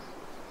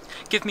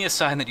 Give me a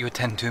sign that you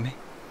attend to me.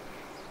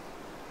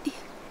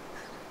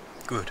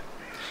 Good.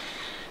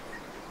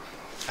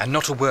 And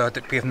not a word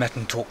that we have met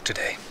and talked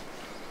today.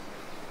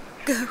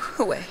 Go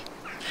away.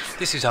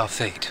 This is our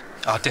fate,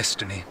 our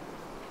destiny.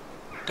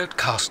 Don't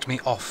cast me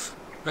off,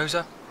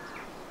 Rosa.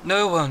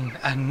 No one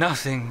and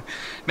nothing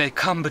may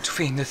come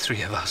between the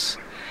three of us,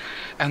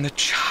 and the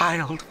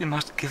child we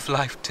must give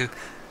life to.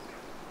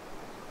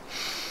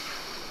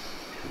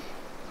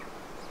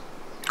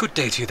 Good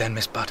day to you then,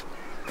 Miss Budd.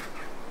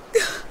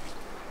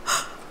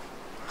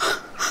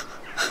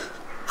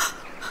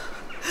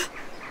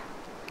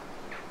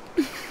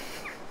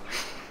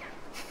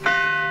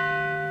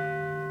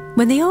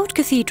 When the old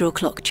cathedral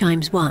clock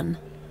chimes 1,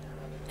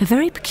 a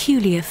very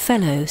peculiar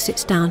fellow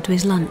sits down to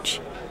his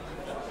lunch,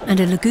 and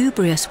a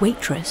lugubrious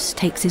waitress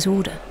takes his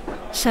order.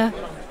 Sir?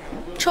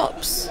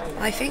 Chops,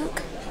 I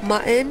think.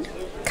 Mutton,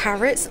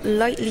 carrots,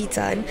 lightly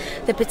done,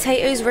 the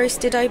potatoes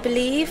roasted, I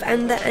believe,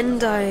 and the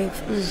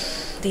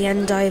endive. The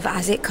endive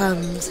as it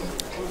comes.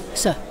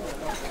 Sir?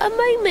 A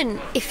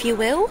moment, if you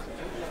will.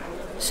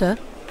 Sir?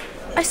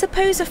 I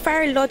suppose a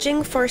fair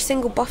lodging for a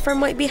single buffer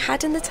might be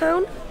had in the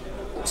town?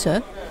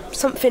 Sir?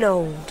 Something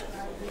old.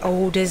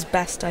 Old is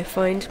best, I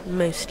find,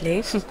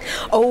 mostly.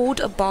 Old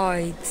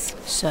abides.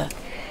 Sir?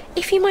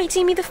 If you might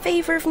do me the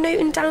favour of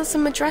noting down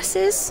some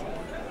addresses.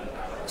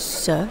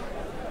 Sir?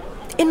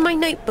 In my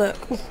notebook.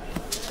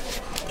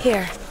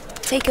 Here,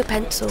 take a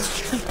pencil.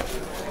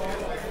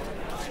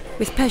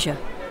 With pleasure,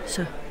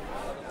 sir.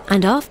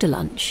 And after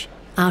lunch,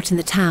 out in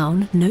the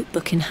town,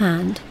 notebook in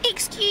hand.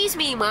 Excuse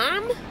me,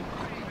 ma'am.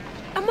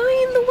 Am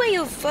I in the way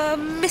of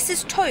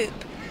Mrs.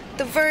 Tope,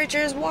 the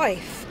verger's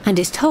wife? And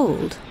is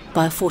told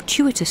by a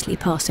fortuitously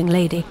passing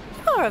lady.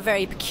 You are a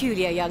very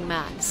peculiar young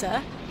man,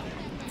 sir.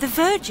 The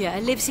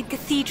verger lives in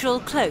Cathedral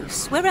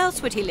Close. Where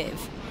else would he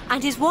live?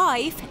 And his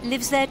wife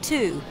lives there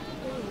too.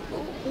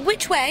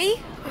 Which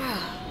way?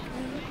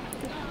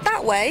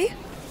 That way?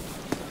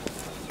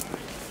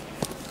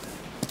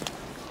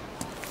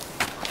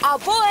 Oh,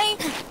 boy!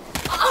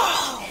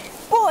 Oh,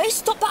 boy,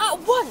 stop that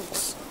at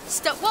once!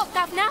 Stop what,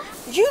 Governor?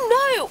 You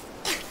know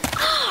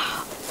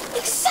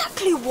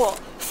exactly what.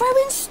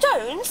 Throwing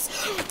stones?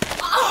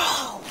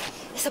 Oh,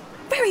 it's a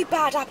very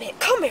bad habit.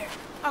 Come here.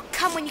 I'll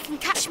come when you can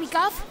catch me,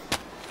 Gov.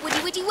 Widdy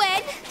widdy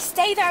when?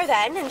 Stay there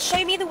then and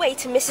show me the way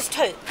to Mrs.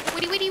 Tope.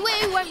 Widdy widdy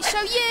woo, won't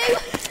show you.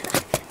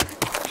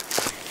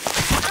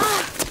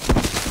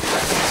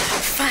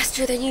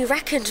 Faster than you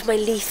reckoned, my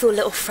lethal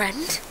little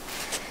friend.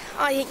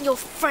 I ain't your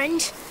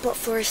friend. But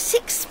for a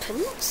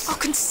sixpence? I'll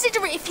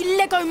consider it if you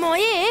Lego my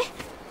ear.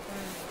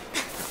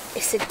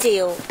 It's a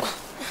deal.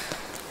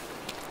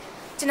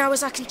 Dunno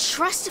as I can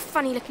trust a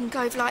funny-looking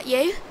cove like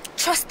you.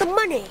 Trust the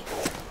money?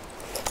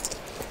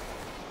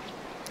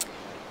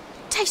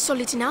 Tastes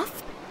solid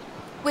enough.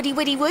 Widdy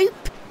widdy whoop.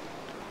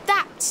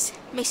 That's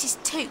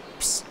Mrs.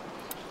 Tope's.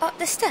 Up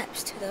the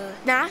steps to the...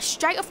 Nah,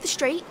 straight off the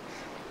street.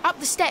 Up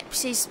the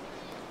steps is...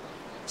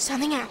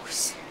 something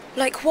else.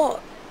 Like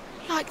what?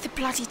 Like the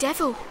bloody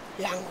devil.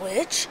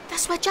 Language?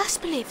 That's where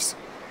Jasper lives.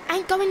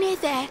 Ain't going near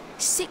there,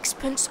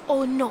 sixpence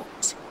or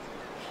not.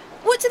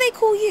 What do they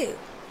call you?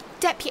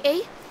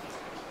 Deputy.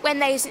 When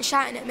they isn't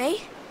shouting at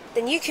me.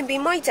 Then you can be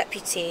my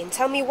deputy and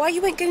tell me why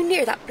you won't go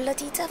near that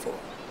bloody devil.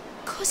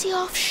 'Cause he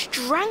half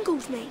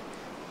strangled me.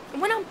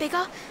 And when I'm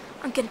bigger,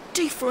 I'm going to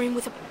do for him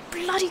with a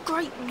bloody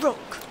great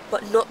rock.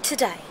 But not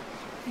today.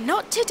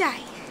 Not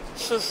today.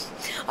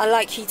 I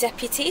like you,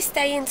 deputy.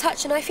 Stay in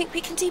touch and I think we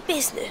can do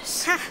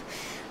business. Ha!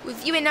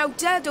 With you and old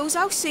Durdles,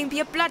 I'll soon be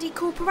a bloody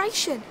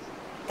corporation.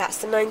 That's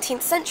the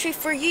 19th century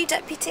for you,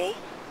 deputy.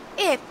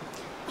 Here,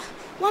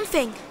 one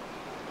thing.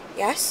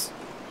 Yes?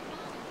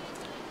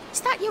 Is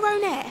that your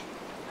own hair?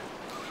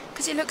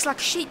 'Cause it looks like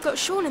a sheep got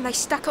shorn and they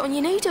stuck it on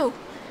your noodle.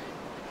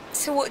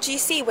 So what do you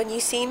see when you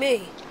see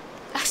me?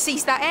 I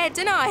sees that hair,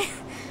 don't I?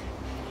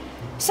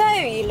 So,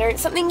 you learnt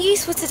something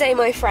useful today,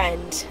 my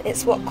friend.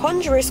 It's what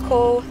conjurers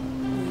call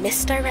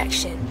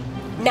misdirection.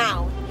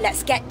 Now,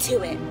 let's get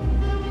to it.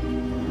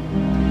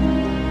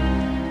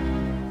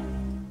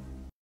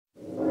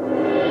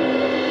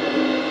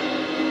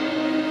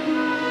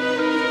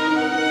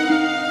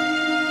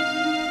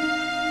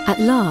 At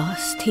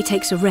last, he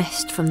takes a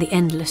rest from the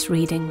endless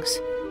readings.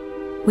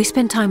 We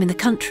spend time in the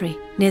country,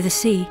 near the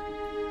sea,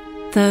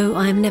 though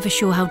I am never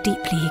sure how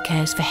deeply he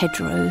cares for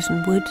hedgerows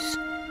and woods.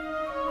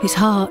 His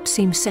heart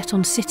seems set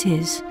on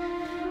cities,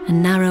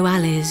 and narrow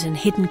alleys, and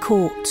hidden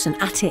courts, and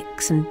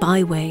attics, and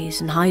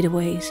byways, and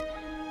hideaways.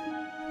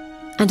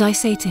 And I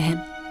say to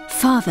him,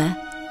 "Father,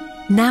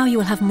 now you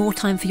will have more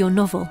time for your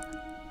novel,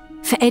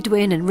 for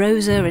Edwin and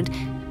Rosa and..."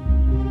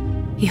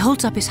 He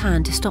holds up his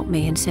hand to stop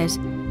me and says,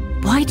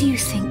 "Why do you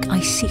think I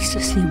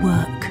ceaselessly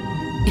work,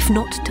 if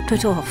not to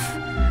put off,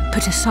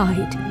 put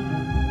aside?"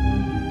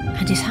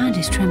 And his hand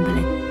is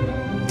trembling.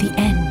 The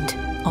end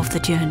of the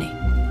journey.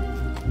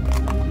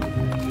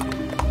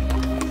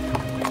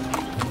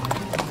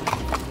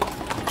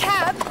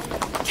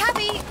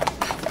 Cabby,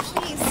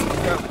 please.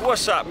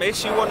 What's up,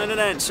 miss? You wanting an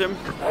hansom?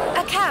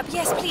 A cab,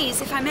 yes,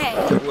 please, if I may.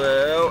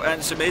 Well,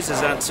 hansom is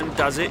as hansom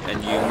does it,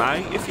 and you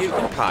may if you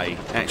can pay.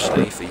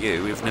 Actually, for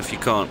you, even if you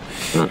can't.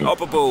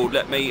 Hop aboard,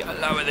 let me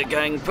lower the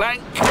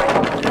gangplank.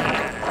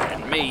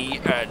 And me,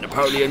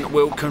 Napoleon,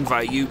 will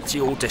convey you to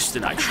your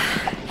destination.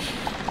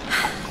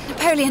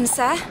 Napoleon,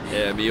 sir.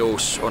 Yeah, me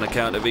horse, on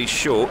account of he's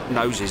short,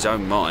 knows his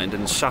own mind,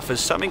 and suffers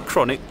something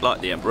chronic,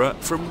 like the Emperor,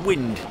 from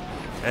wind.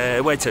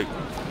 Where to?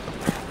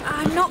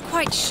 I'm not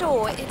quite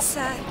sure. It's,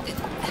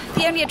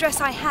 the only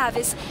address I have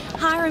is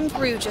Hiram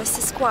Brugus,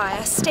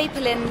 Esquire,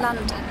 Staple Inn,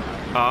 London.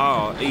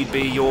 Ah, he'd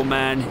be your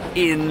man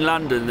in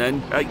London,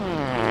 then, eh?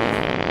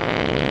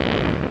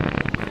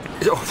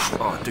 Oh,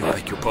 I do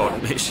beg your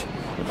pardon, miss.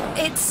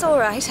 It's all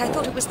right. I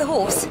thought it was the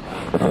horse.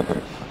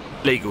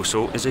 Legal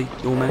sort, is he,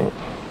 your man?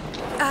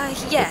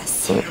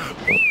 Yes.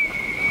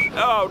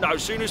 Oh, no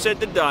sooner said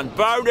than done.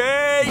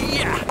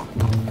 Boney!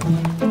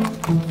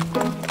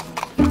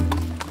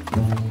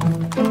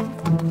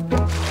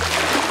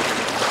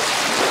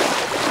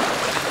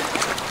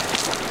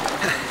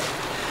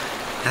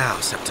 Now,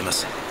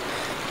 Septimus,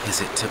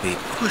 is it to be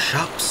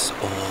push-ups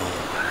or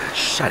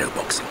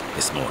shadowboxing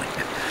this morning?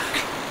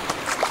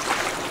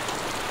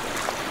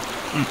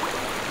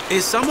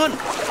 Is someone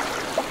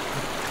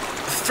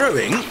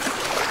throwing?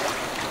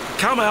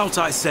 Come out,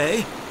 I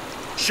say.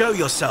 Show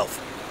yourself,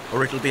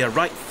 or it'll be a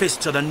right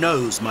fist to the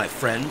nose, my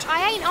friend.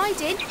 I ain't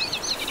hiding.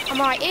 I'm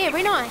right here,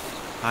 ain't I?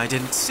 I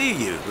didn't see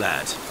you,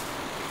 lad.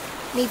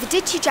 Neither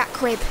did you, Jack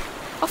Crib.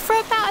 I'll throw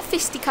about a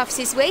fisticuffs,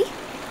 is we?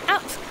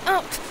 Up,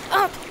 up,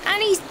 up,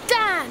 and he's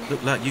down.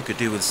 Look like you could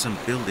do with some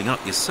building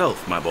up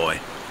yourself, my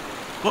boy.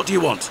 What do you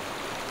want?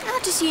 How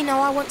does you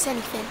know I wants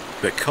anything?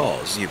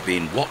 Because you've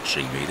been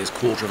watching me this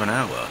quarter of an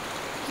hour.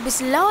 He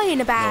was lying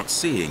about... Not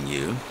seeing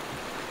you.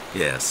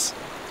 Yes.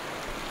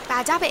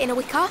 Bad habit in a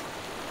wicker.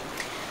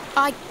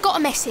 I got a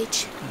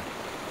message.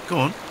 Go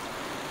on.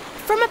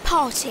 From a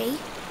party,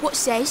 what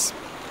says...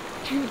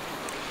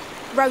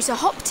 Rosa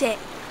hopped it.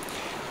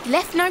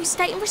 Left no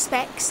stating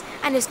respects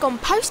and has gone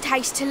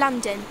post-haste to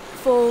London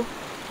for...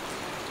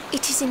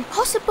 It is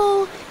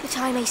impossible that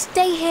I may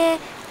stay here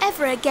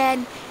ever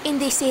again in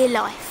this here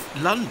life.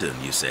 London,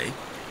 you say?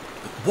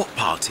 What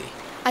party?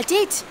 I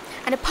did.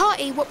 And a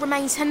party what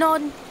remains a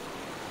non...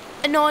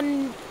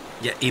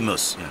 Yeah,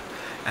 Emus.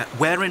 Yeah.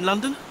 Where in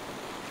London?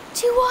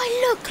 Do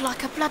I look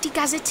like a bloody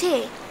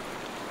gazetteer?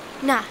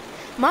 Nah,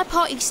 my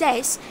party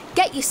says,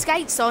 get your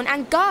skates on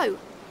and go.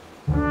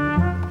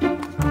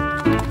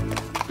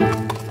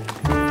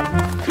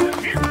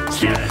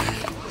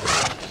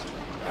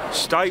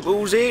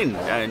 Stable's in,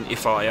 and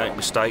if I ain't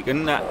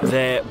mistaken, that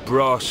there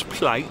brass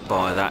plate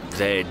by that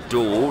there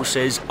door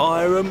says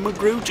Hiram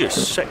McGrugus,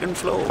 2nd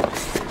floor.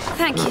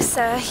 Thank you,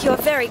 sir. You're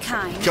very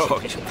kind.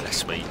 God,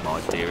 bless me,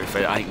 my dear, if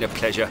it ain't a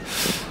pleasure.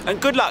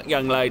 And good luck,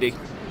 young lady.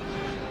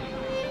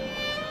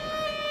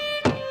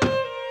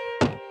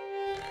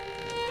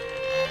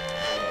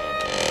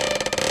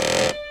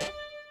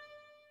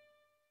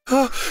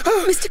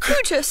 Mr.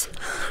 Crugus!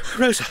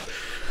 Rosa,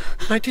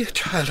 my dear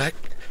child,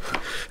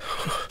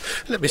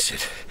 let me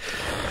sit.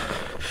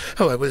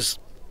 Oh,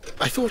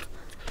 I thought,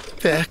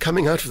 there,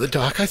 coming out of the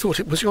dark, I thought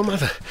it was your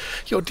mother.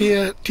 Your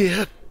dear...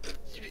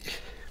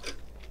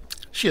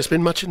 She has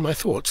been much in my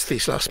thoughts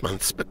these last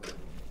months, but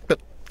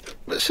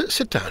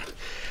sit down.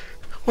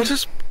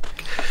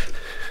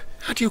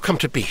 How do you come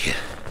to be here?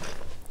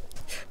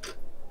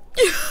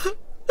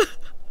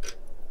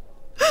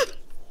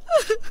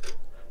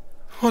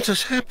 What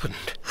has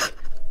happened?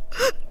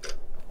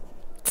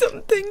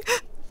 Something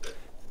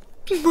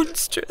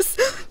monstrous.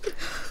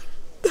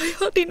 I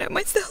hardly know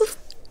myself.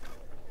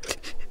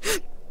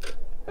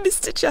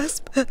 Mr.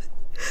 Jasper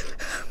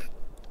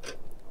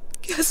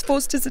has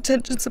forced his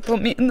attentions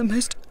upon me in the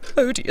most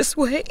odious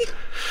way.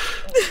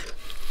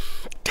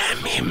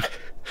 Damn him.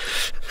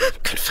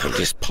 Confound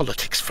his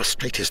politics,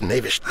 frustrate his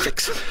knavish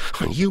tricks,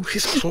 on you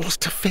his claws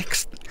to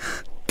fix.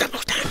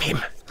 Double damn him.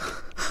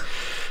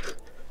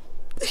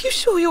 Are you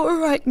sure you're all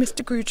right,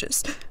 Mr.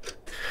 Crugus?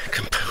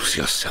 Compose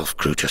yourself,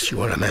 Crugus.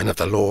 You are a man of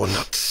the law,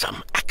 not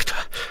some actor.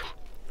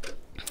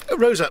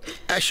 Rosa,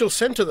 I shall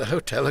send to the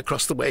hotel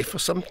across the way for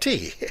some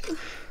tea.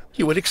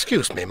 You will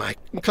excuse me, my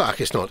clerk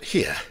is not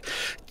here.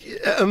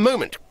 A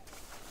moment.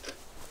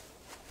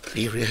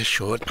 Be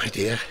reassured, my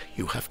dear,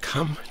 you have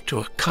come to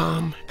a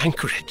calm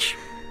anchorage.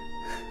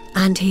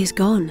 And he is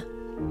gone.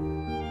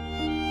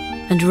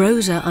 And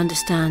Rosa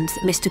understands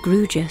that Mr.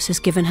 Crugus has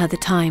given her the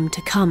time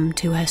to come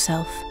to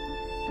herself.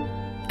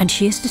 And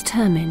she is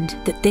determined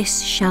that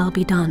this shall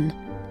be done.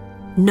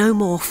 No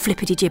more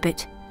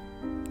flippity-gibbet.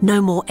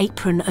 No more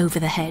apron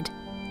over the head.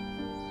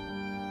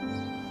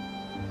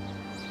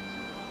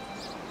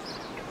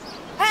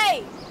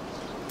 Hey!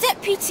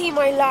 Deputy,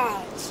 my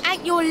lad!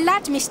 Ain't your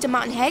lad, Mr.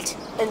 Muttonhead?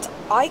 And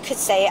I could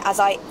say it as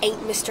I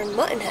ain't Mr.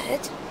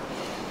 Muttonhead.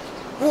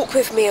 Walk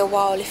with me a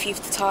while if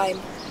you've the time.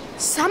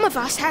 Some of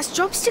us has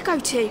jobs to go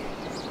to.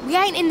 We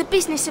ain't in the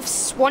business of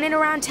swanning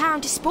around town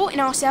disporting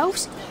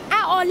ourselves.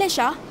 At our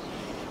leisure.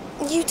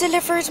 You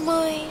delivered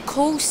my...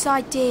 Course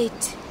I did.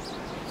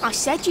 I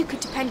said you could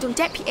depend on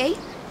Deputy.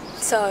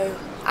 So,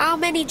 how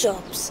many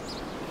jobs?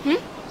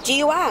 Do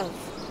you have?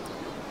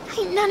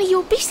 Ain't none of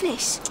your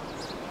business.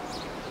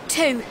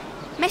 2.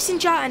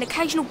 Messenger and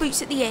occasional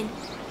boots at the inn.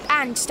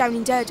 And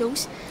stoning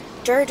durdles.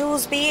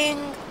 Durdles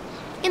being?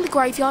 In the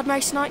graveyard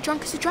most night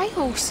drunk as a dray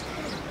horse.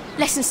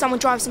 Less than someone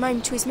drives him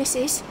home to his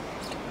missus.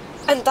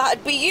 And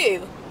that'd be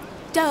you?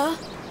 Duh.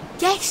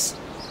 Yes.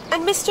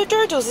 And Mr.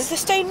 Durdles is the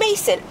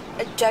stonemason?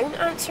 Don't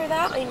answer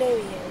that, I know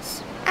he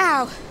is.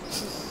 Ow.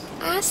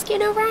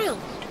 Asking around.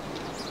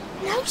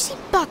 Nosy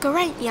bugger,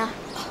 ain't ya?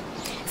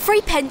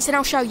 3 pence and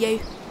I'll show you.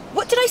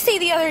 What did I say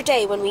the other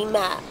day when we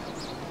met?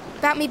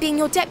 About me being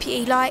your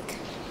deputy, like?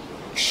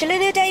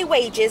 Shilling a day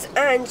wages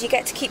and you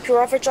get to keep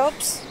your other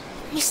jobs?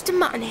 Mr.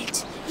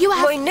 Muttonhead, you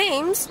have... My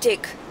name's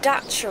Dick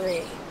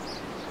Datchery.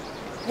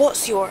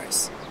 What's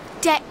yours?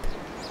 Dep.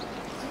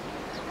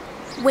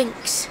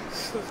 Winks.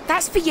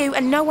 That's for you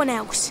and no one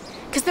else.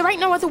 Because there ain't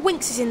no other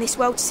Winkses in this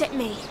world except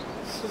me.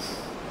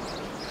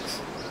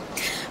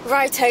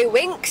 Righto,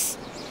 Winks.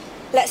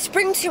 Let's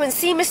spring to and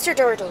see Mr.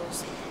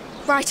 Durdles.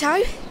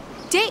 Righto.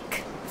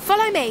 Dick,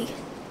 follow me.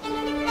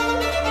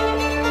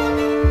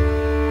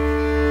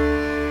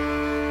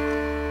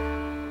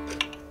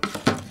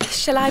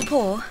 Shall I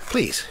pour?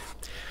 Please.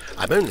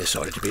 I'm only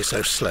sorry to be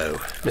so slow.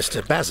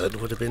 Mr. Bazzard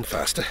would have been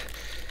faster.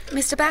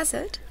 Mr.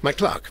 Bazzard? My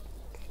clerk.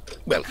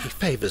 Well, he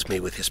favours me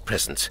with his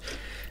presence,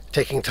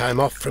 taking time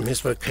off from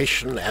his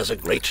vocation as a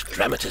great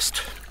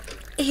dramatist.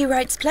 He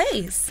writes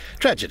plays?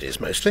 Tragedies,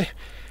 mostly.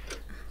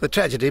 The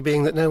tragedy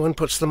being that no one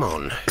puts them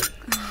on.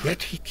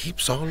 Yet he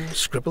keeps on,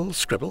 scribble,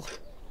 scribble.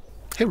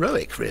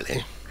 Heroic,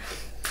 really.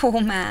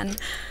 Poor man.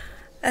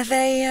 Are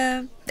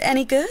they,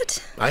 any good?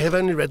 I have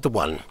only read the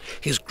one,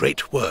 his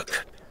great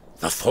work,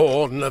 The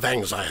Thorn of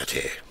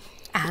Anxiety.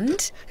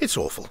 And? It's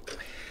awful.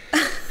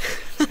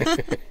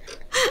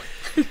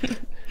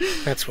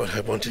 That's what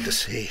I wanted to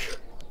see.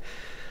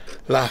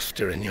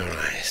 Laughter in your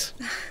eyes.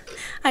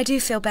 I do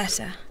feel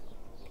better.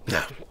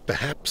 Now,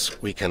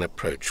 perhaps we can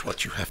approach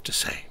what you have to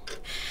say.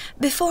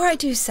 Before I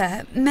do,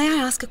 sir, may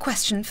I ask a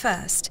question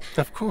first?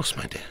 Of course,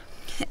 my dear.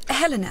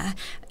 Helena,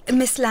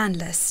 Miss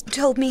Landless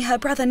told me her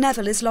brother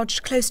Neville is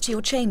lodged close to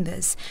your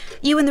chambers.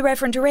 You and the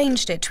Reverend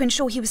arranged it to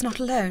ensure he was not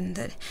alone,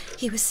 that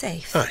he was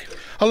safe. Aye,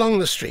 along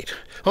the street,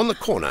 on the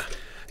corner.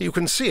 You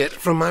can see it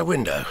from my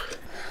window.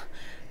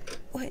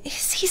 Well,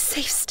 is he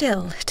safe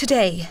still?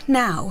 Today?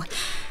 Now?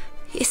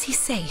 Is he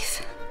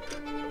safe?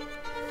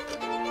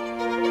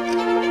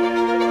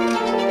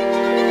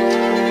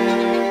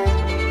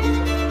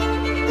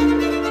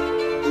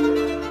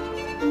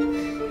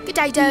 Good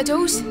day,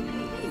 Durdles.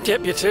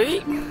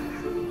 Deputy?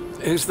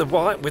 Who's the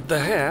white with the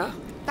hair?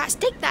 That's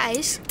Dick, that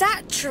is.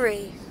 That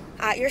tree.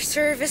 At your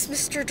service,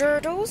 Mr.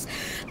 Durdles.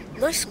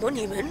 Nice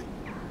monument.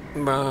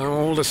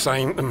 All the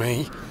same to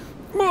me.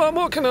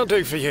 What can I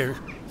do for you?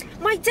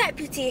 My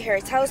deputy here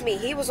tells me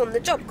he was on the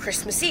job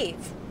Christmas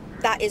Eve.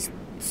 That is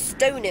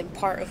stoning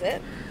part of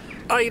it.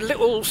 A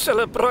little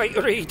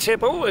celebratory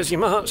tipple, as you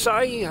might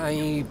say.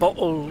 A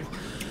bottle.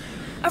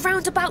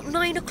 Around about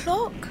 9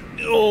 o'clock?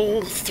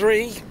 All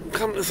 3,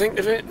 come to think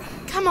of it.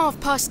 Come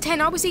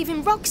 10:30. I was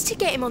even rocks to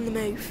get him on the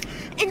move.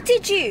 And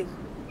did you,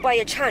 by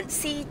a chance,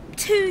 see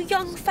 2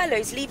 young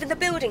fellows leaving the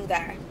building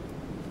there?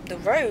 The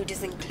road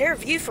is in clear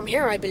view from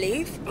here, I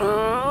believe.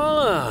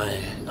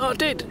 Aye, I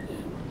did.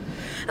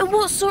 And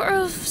what sort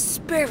of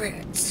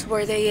spirits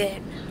were they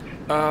in?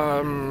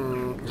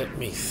 Let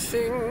me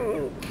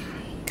think.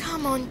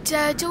 Come on,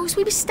 Durdles,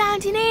 we were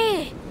standing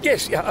here.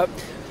 Yes,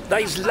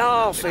 they's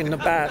laughing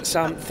about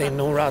something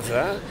or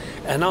other,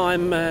 and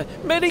I'm,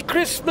 Merry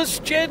Christmas,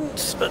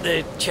 gents, but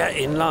they're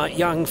chatting like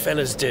young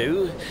fellas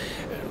do.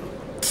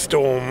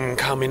 Storm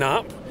coming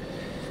up.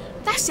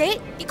 That's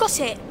it, you got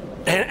it.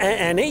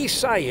 And he's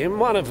saying,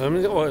 one of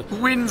them...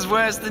 Wind's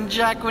worse than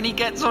Jack when he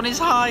gets on his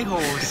high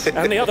horse.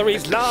 And the other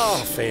is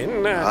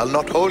laughing. I'll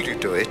not hold you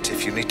to it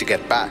if you need to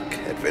get back,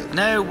 Edwin.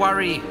 No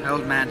worry,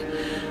 old man.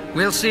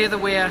 We'll see you the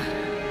weir.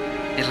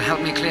 It'll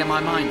help me clear my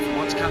mind for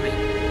what's coming.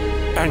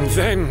 And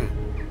then...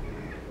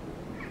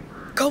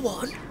 Go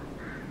on.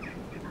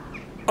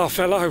 I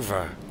fell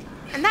over.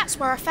 And that's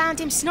where I found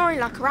him snoring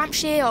like a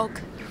Hampshire hog.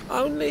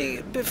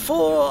 Only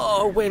before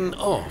I went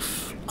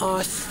off,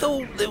 I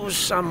thought there was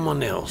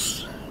someone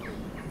else.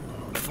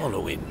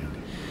 Following.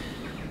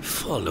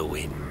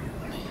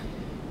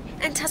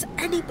 And has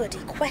anybody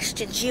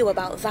questioned you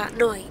about that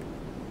night?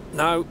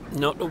 No,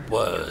 not a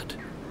word.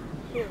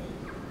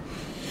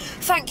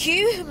 Thank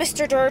you,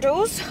 Mr.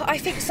 Durdles. I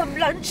think some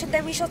lunch and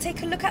then we shall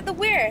take a look at the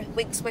weir,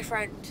 winks my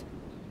friend.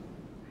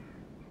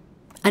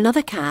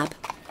 Another cab,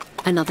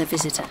 another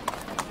visitor.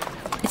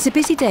 It's a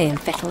busy day in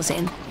Fettle's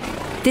Inn,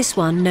 this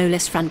one no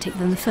less frantic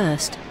than the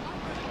first.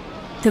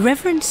 The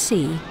Reverend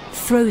C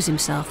throws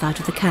himself out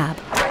of the cab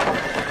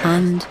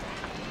and...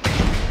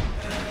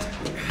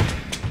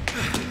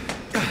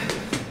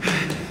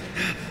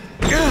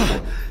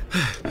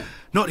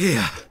 Not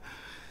here.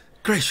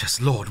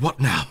 Gracious Lord, what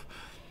now?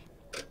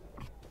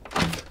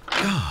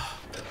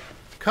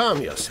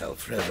 Calm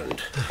yourself,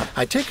 Reverend.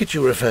 I take it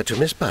you refer to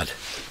Miss Budd.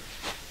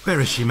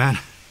 Where is she, man?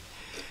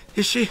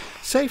 Is she...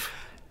 Safe?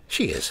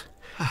 She is.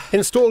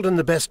 Installed in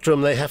the best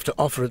room they have to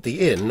offer at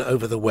the inn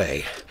over the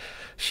way.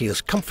 She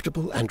is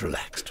comfortable and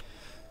relaxed.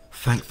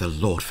 Thank the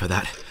Lord for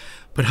that.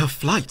 But her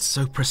flight's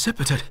so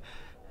precipitate.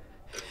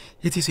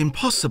 It is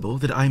impossible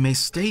that I may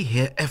stay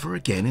here ever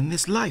again in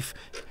this life.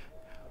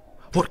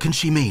 What can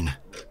she mean?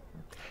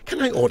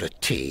 Can I order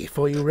tea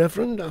for you,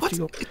 Reverend, after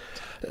your...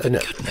 no,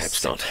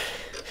 perhaps not.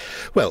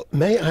 Well,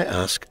 may I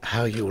ask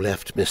how you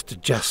left Mr.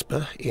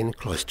 Jasper in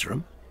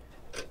Cloisterham?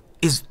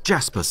 Is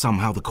Jasper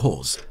somehow the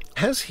cause?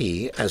 Has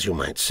he, as you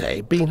might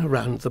say, been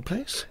around the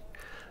place?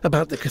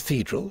 About the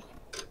cathedral?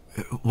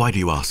 Why do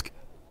you ask?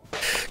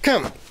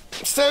 Come,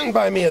 stand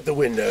by me at the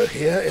window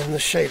here in the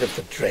shade of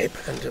the drape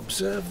and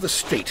observe the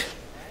street.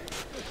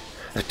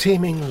 The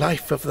teeming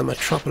life of the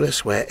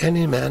metropolis where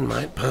any man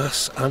might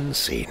pass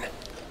unseen.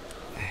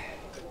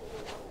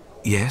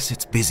 Yes,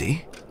 it's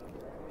busy.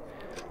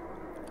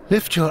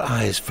 Lift your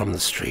eyes from the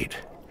street.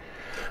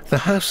 The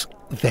house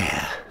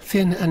there,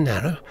 thin and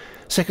narrow,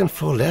 second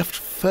floor left,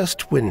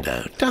 first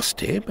window.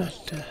 Dusty,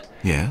 but...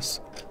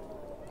 Yes?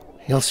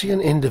 You'll see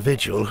an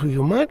individual who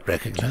you might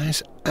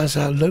recognize as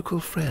our local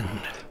friend.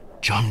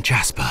 John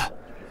Jasper.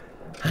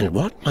 And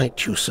what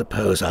might you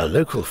suppose our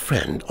local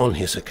friend, on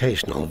his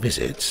occasional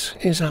visits,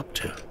 is up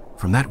to?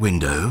 From that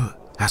window,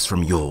 as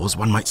from yours,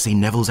 one might see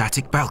Neville's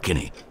attic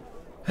balcony.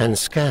 And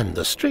scan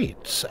the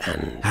streets,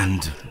 and...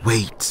 And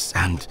wait,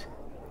 and...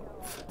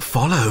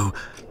 follow.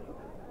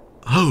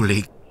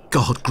 Holy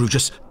God,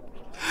 Grugius.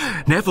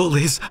 Neville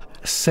is...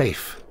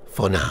 safe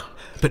for now.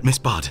 But Miss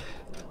Budd,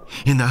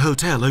 in the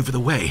hotel over the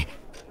way...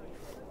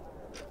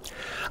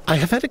 I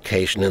have had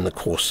occasion in the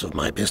course of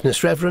my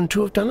business, Reverend,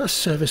 to have done a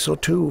service or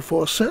two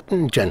for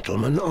certain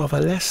gentlemen of a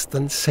less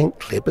than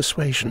saintly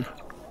persuasion.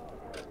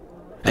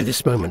 At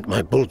this moment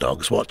my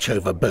bulldogs watch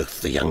over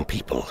both the young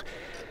people.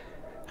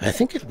 I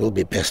think it will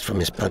be best for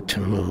Miss Budd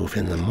to move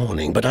in the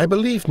morning, but I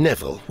believe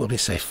Neville will be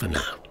safe for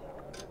now.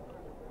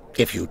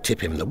 If you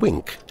tip him the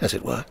wink, as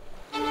it were.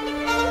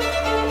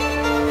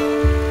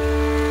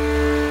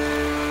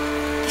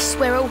 This is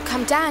where it all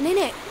come down,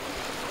 innit?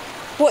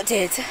 What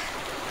did?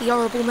 The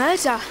horrible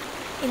murder.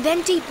 In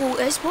them deep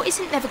waters, what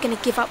isn't never going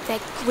to give up their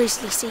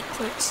grisly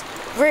secrets?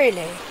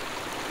 Really?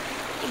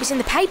 It was in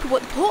the paper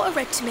what the porter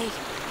read to me.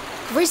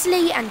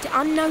 Grisly and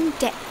unknown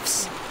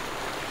depths.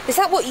 Is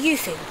that what you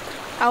think?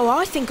 Oh,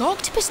 I think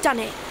octopus done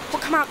it.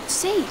 What come out of the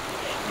sea?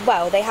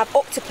 Well, they have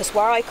octopus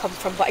where I come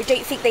from, but I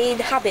don't think they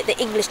inhabit the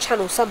English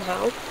Channel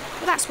somehow.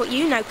 Well, that's what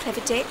you know,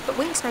 clever Dick, but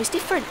Winks knows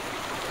different.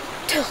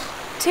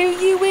 Do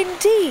you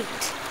indeed?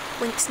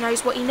 Winks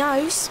knows what he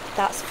knows.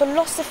 That's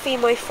philosophy,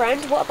 my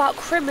friend. What about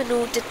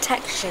criminal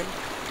detection?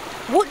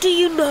 What do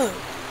you know?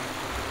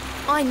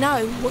 I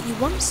know what you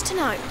wants to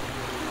know.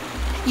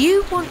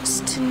 You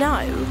wants to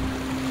know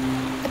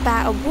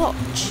about a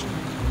watch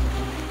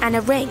and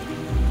a ring.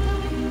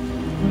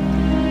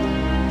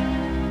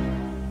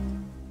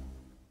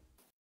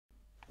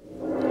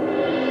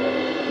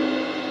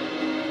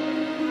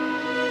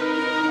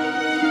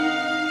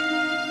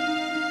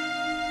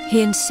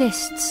 He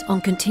insists on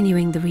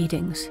continuing the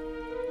readings,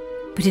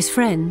 but his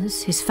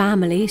friends, his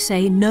family,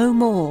 say no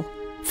more.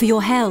 For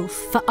your health,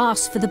 for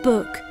us, for the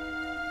book.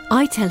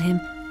 I tell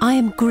him I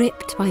am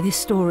gripped by this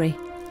story,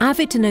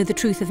 avid to know the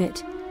truth of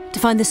it, to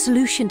find the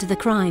solution to the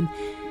crime.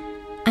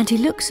 And he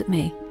looks at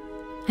me,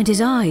 and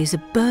his eyes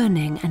are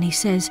burning, and he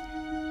says,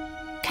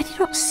 "Can you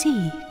not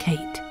see,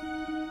 Kate?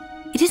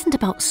 It isn't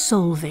about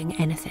solving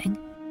anything.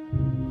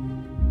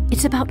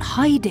 It's about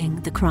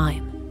hiding the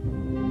crime."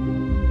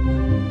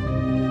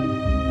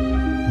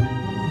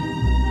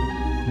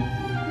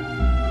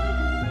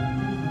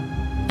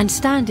 And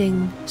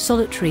standing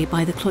solitary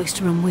by the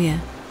Cloisterham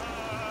weir,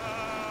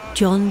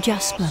 John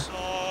Jasper,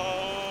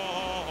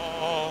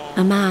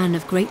 a man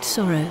of great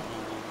sorrow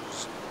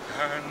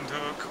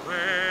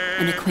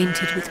and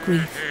acquainted with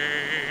grief.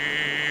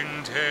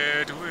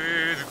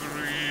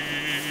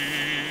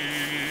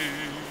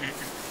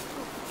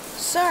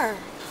 Sir,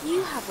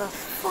 you have a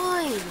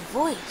fine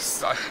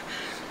voice.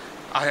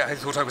 I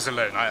thought I was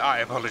alone. I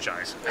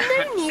apologise.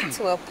 No need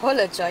to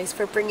apologise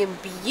for bringing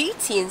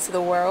beauty into the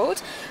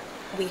world.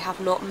 We have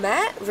not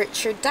met.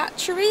 Richard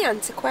Datchery,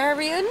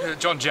 antiquarian.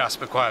 John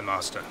Jasper,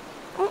 choirmaster.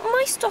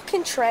 My stock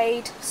in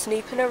trade,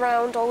 snooping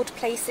around old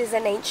places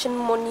and ancient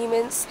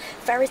monuments,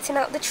 ferreting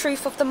out the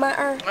truth of the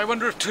matter. I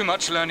wonder if too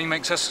much learning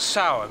makes us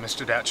sour,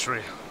 Mr.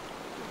 Datchery.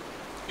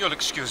 You'll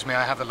excuse me,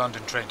 I have the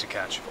London train to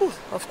catch.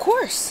 Of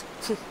course.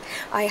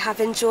 I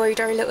have enjoyed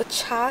our little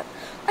chat.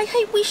 I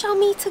hope we shall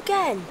meet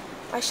again.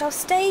 I shall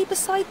stay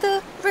beside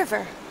the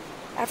river.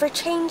 Ever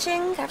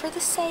changing, ever the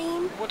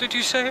same. What did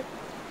you say?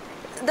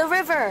 The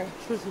river.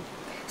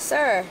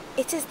 Sir,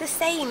 it is the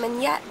same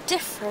and yet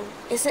different,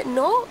 is it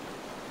not?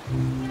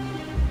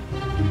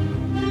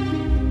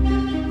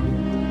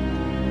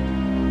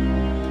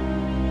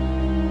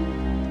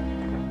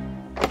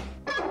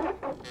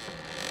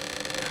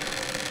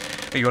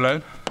 Are you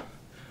alone?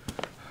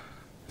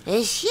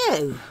 It's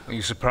you. Are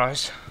you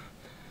surprised?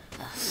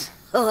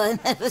 Oh, I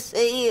never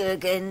see you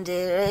again,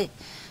 dearie.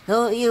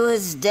 Thought you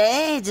was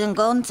dead and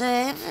gone to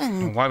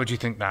heaven. Why would you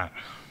think that?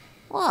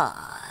 Why?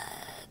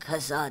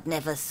 'Cause I'd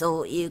never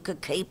thought you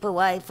could keep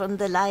away from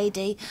the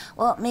lady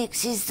what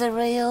mixes the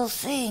real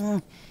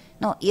thing,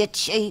 not your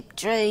cheap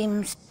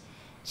dreams.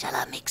 Shall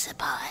I mix a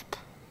pipe?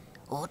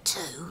 Or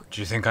two?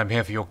 Do you think I'm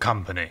here for your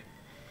company?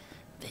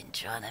 Been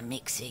trying to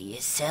mix it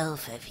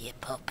yourself, have you,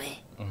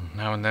 Poppy?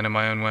 Now and then in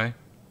my own way?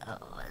 Oh,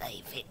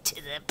 leave it to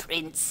the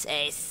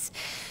princess.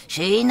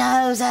 She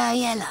knows how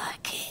you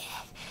like it.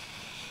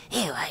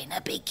 You ain't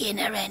a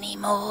beginner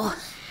anymore.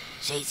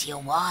 She's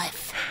your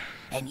wife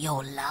and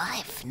your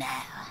life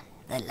now,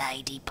 the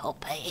Lady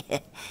Poppy.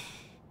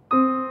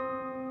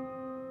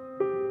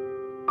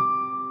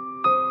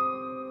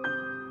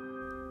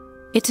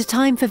 It's a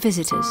time for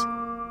visitors,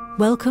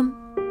 welcome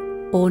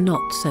or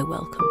not so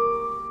welcome.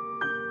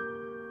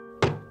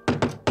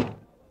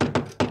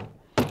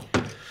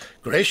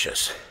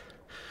 Gracious.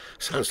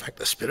 Sounds like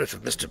the spirit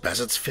of Mr.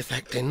 Bassett's fifth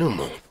act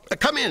denouement.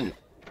 Come in!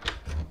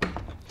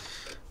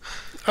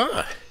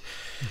 Ah,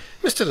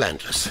 Mr.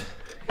 Landless,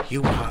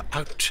 you are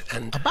out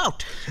and...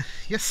 About?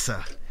 Yes,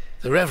 sir.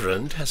 The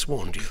Reverend has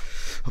warned you.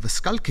 Of a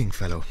skulking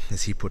fellow,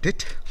 as he put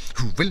it,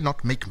 who will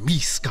not make me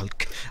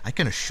skulk, I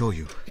can assure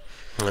you.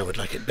 I would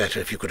like it better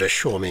if you could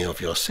assure me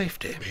of your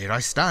safety. Here I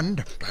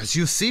stand, as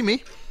you see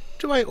me.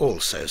 Do I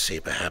also see,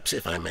 perhaps,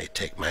 if I may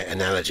take my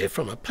analogy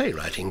from a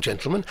playwriting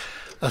gentleman,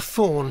 a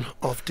thorn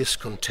of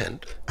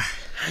discontent?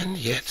 And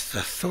yet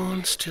the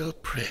thorn still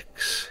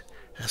pricks,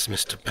 as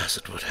Mr.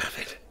 Bassett would have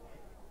it.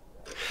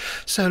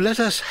 So let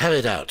us have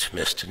it out,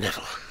 Mr.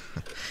 Neville.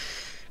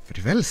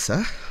 Very well,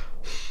 sir.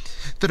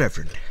 The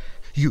Reverend,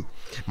 you,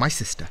 my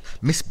sister,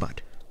 Miss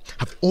Budd,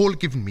 have all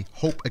given me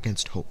hope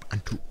against hope,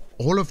 and to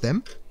all of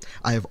them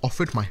I have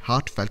offered my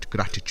heartfelt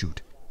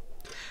gratitude.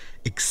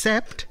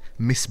 Except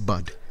Miss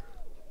Budd.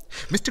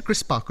 Mr.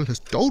 Crisparkle has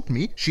told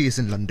me she is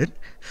in London,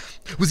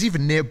 was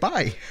even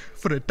nearby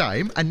for a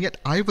time, and yet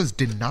I was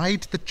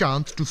denied the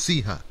chance to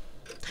see her.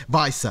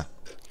 Why, sir?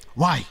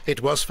 Why?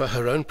 It was for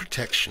her own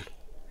protection.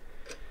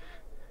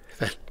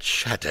 That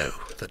shadow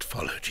that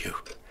followed you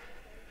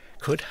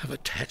could have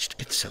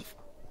attached itself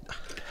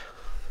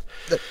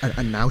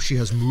And now she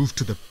has moved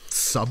to the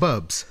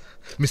suburbs.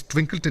 Miss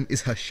Twinkleton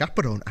is her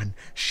chaperone, and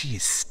she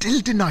is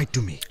still denied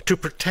to me. To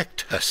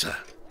protect her, sir.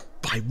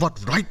 By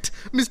what right,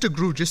 Mr.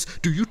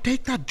 Grugis, do you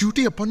take that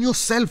duty upon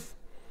yourself?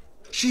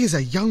 She is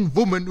a young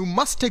woman who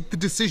must take the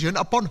decision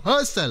upon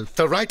herself.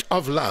 The right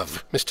of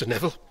love, Mr.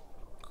 Neville.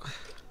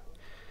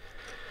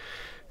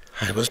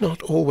 I was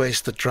not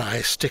always the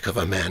dry stick of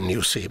a man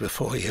you see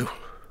before you,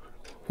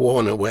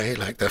 worn away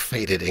like the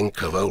faded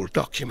ink of old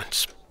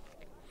documents.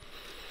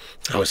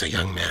 I was a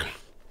young man,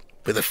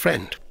 with a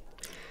friend.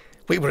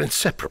 We were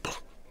inseparable.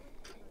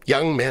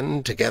 Young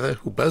men together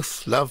who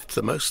both loved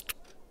the most.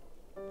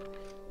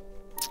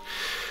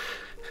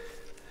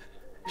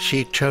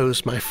 She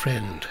chose my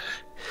friend,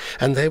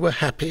 and they were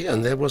happy,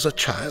 and there was a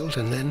child,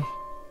 and then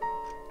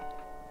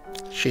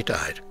she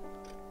died.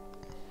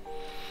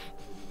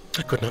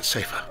 I could not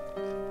save her.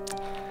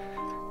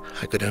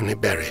 I could only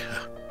bury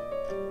her.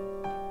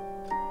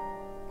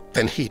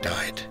 Then he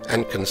died,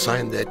 and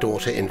consigned their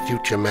daughter in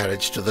future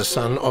marriage to the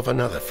son of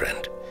another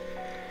friend.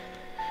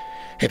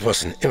 It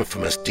was an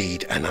infamous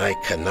deed, and I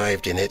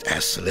connived in it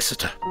as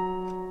solicitor.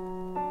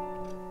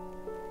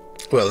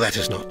 Well, that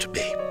is not to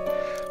be.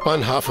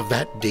 One half of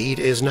that deed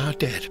is now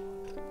dead.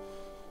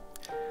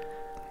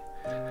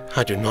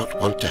 I do not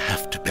want to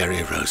have to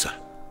bury Rosa.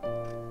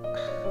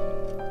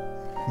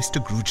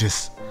 Mr.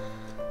 Grugis,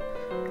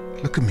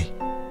 look at me.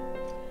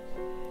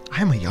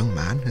 I am a young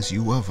man, as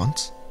you were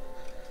once.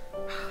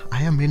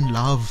 I am in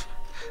love,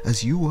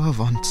 as you were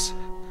once.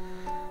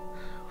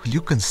 Will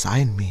you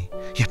consign me,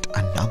 yet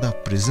another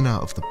prisoner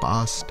of the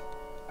past?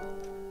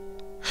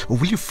 Or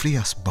will you free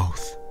us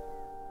both?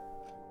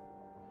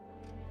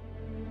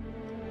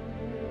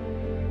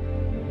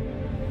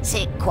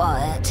 Sit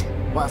quiet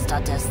whilst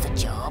I does the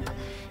job,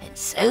 and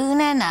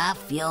soon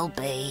enough you'll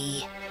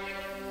be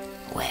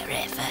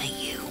wherever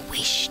you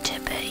wish to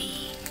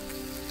be.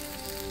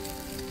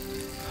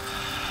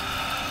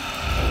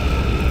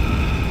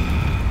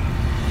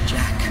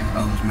 Jack,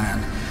 old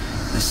man,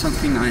 there's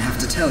something I have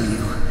to tell you.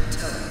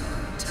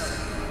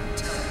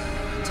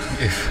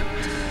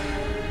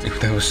 If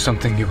there was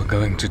something you were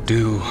going to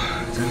do...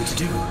 Going to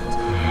do?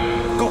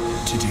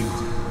 Got to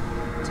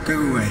do. Go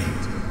away.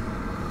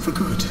 For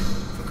good.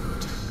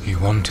 You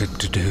wanted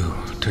to do,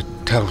 to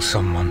tell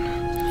someone.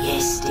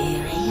 Yes,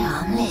 dearie,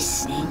 I'm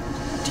listening.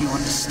 Do you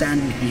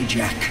understand me,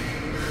 Jack?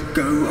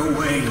 Go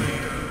away.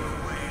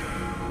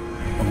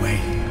 Away.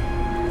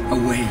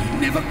 Away.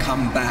 Never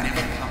come back.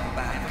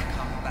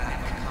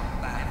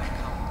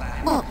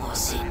 What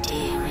was it,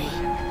 dearie?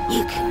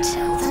 You can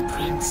tell the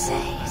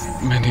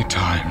princess. Many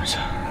times.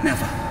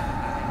 Never.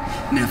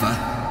 Never.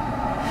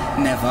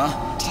 Never.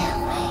 Tell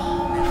me.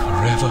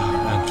 Forever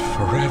and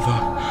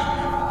forever.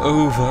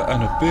 Over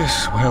an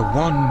abyss where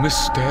one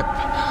misstep...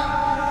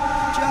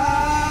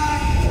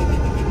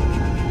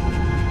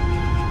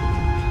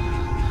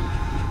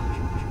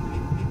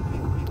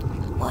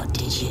 What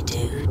did you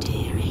do,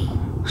 dearie?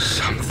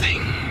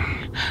 Something...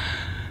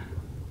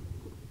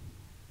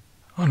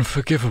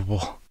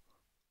 unforgivable.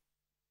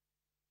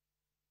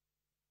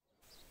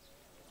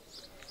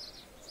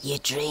 You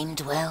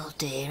dreamed well,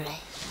 dearie.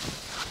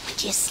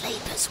 Did you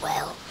sleep as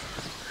well?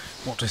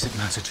 What does it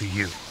matter to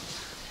you?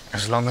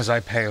 As long as I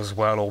pay as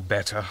well or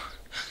better.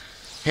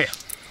 Here.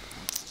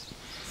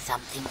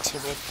 Something to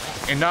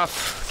refresh.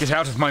 Enough. Get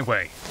out of my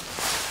way.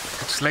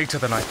 It's later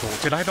than I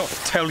thought. Did I not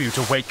tell you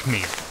to wake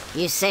me?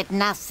 You said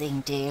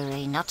nothing,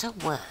 dearie, not a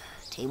word.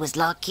 It was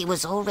like he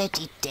was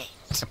already dead.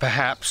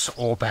 Perhaps,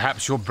 or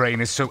perhaps your brain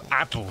is so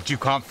addled you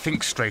can't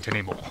think straight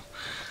anymore.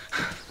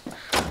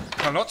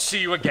 I'll not see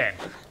you again.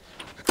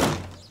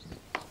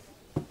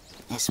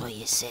 That's what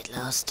you said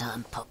last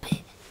time,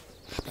 Poppet.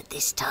 But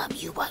this time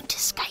you won't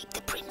escape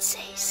the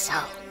princess.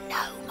 Oh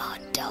no, my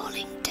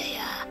darling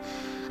dear.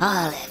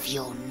 I'll have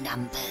your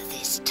number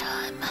this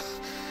time.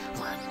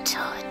 Won't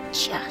I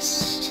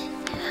just?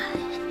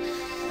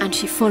 And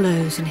she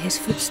follows in his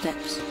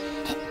footsteps.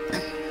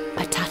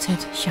 A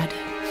tattered shadow.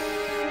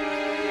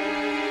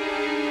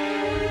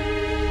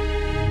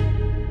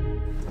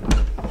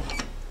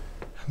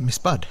 Miss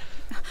Budd.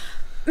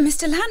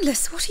 Mr.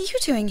 Landless, what are you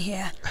doing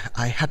here?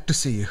 I had to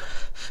see you.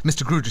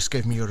 Mr. Grugis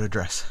gave me your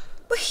address.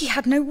 Well, he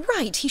had no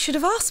right. He should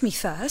have asked me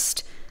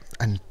first.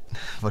 And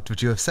what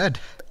would you have said?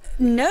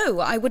 No,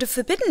 I would have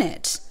forbidden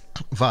it.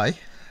 Why?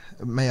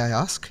 May I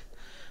ask?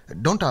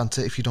 Don't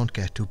answer if you don't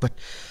care to, but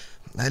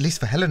at least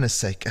for Helena's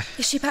sake.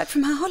 Is she back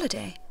from her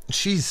holiday?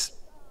 She's...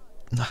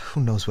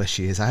 who knows where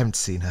she is? I haven't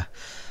seen her.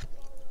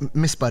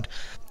 Miss Budd,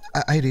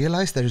 I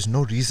realise there is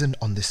no reason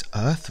on this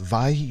earth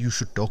why you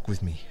should talk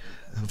with me.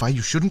 Why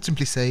you shouldn't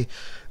simply say,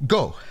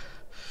 go.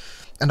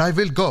 And I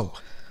will go.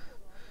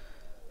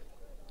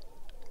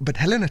 But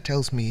Helena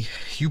tells me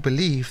you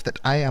believe that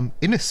I am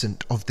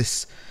innocent of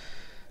this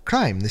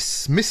crime,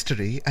 this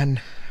mystery,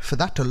 and for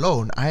that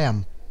alone I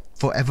am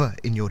forever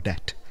in your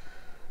debt.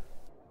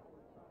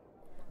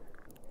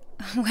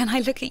 When I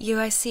look at you,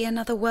 I see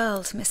another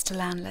world, Mr.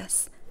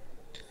 Landless.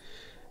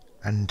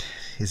 And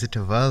is it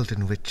a world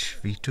in which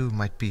we two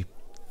might be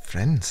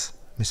friends,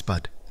 Miss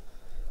Budd?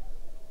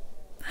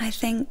 I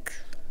think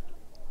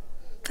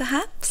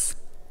perhaps?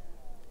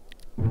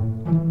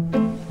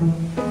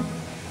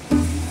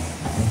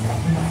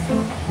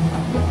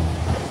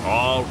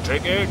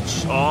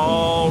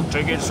 All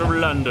tickets from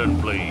London,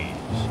 please.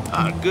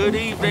 Good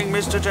evening,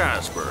 Mr.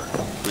 Jasper.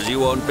 Was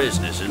you on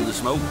business in the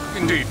smoke?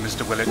 Indeed,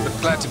 Mr. Willett, but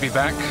glad to be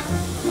back.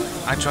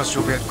 I trust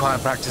you'll be at choir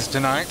practice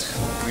tonight.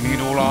 We need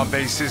all our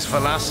bases for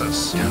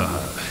Lassus.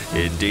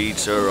 Indeed,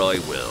 sir, I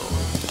will.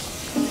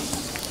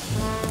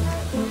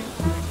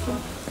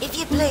 If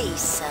you please,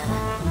 sir,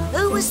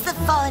 who was the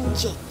fine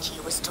gent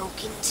you was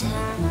talking to?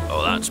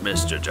 Oh, that's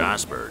Mr.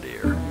 Jasper,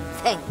 dear.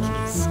 Thank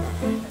you, sir.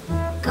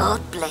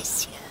 God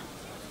bless you.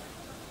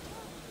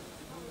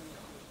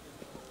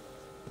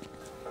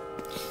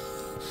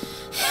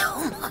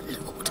 Oh, my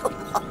lord, oh,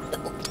 my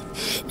lord.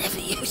 Never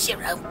use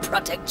your own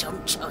product, John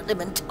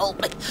Chinaman told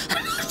me, and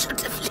I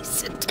should have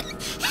listened.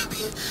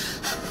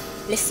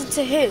 Listen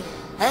to who?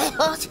 Eh,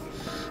 what?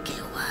 Get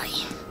away.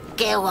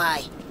 Get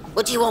away.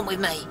 What do you want with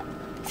me?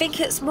 Think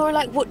it's more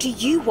like, what do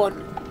you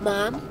want,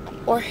 ma'am?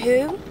 Or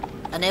who?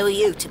 And who are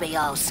you to be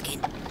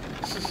asking?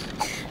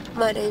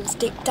 My name's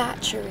Dick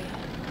Datchery.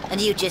 And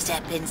you just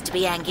happens to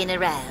be hanging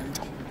around,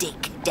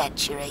 Dick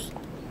Datchery.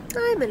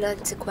 I'm an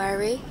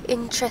antiquary,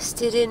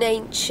 interested in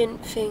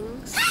ancient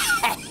things.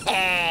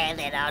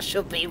 Then I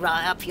should be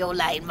right up your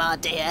lane, my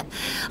dear.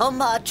 On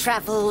my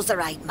travels,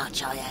 there ain't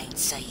much I ain't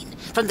seen.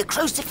 From the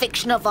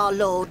crucifixion of our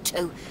Lord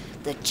to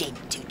the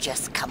gent who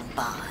just come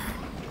by.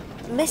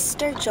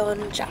 Mr.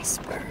 John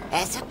Jasper.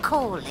 As a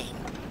calling.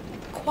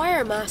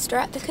 Choir master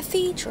at the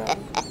cathedral.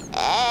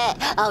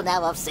 Oh,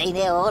 now I've seen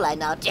it all, I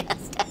know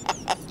just.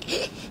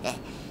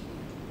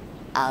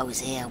 I was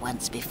here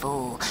once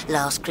before,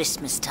 last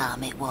Christmas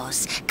time it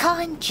was.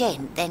 Kind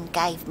gent then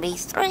gave me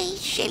 3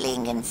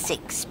 shillings and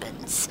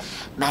 6pence.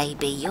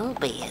 Maybe you'll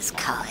be as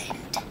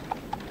kind,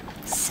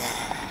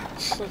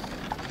 sir.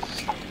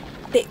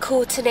 Bit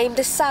cool to name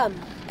the sum,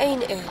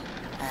 ain't it?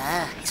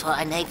 Ah, it's what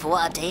I need for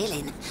what I'm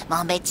dealing.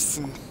 My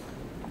medicine.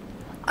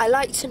 I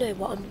like to know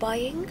what I'm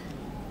buying.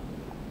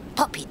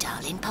 Poppy,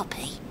 darling,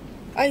 poppy.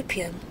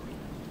 Opium.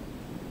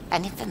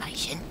 And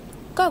information.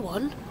 Go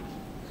on.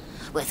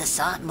 Worth a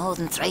sight more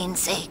than 3 and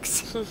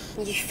 6.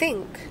 You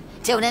think?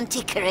 To an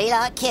antiquary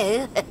like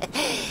you.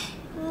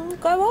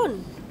 Go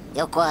on.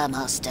 Your choir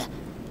master,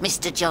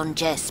 Mr. John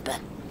Jasper.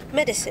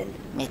 Medicine.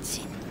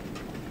 Medicine.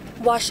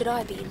 Why should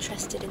I be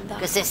interested in that?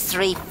 Because there's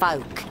 3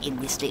 folk in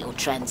this little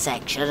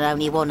transaction, and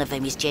only one of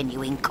them is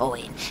genuine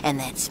coin, and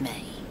that's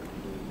me.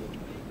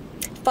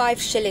 5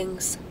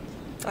 shillings,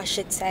 I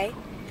should say.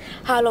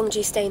 How long do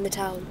you stay in the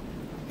town?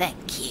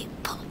 Thank you,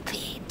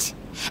 Poppet.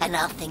 And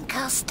I think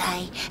I'll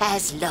stay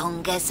as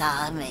long as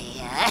I'm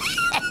here.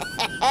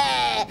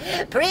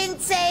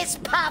 Princess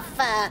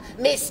Puffer,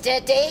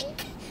 Mr.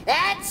 Dick.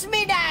 That's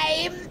me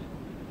name.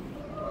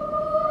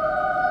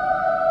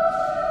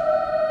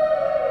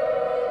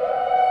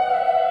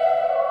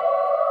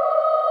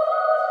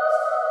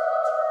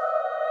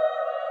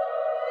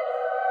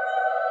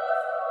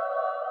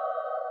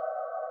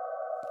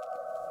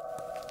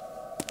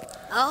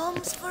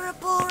 Alms for a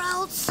poor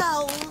old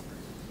soul.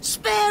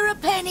 Spare a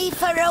penny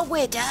for a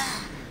widow.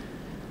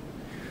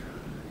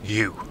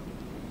 You.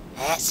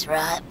 That's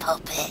right,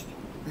 Poppet.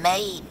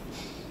 Me,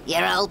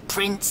 your old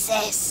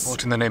princess.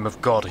 What in the name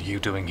of God are you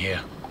doing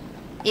here?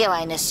 You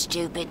ain't a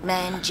stupid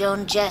man,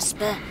 John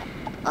Jasper.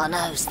 I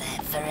knows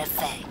that for a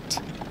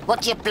fact.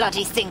 What do you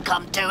bloody think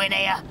I'm doing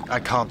here? I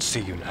can't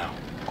see you now.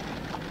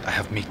 I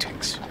have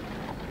meetings.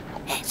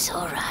 That's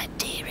all right,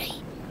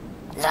 dearie.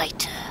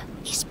 Later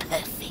is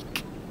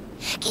perfect.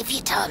 Give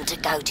you time to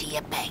go to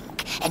your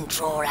bank and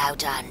draw out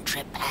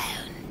 £100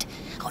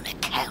 on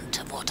account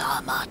of what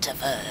I might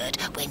have heard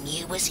when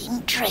you was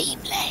in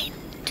dreamland.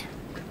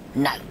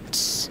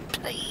 Notes,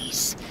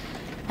 please.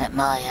 At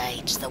my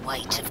age, the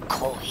weight of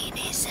coin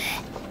is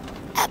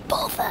a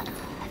bother.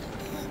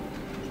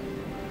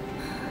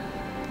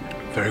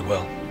 Very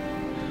well.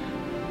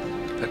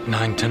 At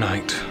 9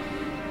 tonight.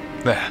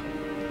 There.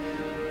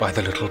 By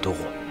the little door.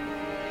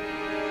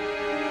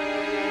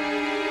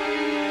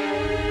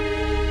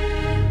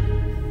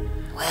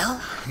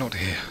 Well? Not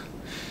here.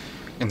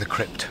 In the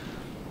crypt.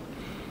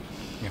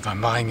 If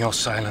I'm buying your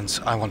silence,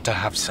 I want to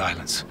have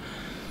silence.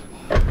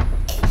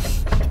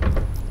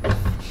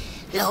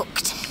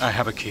 Locked. I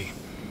have a key.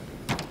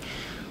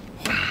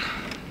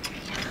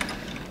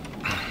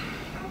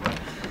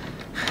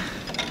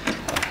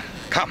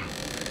 Come.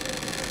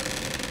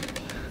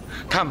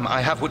 Come,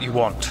 I have what you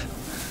want.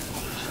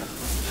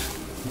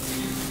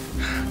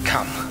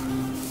 Come.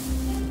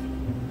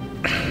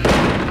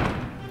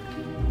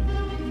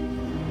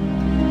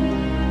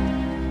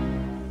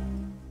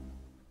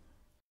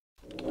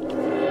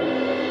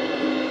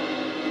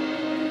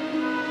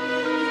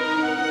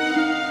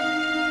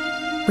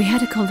 We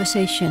had a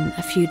conversation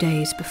a few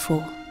days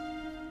before.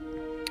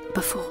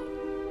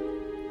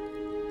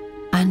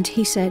 And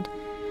he said,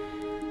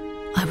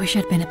 I wish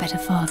I'd been a better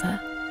father.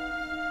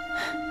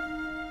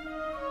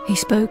 He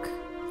spoke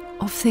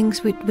of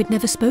things we'd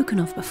never spoken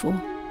of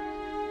before.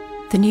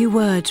 The new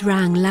words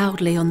rang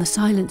loudly on the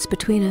silence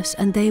between us,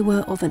 and they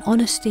were of an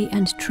honesty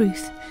and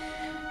truth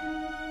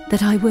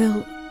that I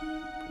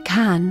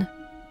can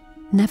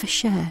never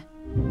share.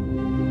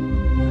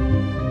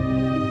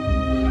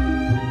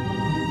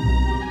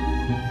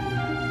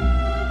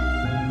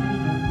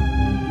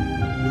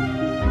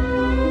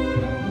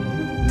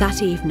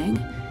 That evening,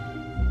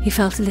 he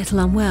felt a little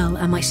unwell,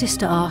 and my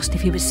sister asked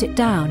if he would sit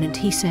down, and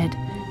he said,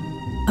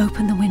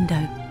 "Open the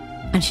window."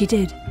 And she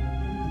did.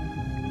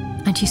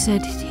 And she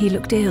said he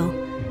looked ill,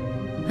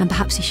 and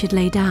perhaps he should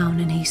lay down,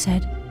 and he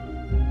said,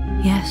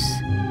 "Yes,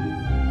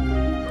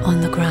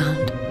 on the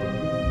ground."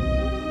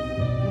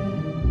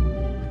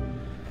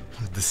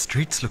 The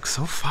streets look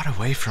so far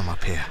away from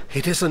up here.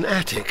 It is an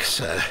attic,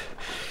 sir.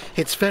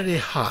 It's very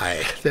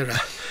high. There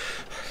are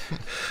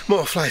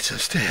more flights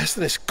of stairs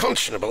than is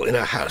conscionable in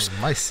a house.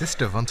 My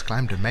sister once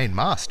climbed a main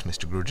mast,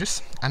 Mr.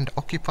 Grugis, and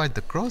occupied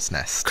the crow's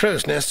nest.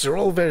 Crow's nests are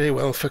all very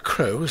well for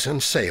crows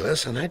and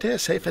sailors, and I dare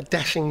say for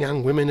dashing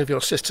young women of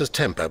your sister's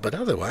temper, but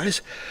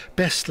otherwise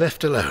best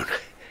left alone.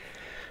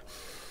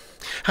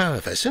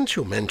 However, since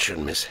you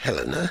mention Miss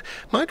Helena,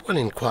 might one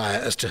inquire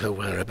as to her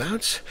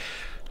whereabouts?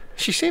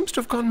 She seems to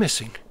have gone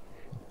missing.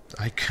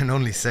 I can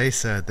only say,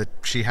 sir, that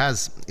she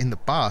has, in the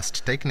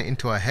past, taken it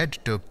into her head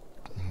to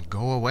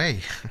go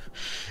away.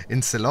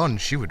 In Ceylon,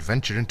 she would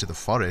venture into the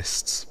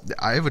forests.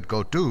 I would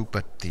go too,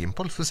 but the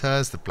impulse was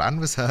hers, the plan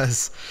was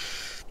hers,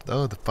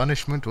 though the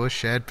punishment was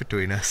shared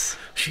between us.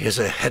 She is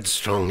a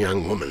headstrong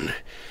young woman.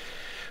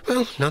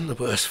 Well, none the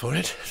worse for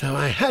it, though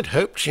I had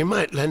hoped she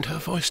might lend her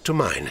voice to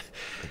mine.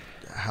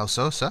 How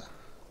so, sir?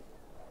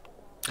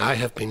 I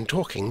have been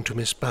talking to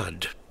Miss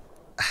Budd.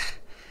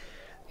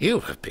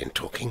 You have been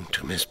talking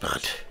to Miss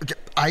Budd.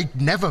 I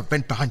never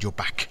went behind your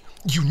back.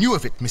 You knew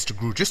of it, Mr.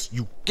 Grugis.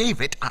 You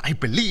gave it, I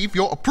believe,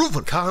 your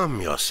approval. Calm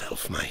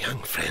yourself, my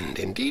young friend.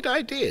 Indeed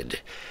I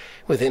did.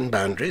 Within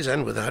boundaries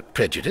and without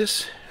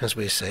prejudice, as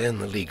we say in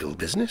the legal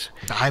business.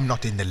 I'm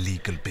not in the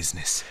legal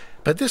business.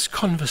 But this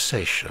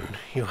conversation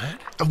you had?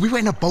 We were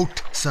in a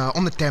boat, sir,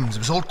 on the Thames. It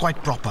was all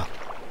quite proper.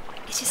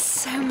 It is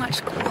so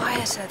much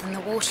quieter than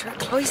the water at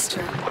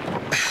Cloisterham.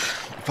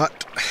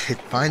 But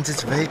it finds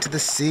its way to the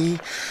sea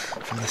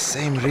from the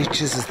same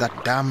reaches as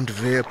that damned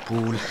Weir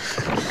pool.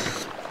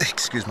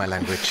 Excuse my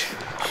language.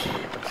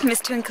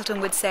 Miss Twinkleton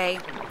would say,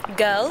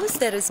 "Girls,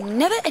 there is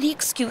never any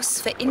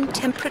excuse for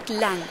intemperate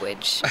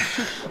language."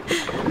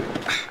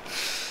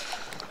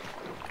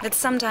 But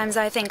sometimes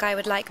I think I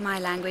would like my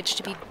language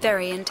to be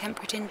very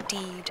intemperate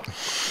indeed.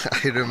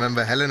 I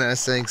remember Helena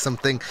saying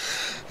something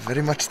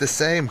very much the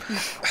same,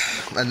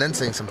 and then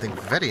saying something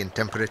very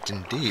intemperate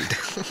indeed.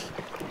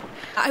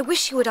 I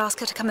wish you would ask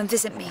her to come and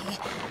visit me.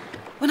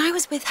 When I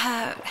was with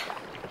her,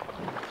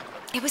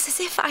 it was as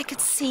if I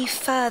could see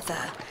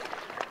further,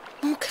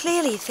 more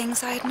clearly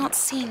things I had not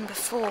seen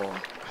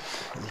before.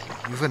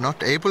 You were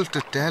not able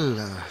to tell...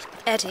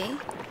 Eddie?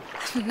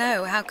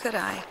 No, how could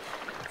I?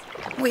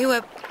 We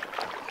were...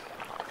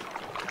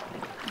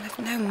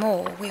 no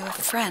more. We were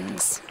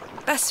friends.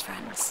 Best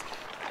friends.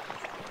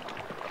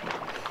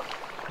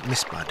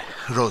 Miss Budd,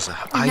 Rosa,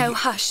 No,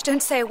 hush.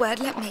 Don't say a word.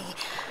 Let me.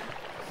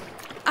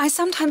 I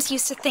sometimes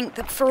used to think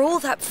that for all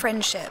that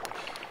friendship,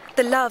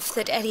 the love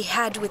that Eddie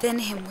had within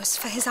him was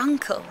for his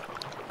uncle.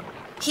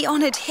 He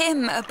honoured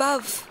him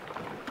above...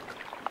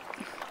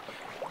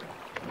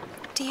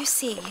 Do you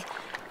see?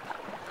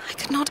 I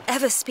could not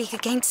ever speak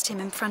against him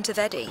in front of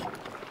Eddie.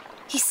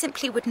 He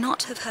simply would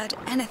not have heard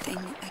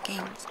anything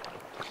against...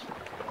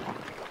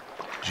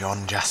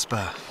 John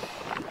Jasper.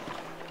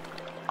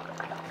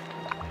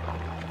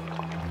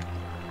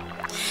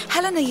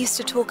 Helena used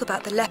to talk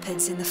about the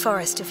leopards in the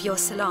forest of your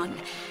Ceylon.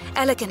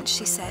 Elegant,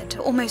 she said,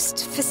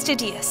 almost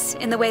fastidious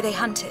in the way they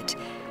hunted.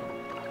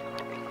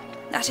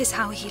 That is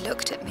how he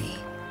looked at me.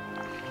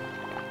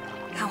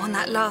 How on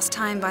that last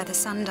time by the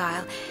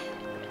sundial,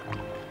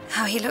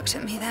 how he looked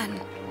at me then.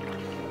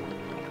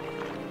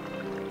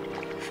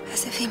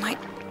 As if he might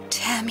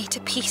tear me to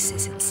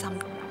pieces in some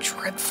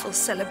dreadful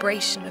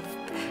celebration of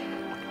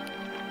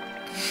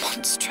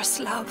monstrous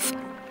love.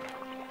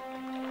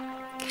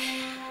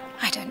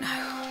 I don't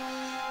know.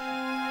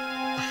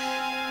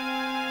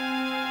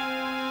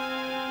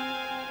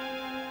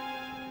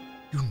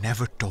 You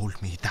never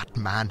told me that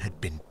man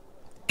had been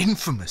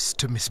infamous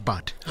to Miss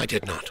Budd. I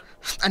did not.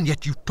 And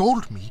yet you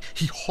told me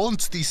he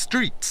haunts these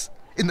streets,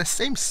 in the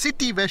same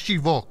city where she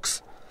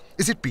walks.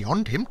 Is it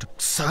beyond him to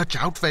search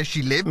out where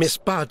she lives? Miss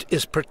Budd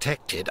is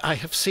protected. I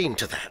have seen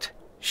to that.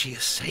 She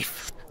is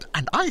safe.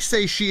 And I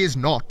say she is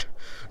not.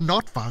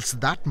 Not whilst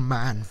that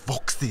man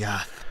walks the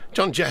earth.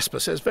 John Jasper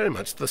says very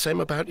much the same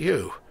about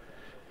you.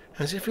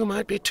 As if you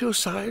might be two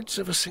sides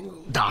of a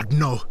single...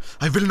 No,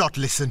 I will not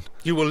listen.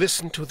 You will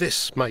listen to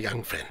this, my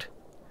young friend.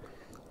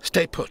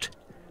 Stay put.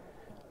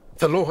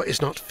 The law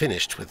is not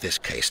finished with this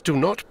case. Do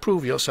not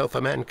prove yourself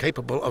a man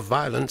capable of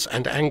violence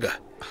and anger.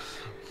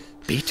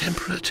 Be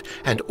temperate,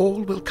 and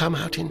all will come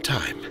out in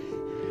time.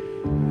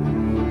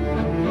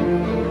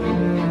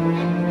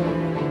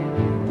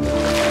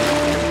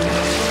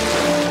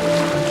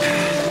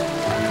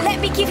 Let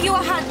me give you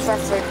a hand,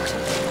 Reverend.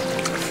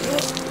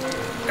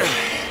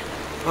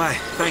 Why,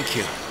 thank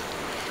you.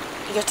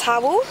 Your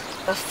towel?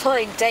 A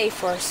fine day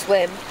for a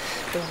swim.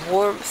 the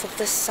warmth of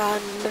the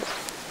sun.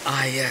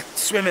 I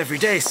swim every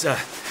day, sir,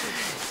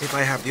 if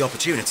I have the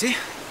opportunity.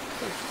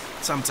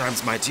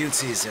 Sometimes my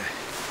duties...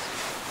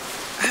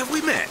 Have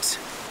we met?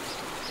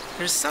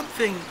 There's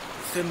something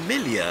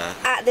familiar.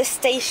 At the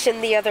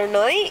station the other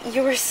night,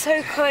 you were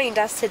so kind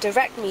as to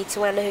direct me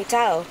to an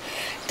hotel.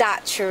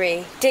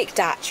 Datchery. Dick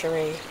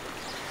Datchery.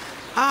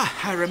 Ah,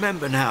 I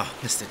remember now,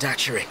 Mr.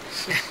 Datchery.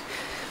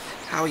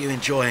 How are you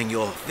enjoying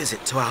your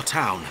visit to our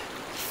town?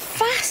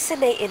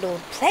 Fascinating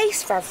old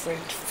place,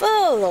 Reverend.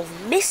 Full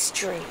of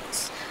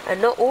mysteries.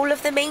 And not all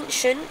of them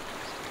ancient.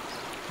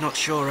 Not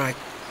sure I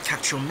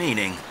catch your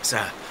meaning,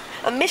 sir.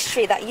 A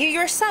mystery that you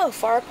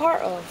yourself are a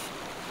part of.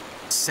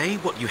 Say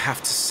what you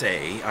have to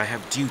say. I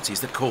have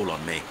duties that call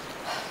on me.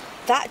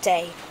 That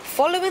day,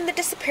 following the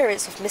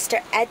disappearance of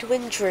Mr.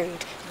 Edwin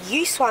Drood,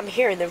 you swam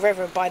here in the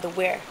river by the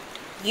weir.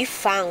 You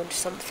found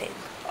something.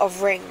 A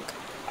ring.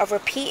 A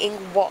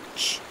repeating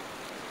watch.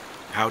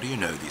 How do you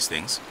know these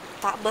things?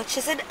 That much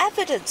is in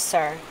evidence,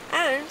 sir,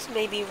 and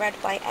may be read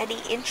by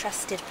any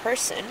interested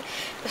person.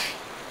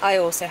 I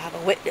also have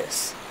a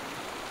witness.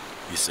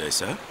 You say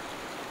so?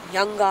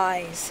 Young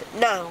eyes.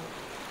 Now,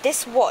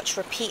 this watch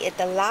repeated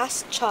the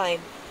last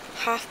chime,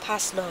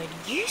 9:30.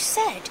 You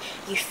said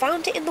you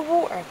found it in the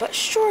water, but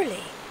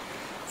surely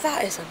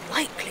that is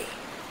unlikely.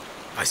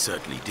 I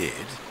certainly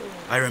did.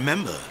 I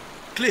remember,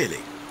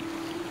 clearly.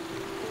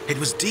 It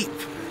was deep.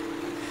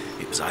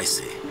 It was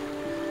icy.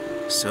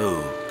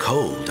 So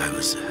cold I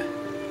was...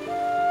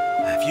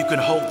 If you can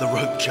hold the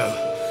rope, Joe,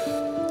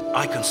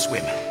 I can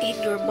swim.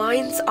 In your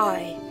mind's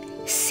eye,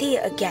 see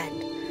it again.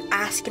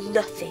 Ask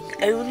nothing,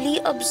 only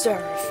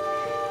observe.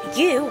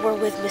 You were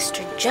with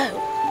Mr. Joe.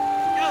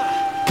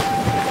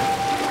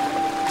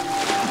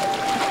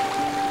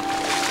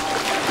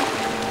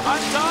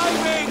 I'm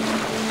diving!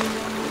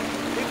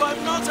 If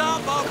I'm not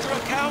up after a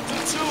count of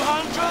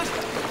 200,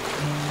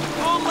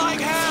 pull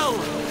like hell!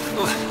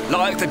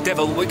 Like the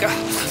devil, Wigger.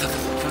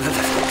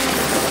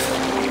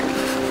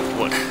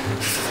 1, 2, 3, 4,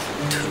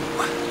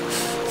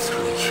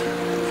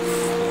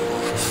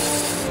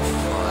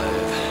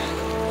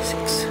 5,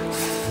 6,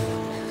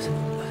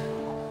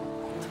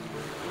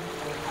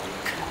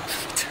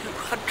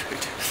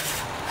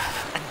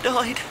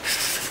 209,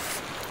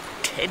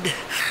 10.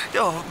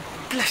 Oh,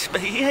 bless me,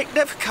 he ain't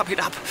never coming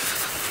up.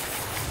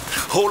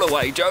 Haul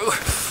away, Joe.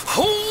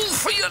 Haul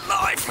for your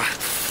life.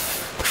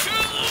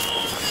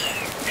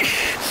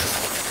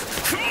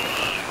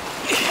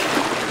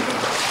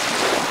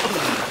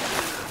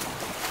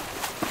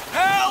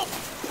 Help!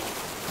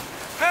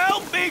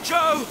 Help me,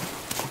 Joe!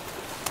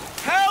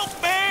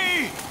 Help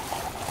me!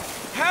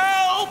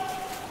 Help!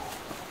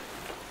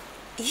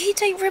 You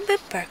don't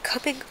remember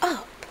coming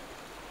up?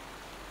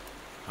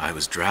 I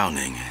was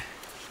drowning.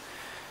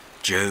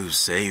 Joe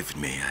saved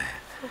me.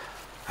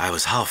 I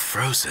was half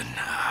frozen.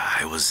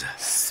 I was...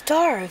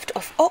 Starved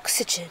of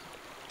oxygen.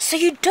 So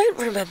you don't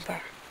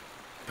remember?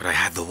 But I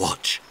had the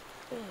watch.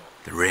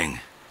 The ring.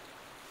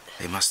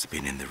 They must have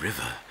been in the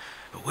river.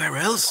 But where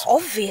else?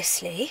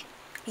 Obviously.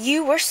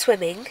 You were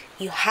swimming.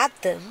 You had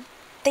them.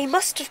 They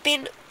must have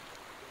been...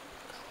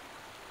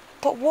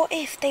 But what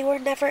if they were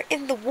never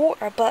in the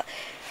water, but,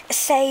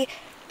 say,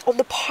 on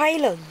the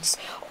pylons,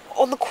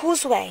 on the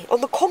causeway,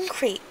 on the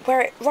concrete,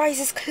 where it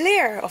rises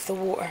clear of the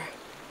water?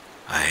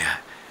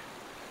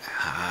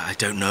 I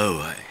don't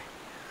know.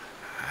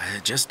 I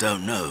just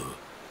don't know.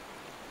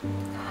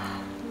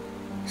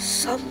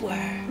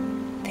 Somewhere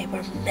they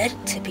were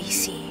meant to be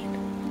seen.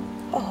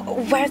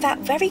 Oh, where that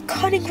very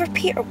cunning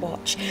repeater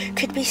watch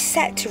could be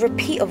set to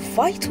repeat a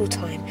vital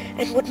time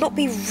and would not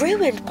be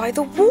ruined by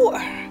the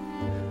water.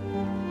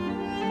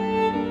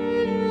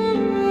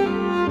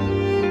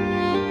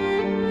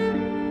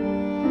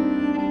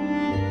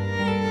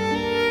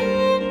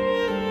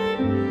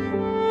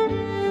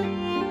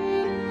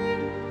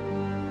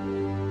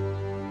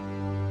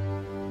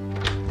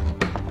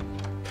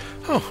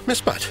 Oh,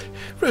 Miss Butt.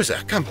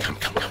 Rosa, come.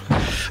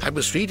 I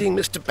was reading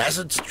Mr.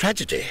 Bassard's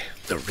tragedy,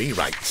 The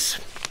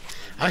Rewrites.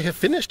 I have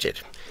finished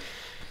it.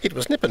 It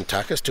was nip and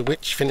tuck as to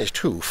which finished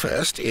who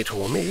first, it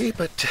or me,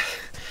 but...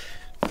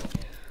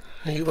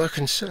 You were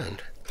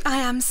concerned. I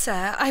am,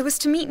 sir. I was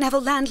to meet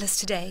Neville Landless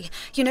today.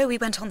 You know we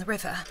went on the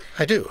river.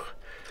 I do.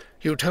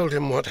 You told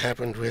him what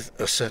happened with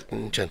a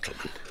certain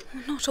gentleman.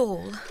 Not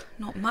all.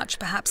 Not much,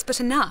 perhaps, but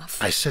enough.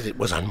 I said it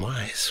was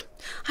unwise.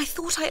 I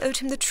thought I owed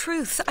him the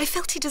truth. I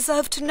felt he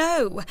deserved to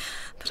know.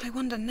 But I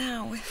wonder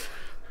now if...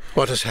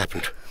 What has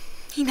happened?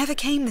 He never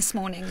came this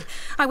morning.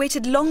 I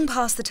waited long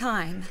past the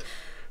time.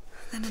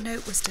 Then a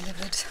note was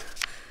delivered.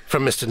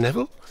 From Mr.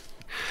 Neville?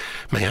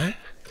 May I?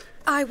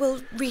 I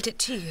will read it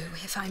to you,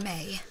 if I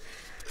may.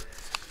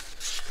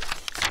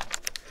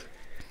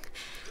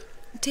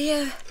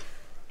 Dear,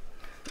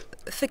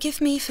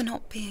 forgive me for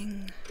not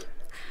being...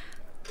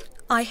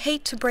 I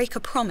hate to break a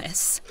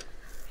promise,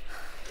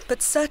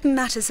 but certain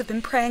matters have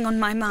been preying on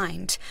my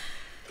mind.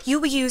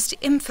 You were used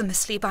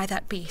infamously by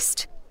that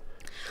beast.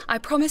 I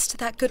promised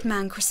that good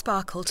man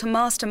Crisparkle to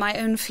master my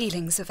own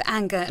feelings of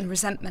anger and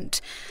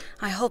resentment.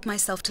 I hold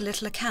myself to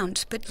little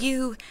account, but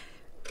you...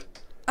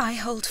 I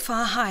hold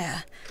far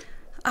higher.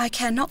 I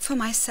care not for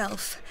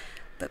myself,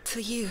 but for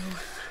you.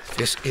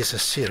 This is a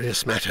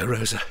serious matter,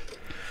 Rosa.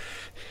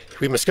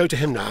 We must go to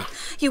him now.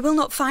 You will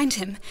not find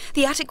him.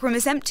 The attic room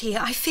is empty.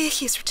 I fear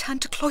he has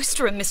returned to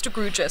Cloisterham, Mr.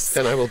 Grewgious.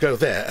 Then I will go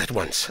there at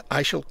once.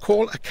 I shall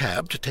call a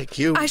cab to take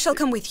you... I shall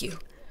come with you.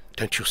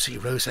 Don't you see,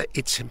 Rosa?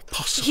 It's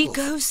impossible. He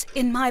goes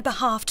in my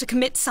behalf to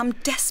commit some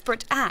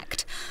desperate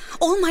act.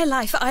 All my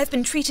life I have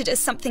been treated as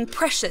something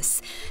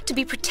precious, to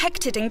be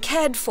protected and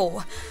cared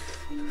for.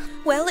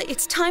 Well,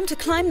 it's time to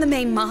climb the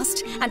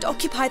mainmast and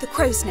occupy the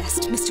crow's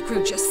nest, Mr.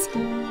 Grewgious.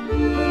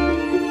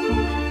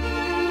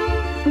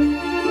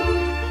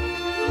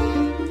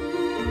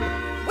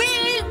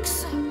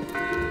 Winks!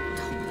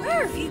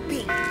 Where have you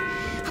been?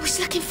 I was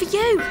looking for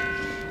you.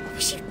 What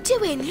was you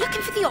doing?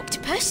 Looking for the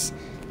octopus?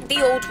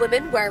 The old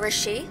woman, where is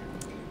she?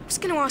 I was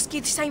going to ask you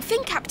the same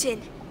thing,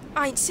 Captain.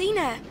 I ain't seen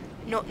her.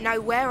 Not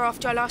nowhere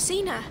after I last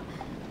seen her.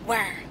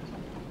 Where?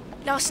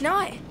 Last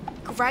night.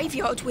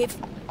 Graveyard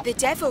with the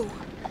devil.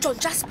 John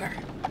Jasper?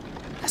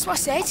 That's what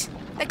I said.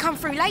 They come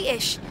through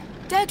late-ish.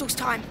 Durdle's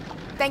time.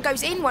 Then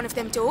goes in one of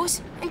them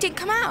doors and didn't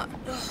come out.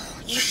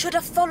 Oh, you should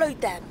have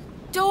followed them.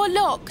 Door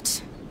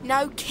locked.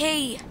 No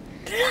key.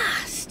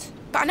 Blast!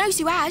 But I knows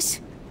who has.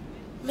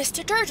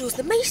 Mr. Durdle's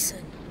the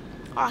mason.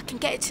 I can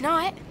get it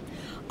tonight.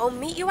 I'll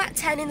meet you at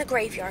 10 in the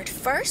graveyard.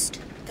 First,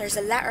 there's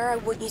a letter I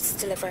want you to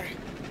deliver.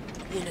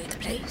 You know the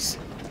place.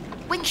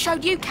 Wink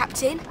showed you,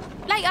 Captain.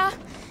 Later.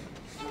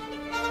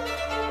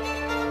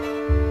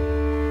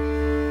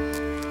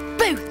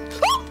 Boo!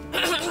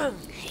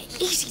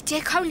 Easy,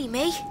 Dick, only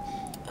me.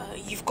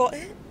 You've got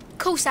it?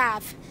 Course I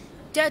have.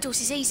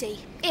 Durdle's is easy.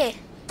 Here.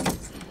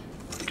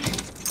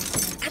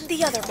 And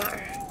the other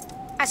matter?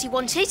 As he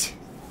wanted.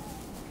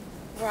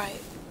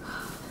 Right.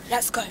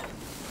 Let's go.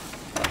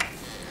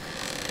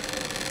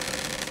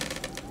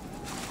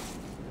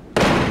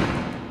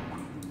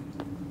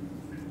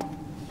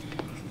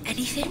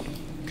 Anything?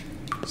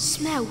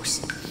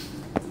 Smells.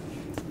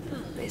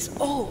 It's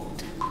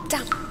old.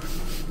 Damp.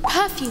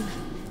 Perfume.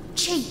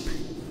 Cheap.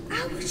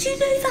 How would you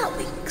know that,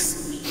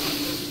 Winks?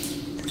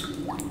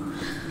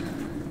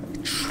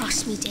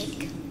 Trust me,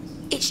 Dick.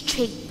 It's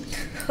cheap.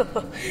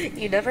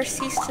 You never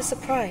cease to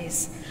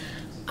surprise.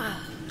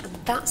 Ah, and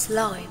that's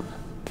lime.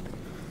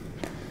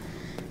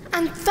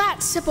 And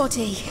that's a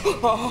body.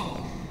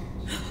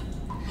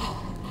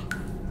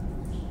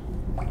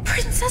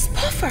 Princess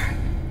Puffer!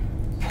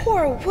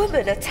 Poor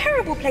woman, a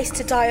terrible place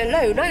to die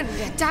alone. I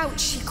doubt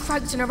she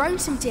croaked on her own,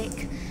 some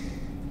Dick.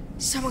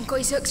 Someone got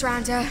his hooks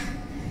round her.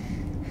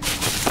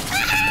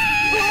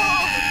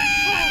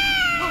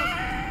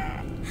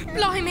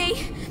 Blimey!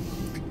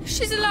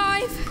 She's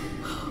alive!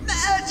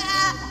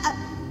 Murder!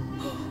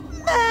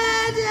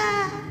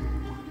 Murder!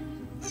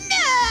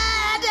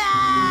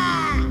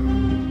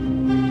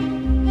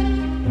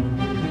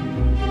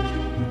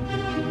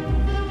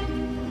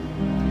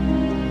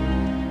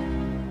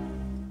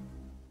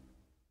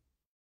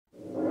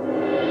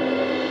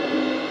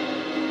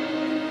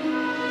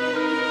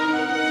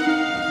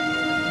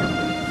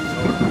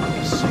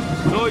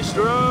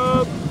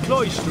 Cloisterham!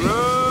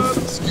 Cloisterham!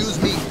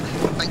 Excuse me.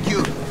 Thank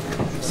you.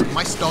 It's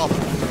my stop.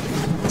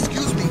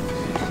 Excuse me.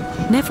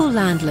 Neville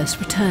Landless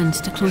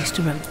returns to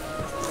Cloisterham.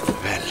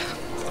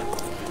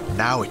 Well,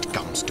 now it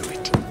comes to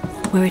it.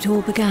 Where it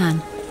all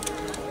began.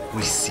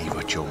 We see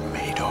what you're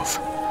made of.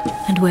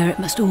 And where it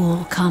must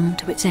all come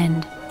to its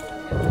end.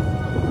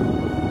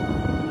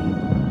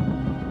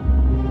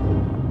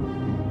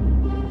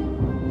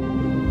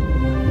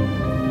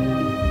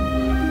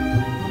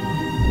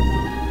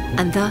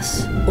 And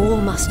thus all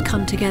must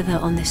come together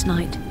on this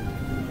night.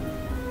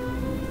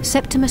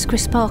 Septimus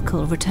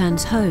Crisparkle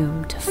returns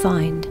home to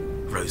find...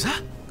 Rosa?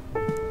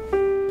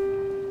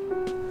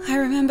 I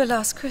remember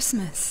last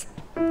Christmas,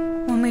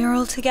 when we were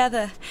all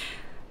together,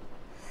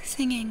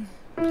 singing,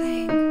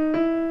 playing.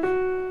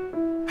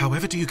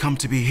 However do you come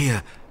to be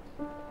here?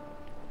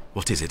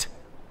 What is it?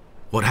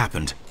 What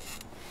happened?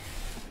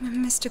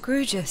 Mr.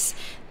 Grewgious.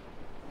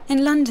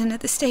 In London at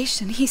the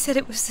station, he said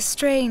it was the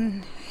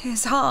strain,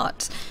 his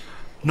heart.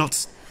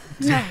 Not...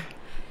 No.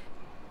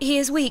 He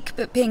is weak,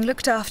 but being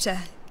looked after.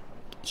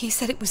 He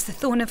said it was the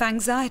thorn of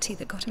anxiety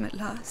that got him at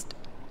last.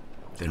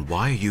 Then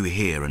why are you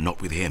here and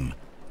not with him?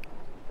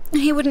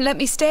 He wouldn't let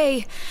me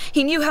stay.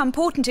 He knew how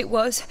important it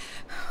was.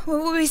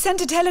 Well, we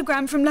sent a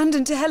telegram from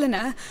London to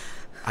Helena.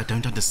 I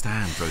don't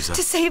understand, Rosa.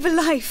 To save a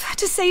life.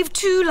 To save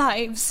 2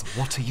 lives.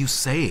 What are you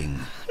saying?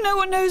 No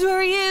one knows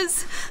where he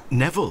is.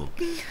 Neville?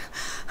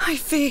 I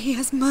fear he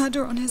has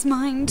murder on his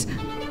mind.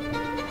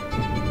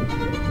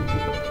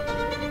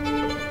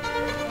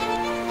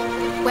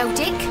 Well,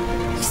 Dick,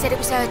 you said it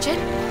was urgent.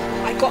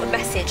 I got a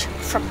message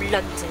from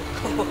London.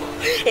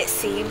 It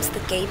seems the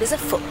game is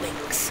afoot,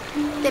 Winks.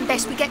 Then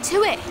best we get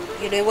to it.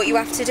 You know what you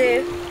have to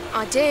do?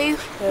 I do.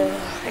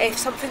 If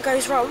something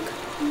goes wrong,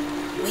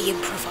 we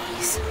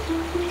improvise.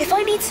 If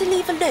I need to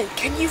leave a note,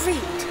 can you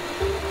read?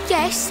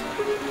 Yes.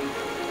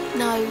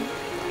 No.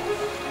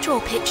 Draw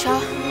a picture.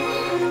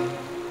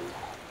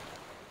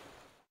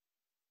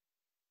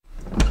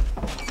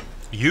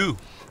 You.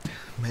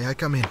 May I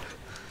come in?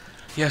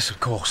 Yes, of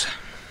course.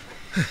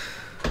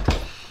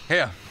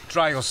 Here,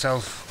 dry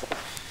yourself.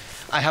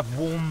 I have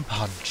warm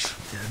punch.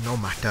 No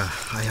matter,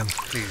 I am...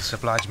 Please,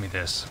 oblige me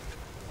this.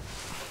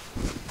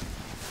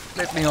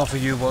 Let me offer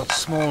you what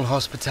small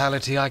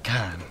hospitality I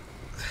can.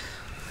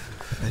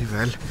 Very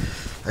well.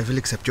 I will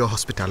accept your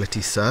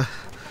hospitality, sir.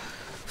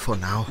 For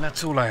now.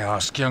 That's all I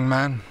ask, young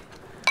man.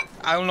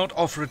 I will not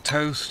offer a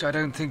toast. I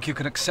don't think you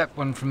can accept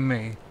one from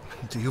me.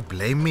 Do you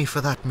blame me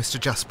for that, Mr.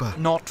 Jasper?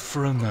 Not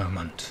for a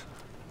moment.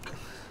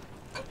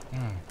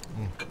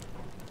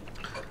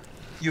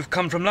 You've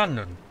come from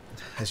London?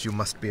 As you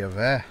must be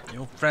aware.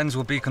 Your friends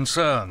will be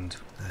concerned.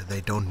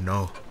 They don't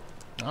know.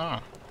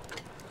 Ah.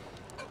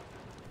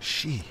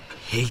 She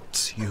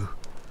hates you,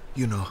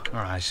 you know. Oh,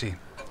 I see.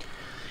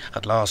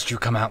 At last you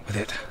come out with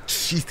it.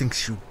 She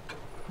thinks you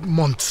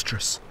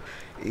monstrous.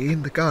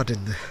 In the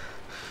garden,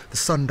 the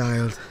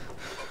sundial,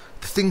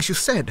 the things you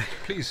said.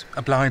 Please,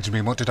 oblige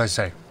me. What did I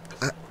say?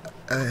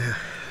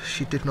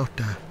 She did not,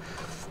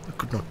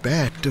 could not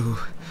bear to...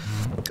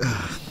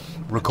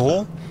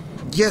 Recall?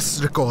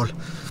 Yes, recall.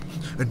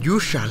 And you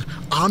shall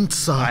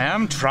answer. I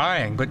am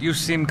trying, but you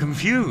seem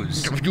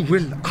confused. You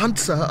will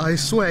answer, I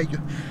swear.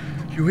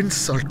 You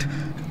insulted.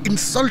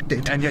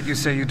 And yet you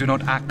say you do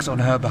not act on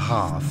her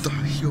behalf.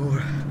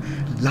 Your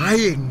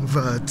lying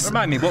words.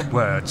 Remind me, what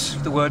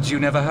words? The words you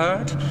never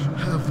heard?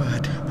 Her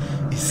word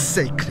is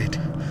sacred.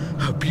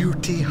 Her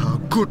beauty, her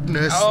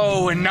goodness.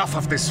 Oh, enough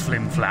of this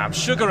flim-flam.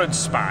 Sugar and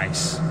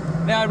spice.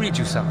 May I read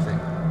you something?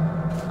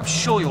 I'm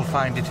sure you'll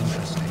find it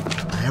interesting.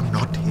 I am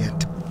not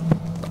yet.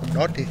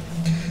 Not yet.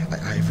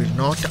 I will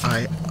not.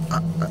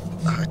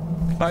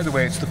 By the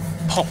way, it's the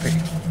poppy.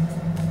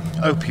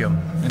 Opium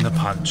in the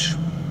punch.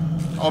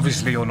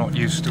 Obviously you're not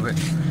used to it.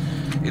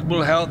 It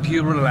will help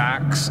you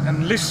relax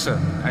and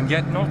listen, and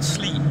yet not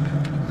sleep.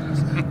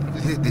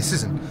 This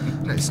isn't...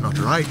 It's not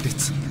right,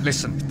 it's...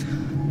 Listen.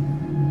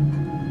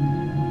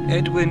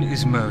 Edwin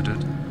is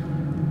murdered.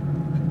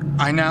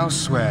 I now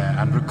swear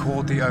and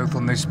record the oath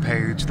on this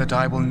page that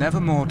I will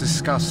never more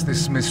discuss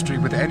this mystery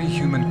with any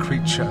human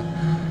creature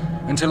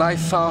until I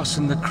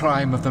fasten the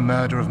crime of the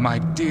murder of my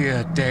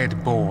dear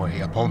dead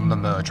boy upon the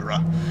murderer,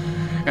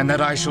 and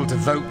that I shall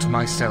devote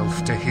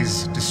myself to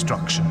his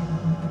destruction.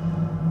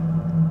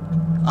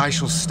 I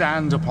shall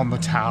stand upon the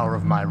tower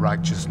of my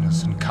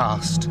righteousness and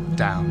cast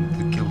down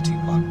the guilty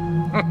one.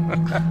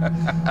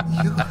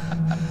 You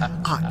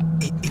are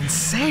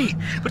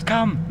insane. But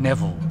come,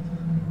 Neville.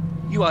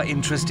 You are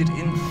interested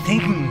in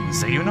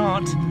things, are you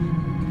not?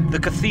 The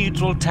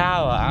cathedral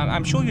tower.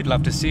 I'm sure you'd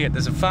love to see it.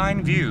 There's a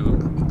fine view.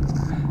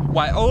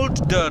 Why,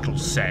 old Durdle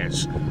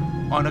says,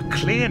 on a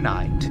clear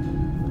night,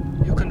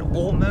 you can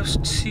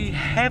almost see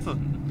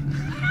heaven.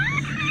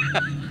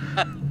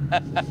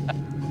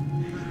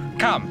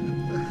 Come.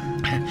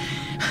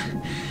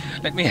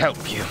 Let me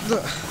help you.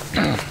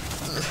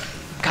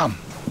 Come.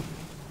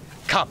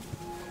 Come.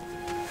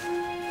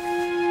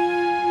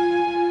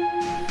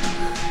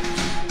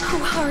 Oh,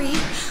 hurry.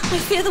 I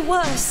fear the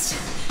worst.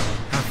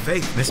 Have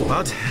faith, Miss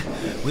Budd.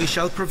 We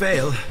shall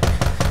prevail.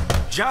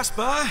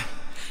 Jasper,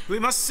 we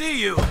must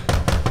see you.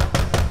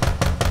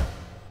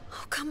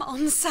 Oh, come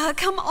on, sir.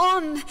 Come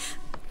on.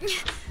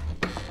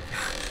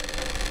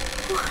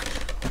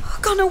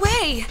 Gone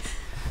away.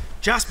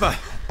 Jasper!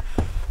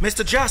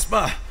 Mr.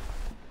 Jasper!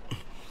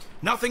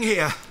 Nothing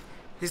here.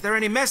 Is there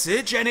any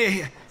message?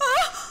 Any...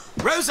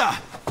 Rosa!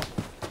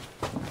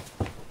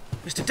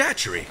 Mr.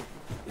 Datchery,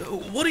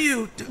 what are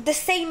you... The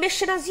same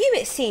mission as you,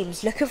 it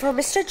seems. Looking for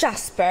Mr.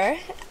 Jasper.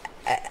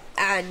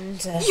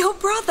 And... Your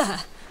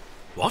brother!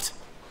 What?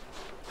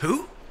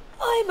 Who?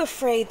 I'm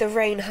afraid the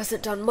rain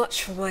hasn't done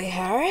much for my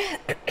hair.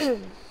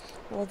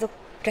 Or the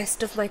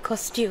rest of my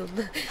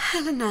costume.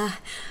 Helena,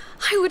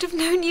 I would have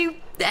known you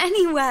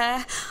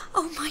anywhere.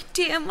 Oh, my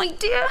dear, my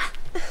dear.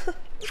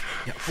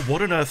 Yeah,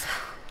 what on earth...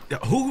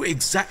 Who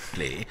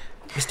exactly...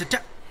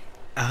 Mr.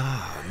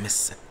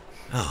 Miss...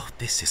 Oh,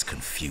 this is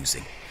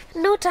confusing.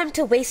 No time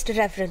to waste,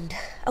 Reverend.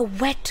 A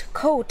wet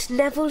coat,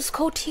 Neville's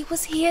coat, he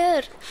was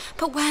here.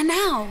 But where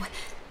now?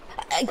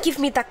 Give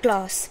me that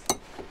glass.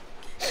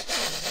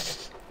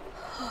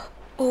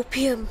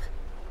 Opium.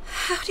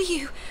 How do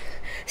you...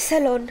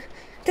 Salon.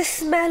 The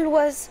smell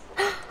was...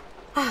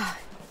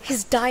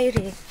 his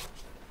diary.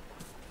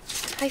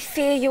 I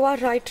fear you are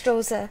right,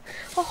 Rosa.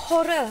 A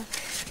horror.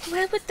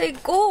 Where would they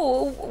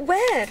go?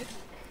 Where?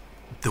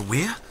 The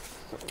where?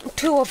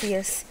 Too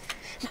obvious.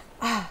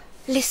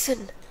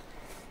 Listen.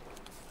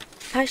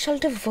 I shall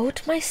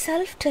devote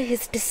myself to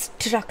his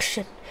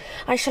destruction.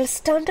 I shall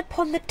stand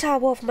upon the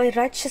tower of my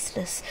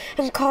righteousness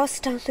and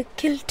cast down the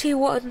guilty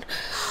one.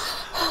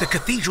 The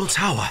cathedral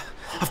tower.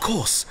 Of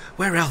course.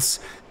 Where else?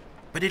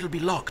 But it'll be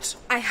locked.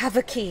 I have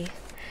a key.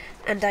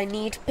 And I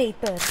need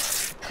paper.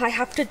 I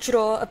have to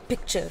draw a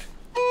picture.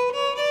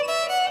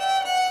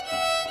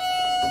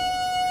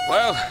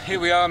 Well, here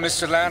we are,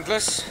 Mr.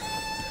 Landless.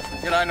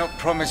 Did I not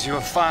promise you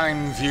a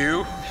fine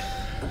view?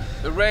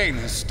 The rain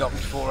has stopped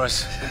for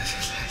us.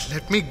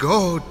 Let me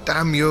go,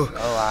 damn you.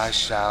 Oh, I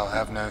shall,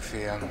 have no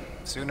fear.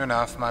 Soon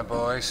enough, my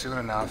boy, soon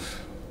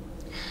enough.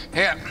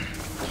 Here,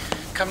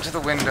 come to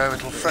the window.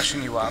 It'll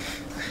freshen you up.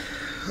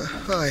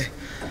 Why?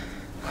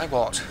 Why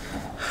what?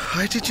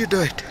 Why did you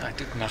do it? I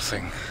did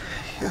nothing.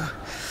 You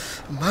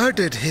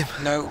murdered him.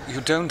 No, you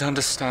don't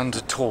understand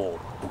at all.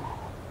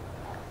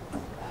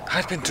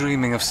 I've been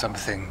dreaming of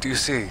something, do you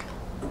see?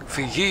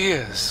 For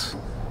years.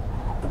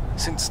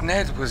 Since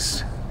Ned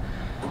was...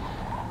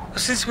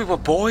 Since we were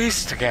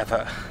boys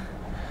together.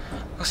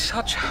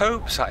 Such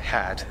hopes I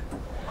had.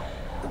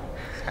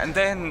 And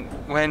then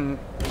when...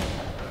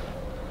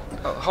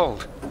 Oh,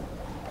 hold.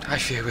 I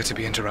fear we're to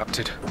be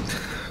interrupted.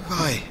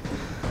 Why?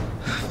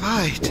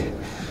 Why?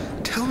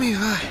 Tell me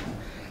why.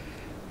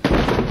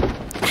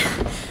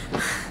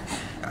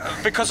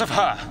 Because of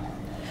her.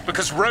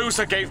 Because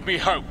Rosa gave me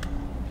hope.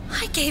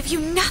 I gave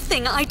you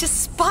nothing. I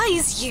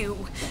despise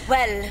you.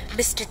 Well,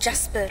 Mr.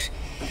 Jasper,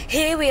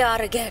 here we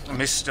are again.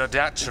 Mr.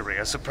 Datchery,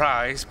 a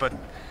surprise, but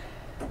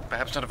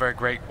perhaps not a very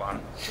great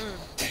one.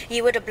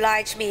 You would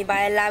oblige me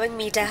by allowing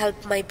me to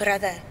help my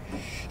brother.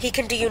 He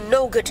can do you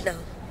no good now.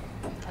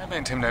 I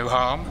meant him no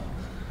harm.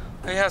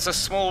 He has a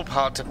small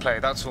part to play,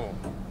 that's all.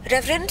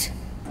 Reverend,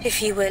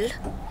 if you will.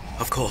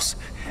 Of course.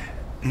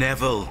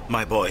 Neville,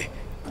 my boy.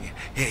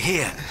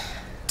 Here,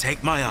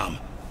 take my arm.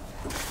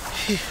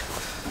 He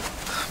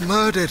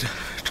murdered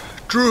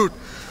Drood.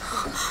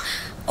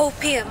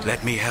 Opium.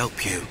 Let me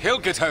help you. He'll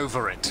get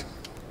over it.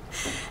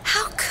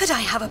 How could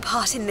I have a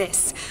part in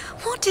this?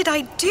 What did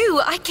I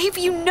do? I gave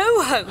you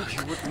no hope.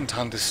 You wouldn't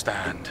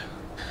understand.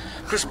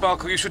 Chris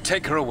Barkle, you should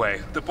take her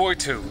away. The boy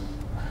too.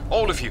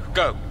 All of you,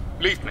 go.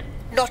 Leave me.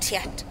 Not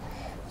yet.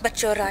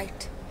 But you're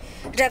right.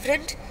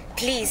 Reverend,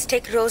 please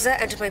take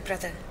Rosa and my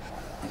brother.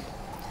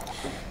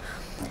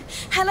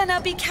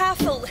 Helena, be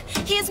careful.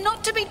 He is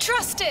not to be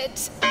trusted.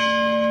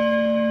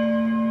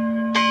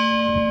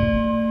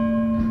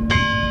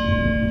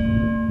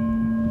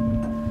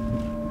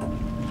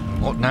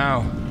 What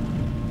now?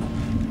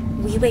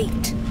 We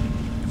wait.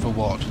 For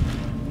what?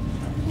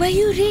 Were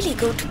you really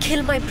going to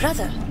kill my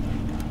brother?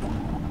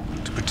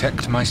 To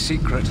protect my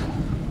secret.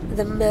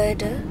 The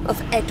murder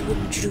of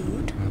Edwin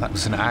Drood? That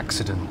was an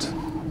accident.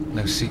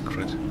 No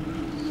secret.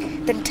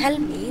 Then tell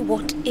me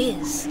what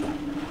is.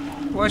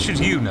 Why should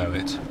you know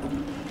it?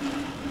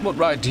 What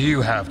right do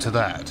you have to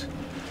that?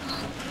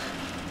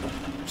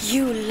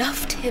 You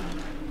loved him.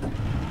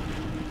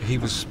 He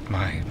was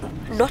my...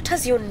 Not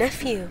as your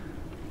nephew.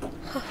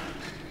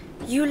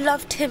 You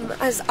loved him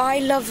as I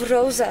love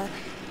Rosa.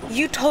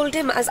 You told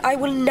him as I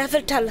will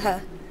never tell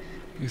her.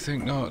 You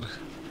think not?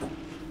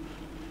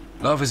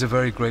 Love is a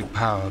very great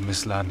power,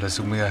 Miss Landless,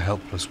 and we are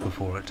helpless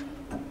before it.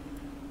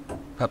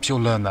 Perhaps you'll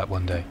learn that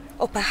one day.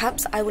 Or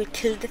perhaps I will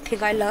kill the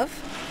thing I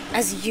love,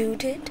 as you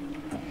did.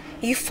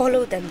 You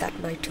followed them that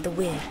night to the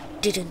weir,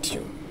 didn't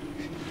you?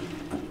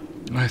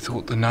 I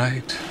thought the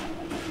night,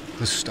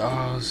 the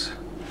stars...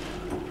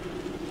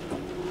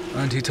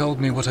 And he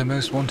told me what I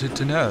most wanted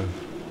to know.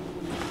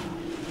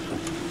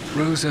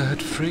 Rosa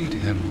had freed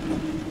him.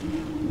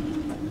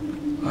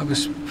 I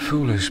was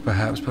foolish,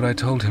 perhaps, but I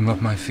told him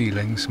of my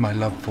feelings, my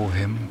love for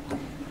him,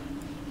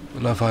 the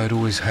love I had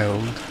always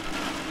held.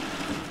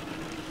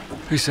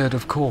 He said,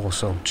 "Of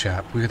course, old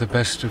chap, we're the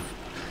best of..."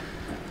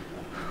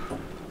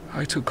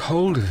 I took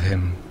hold of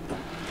him.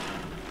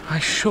 I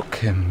shook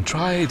him,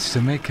 tried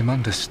to make him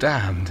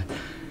understand.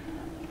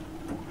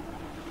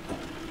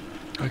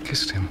 I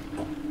kissed him.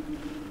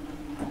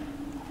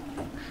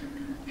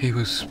 He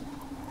was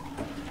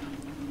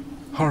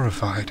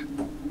horrified.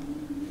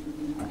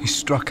 He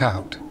struck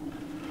out.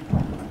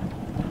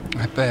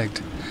 I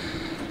begged.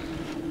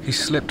 He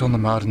slipped on the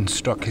mud and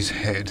struck his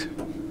head.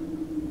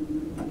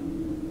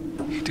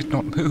 He did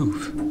not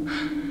move.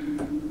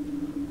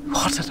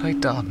 What had I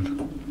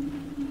done?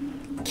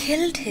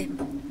 Killed him.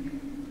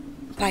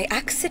 By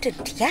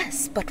accident,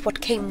 yes, but what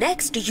came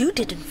next you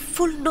did in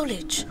full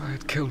knowledge. I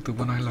had killed the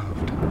one I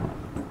loved.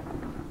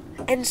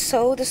 And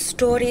so the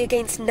story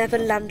against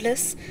Neville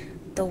Landless,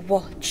 the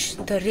watch,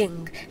 the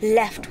ring,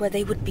 left where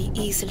they would be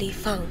easily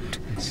found.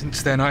 And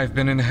since then I've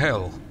been in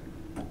hell.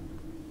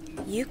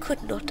 You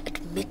could not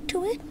admit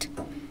to it?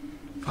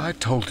 If I had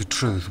told the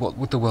truth, what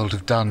would the world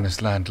have done,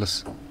 Miss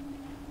Landless?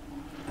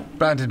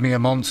 Branded me a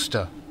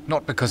monster,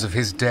 not because of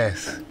his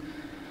death,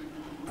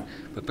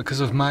 but because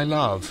of my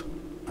love.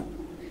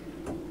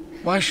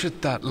 Why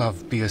should that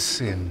love be a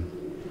sin?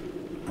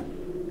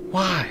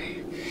 Why?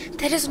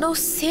 There is no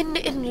sin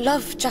in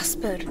love,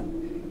 Jasper.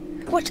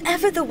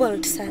 Whatever the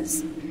world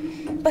says.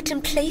 But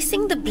in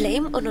placing the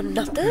blame on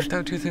another...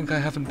 Don't you think I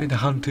haven't been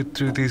hunted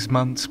through these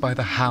months by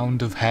the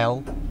hound of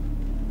hell?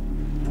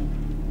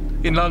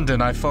 In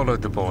London, I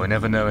followed the boy,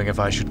 never knowing if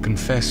I should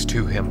confess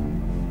to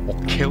him or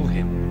kill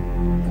him.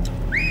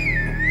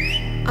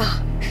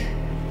 Ah,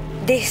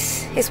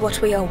 this is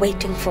what we are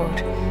waiting for.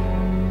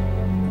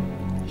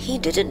 He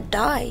didn't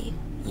die,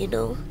 you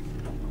know.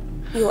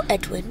 Your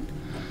Edwin.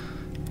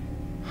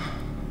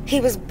 He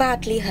was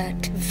badly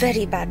hurt,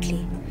 very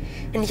badly.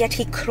 And yet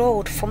he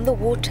crawled from the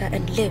water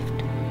and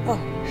lived. Oh,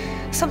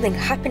 something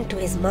happened to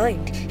his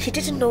mind. He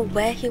didn't know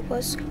where he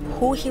was,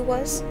 who he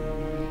was.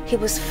 He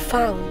was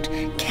found,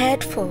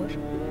 cared for.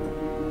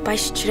 by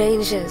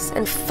strangers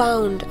and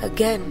found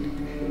again.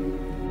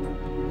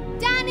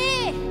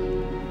 Danny!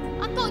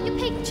 I got your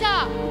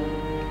picture!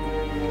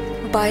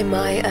 By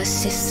my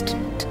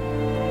assistant.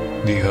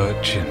 The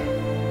urchin.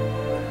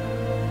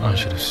 I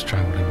should have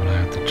strangled him when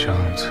I had the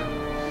chance.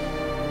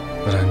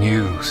 But I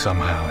knew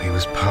somehow he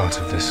was part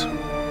of this.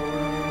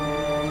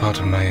 Part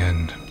of my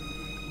end.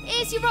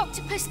 Here's your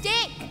octopus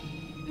dick,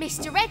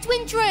 Mr.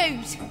 Edwin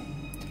Drood.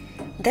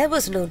 There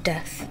was no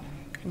death,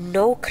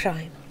 no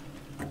crime.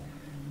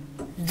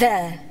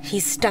 There he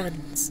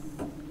stands.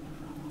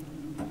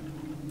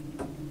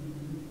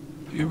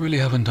 You really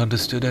haven't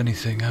understood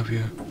anything, have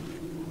you?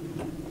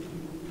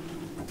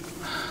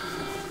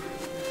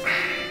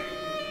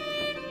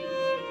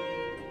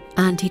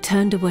 And he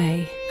turned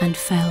away and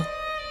fell,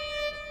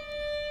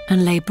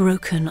 and lay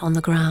broken on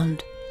the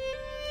ground.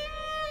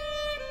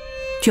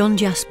 John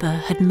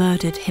Jasper had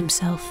murdered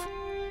himself,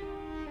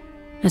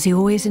 as he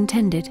always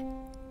intended.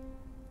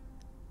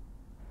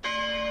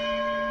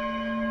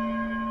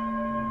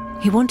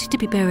 He wanted to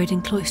be buried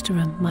in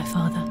Cloisterham, my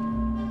father,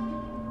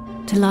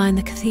 to lie in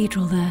the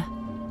cathedral there.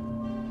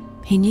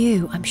 He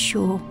knew, I'm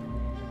sure,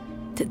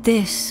 that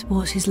this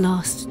was his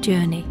last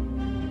journey.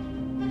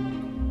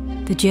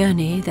 The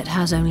journey that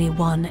has only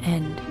one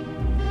end.